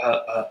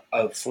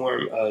a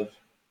form of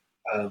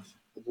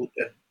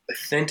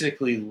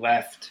authentically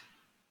left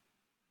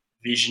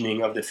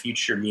visioning of the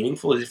future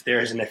meaningful is if there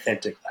is an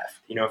authentic left.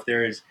 If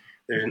there's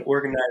an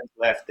organized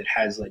left that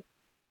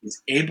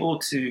is able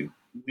to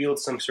wield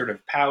some sort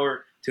of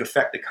power to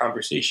affect the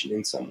conversation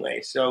in some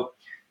way. So,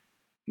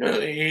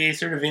 it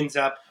sort of ends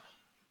up,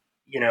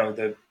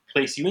 the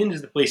place you end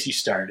is the place you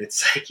start.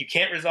 It's like you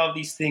can't resolve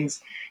these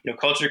things.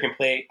 Culture can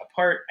play a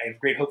part. I have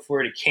great hope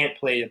for it. It can't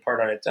play a part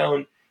on its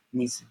own. It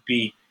needs to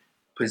be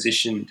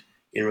positioned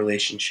in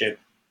relationship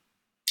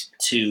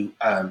to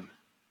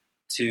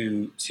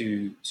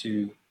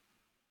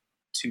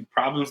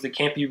problems that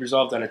can't be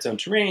resolved on its own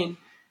terrain,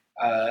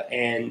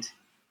 and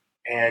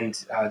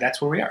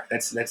that's where we are.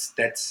 That's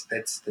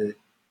the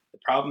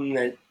problem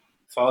that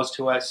falls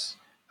to us.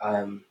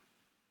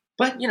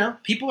 But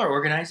people are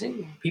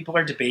organizing, people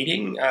are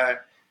debating.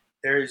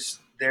 There's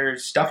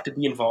stuff to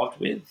be involved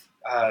with,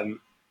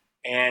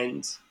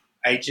 and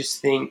I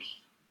just think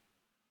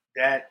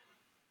that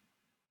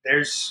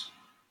there's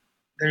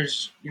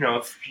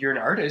if you're an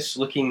artist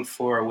looking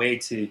for a way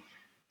to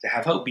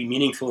have hope, be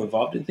meaningful,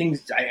 involved in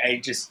things, I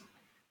just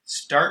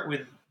start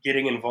with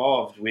getting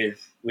involved with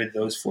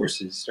those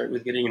forces, start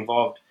with getting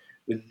involved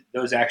with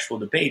those actual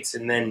debates,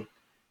 and then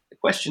the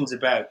questions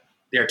about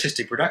the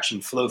artistic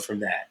production flow from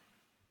that.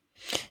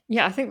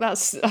 Yeah, I think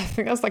that's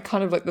like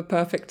kind of like the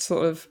perfect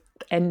sort of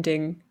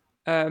ending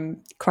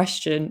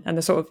question, and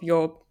the sort of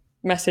your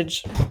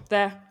message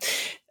there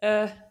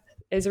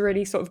is a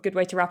really sort of good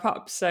way to wrap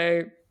up.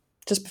 So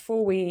just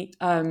before we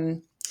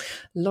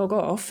log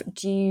off,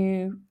 do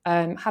you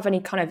have any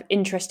kind of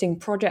interesting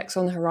projects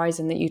on the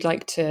horizon that you'd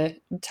like to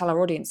tell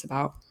our audience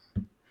about?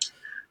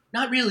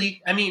 Not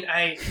really. I mean,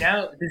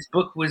 now this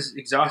book was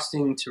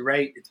exhausting to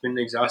write. It's been an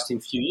exhausting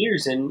few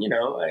years, and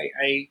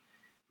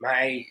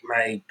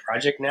my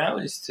project now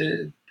is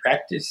to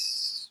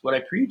practice what I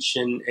preach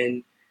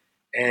and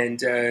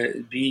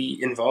be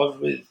involved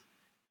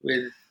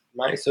with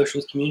my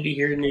socialist community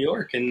here in New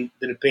York and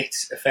the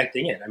debates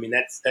affecting it. I mean,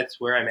 that's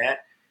where I'm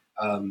at.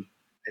 I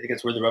think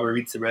that's where the rubber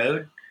meets the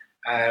road.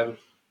 And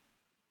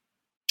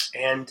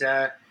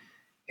I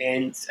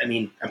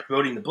mean, I'm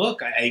promoting the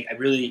book. I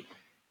really,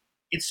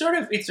 it's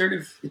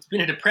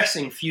been a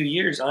depressing few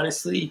years,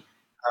 honestly.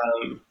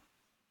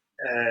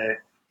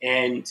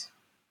 And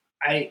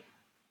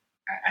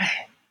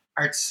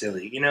art's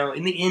silly, you know.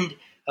 In the end,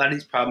 a lot of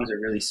these problems are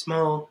really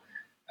small.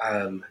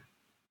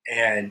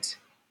 And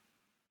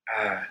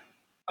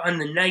on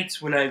the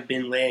nights when I've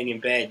been laying in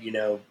bed, you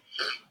know,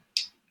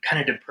 kind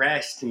of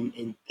depressed and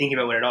thinking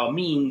about what it all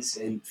means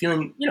and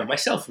feeling, you know,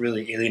 myself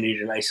really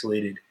alienated and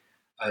isolated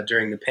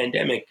during the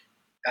pandemic,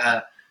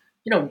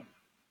 you know,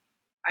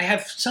 I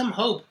have some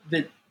hope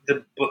that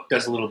the book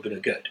does a little bit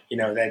of good, you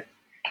know, that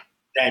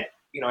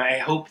you know, I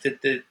hope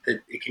that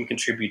it can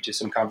contribute to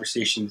some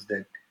conversations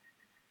that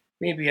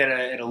maybe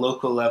at a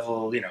local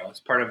level, you know, it's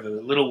part of a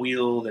little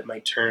wheel that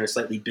might turn a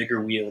slightly bigger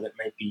wheel that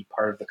might be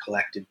part of the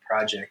collective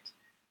project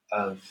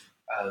of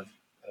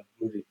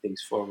moving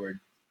things forward.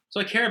 So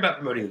I care about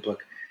promoting the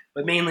book,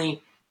 but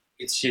mainly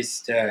it's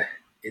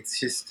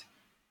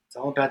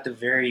all about the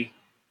very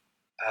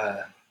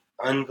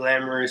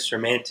unglamorous,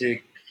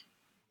 romantic,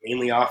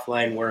 mainly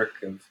offline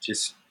work of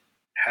just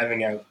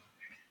having out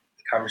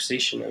the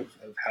conversation of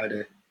how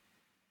to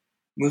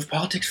move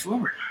politics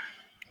forward.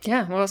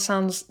 Yeah, well, it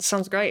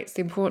sounds great. It's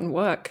the important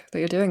work that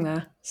you're doing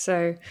there.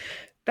 So,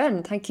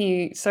 Ben, thank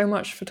you so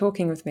much for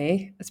talking with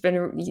me. It's been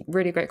a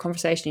really great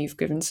conversation. You've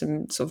given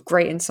some sort of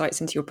great insights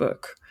into your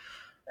book.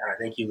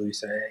 Thank you,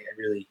 Louisa. I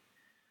really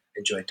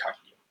enjoyed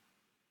talking to you.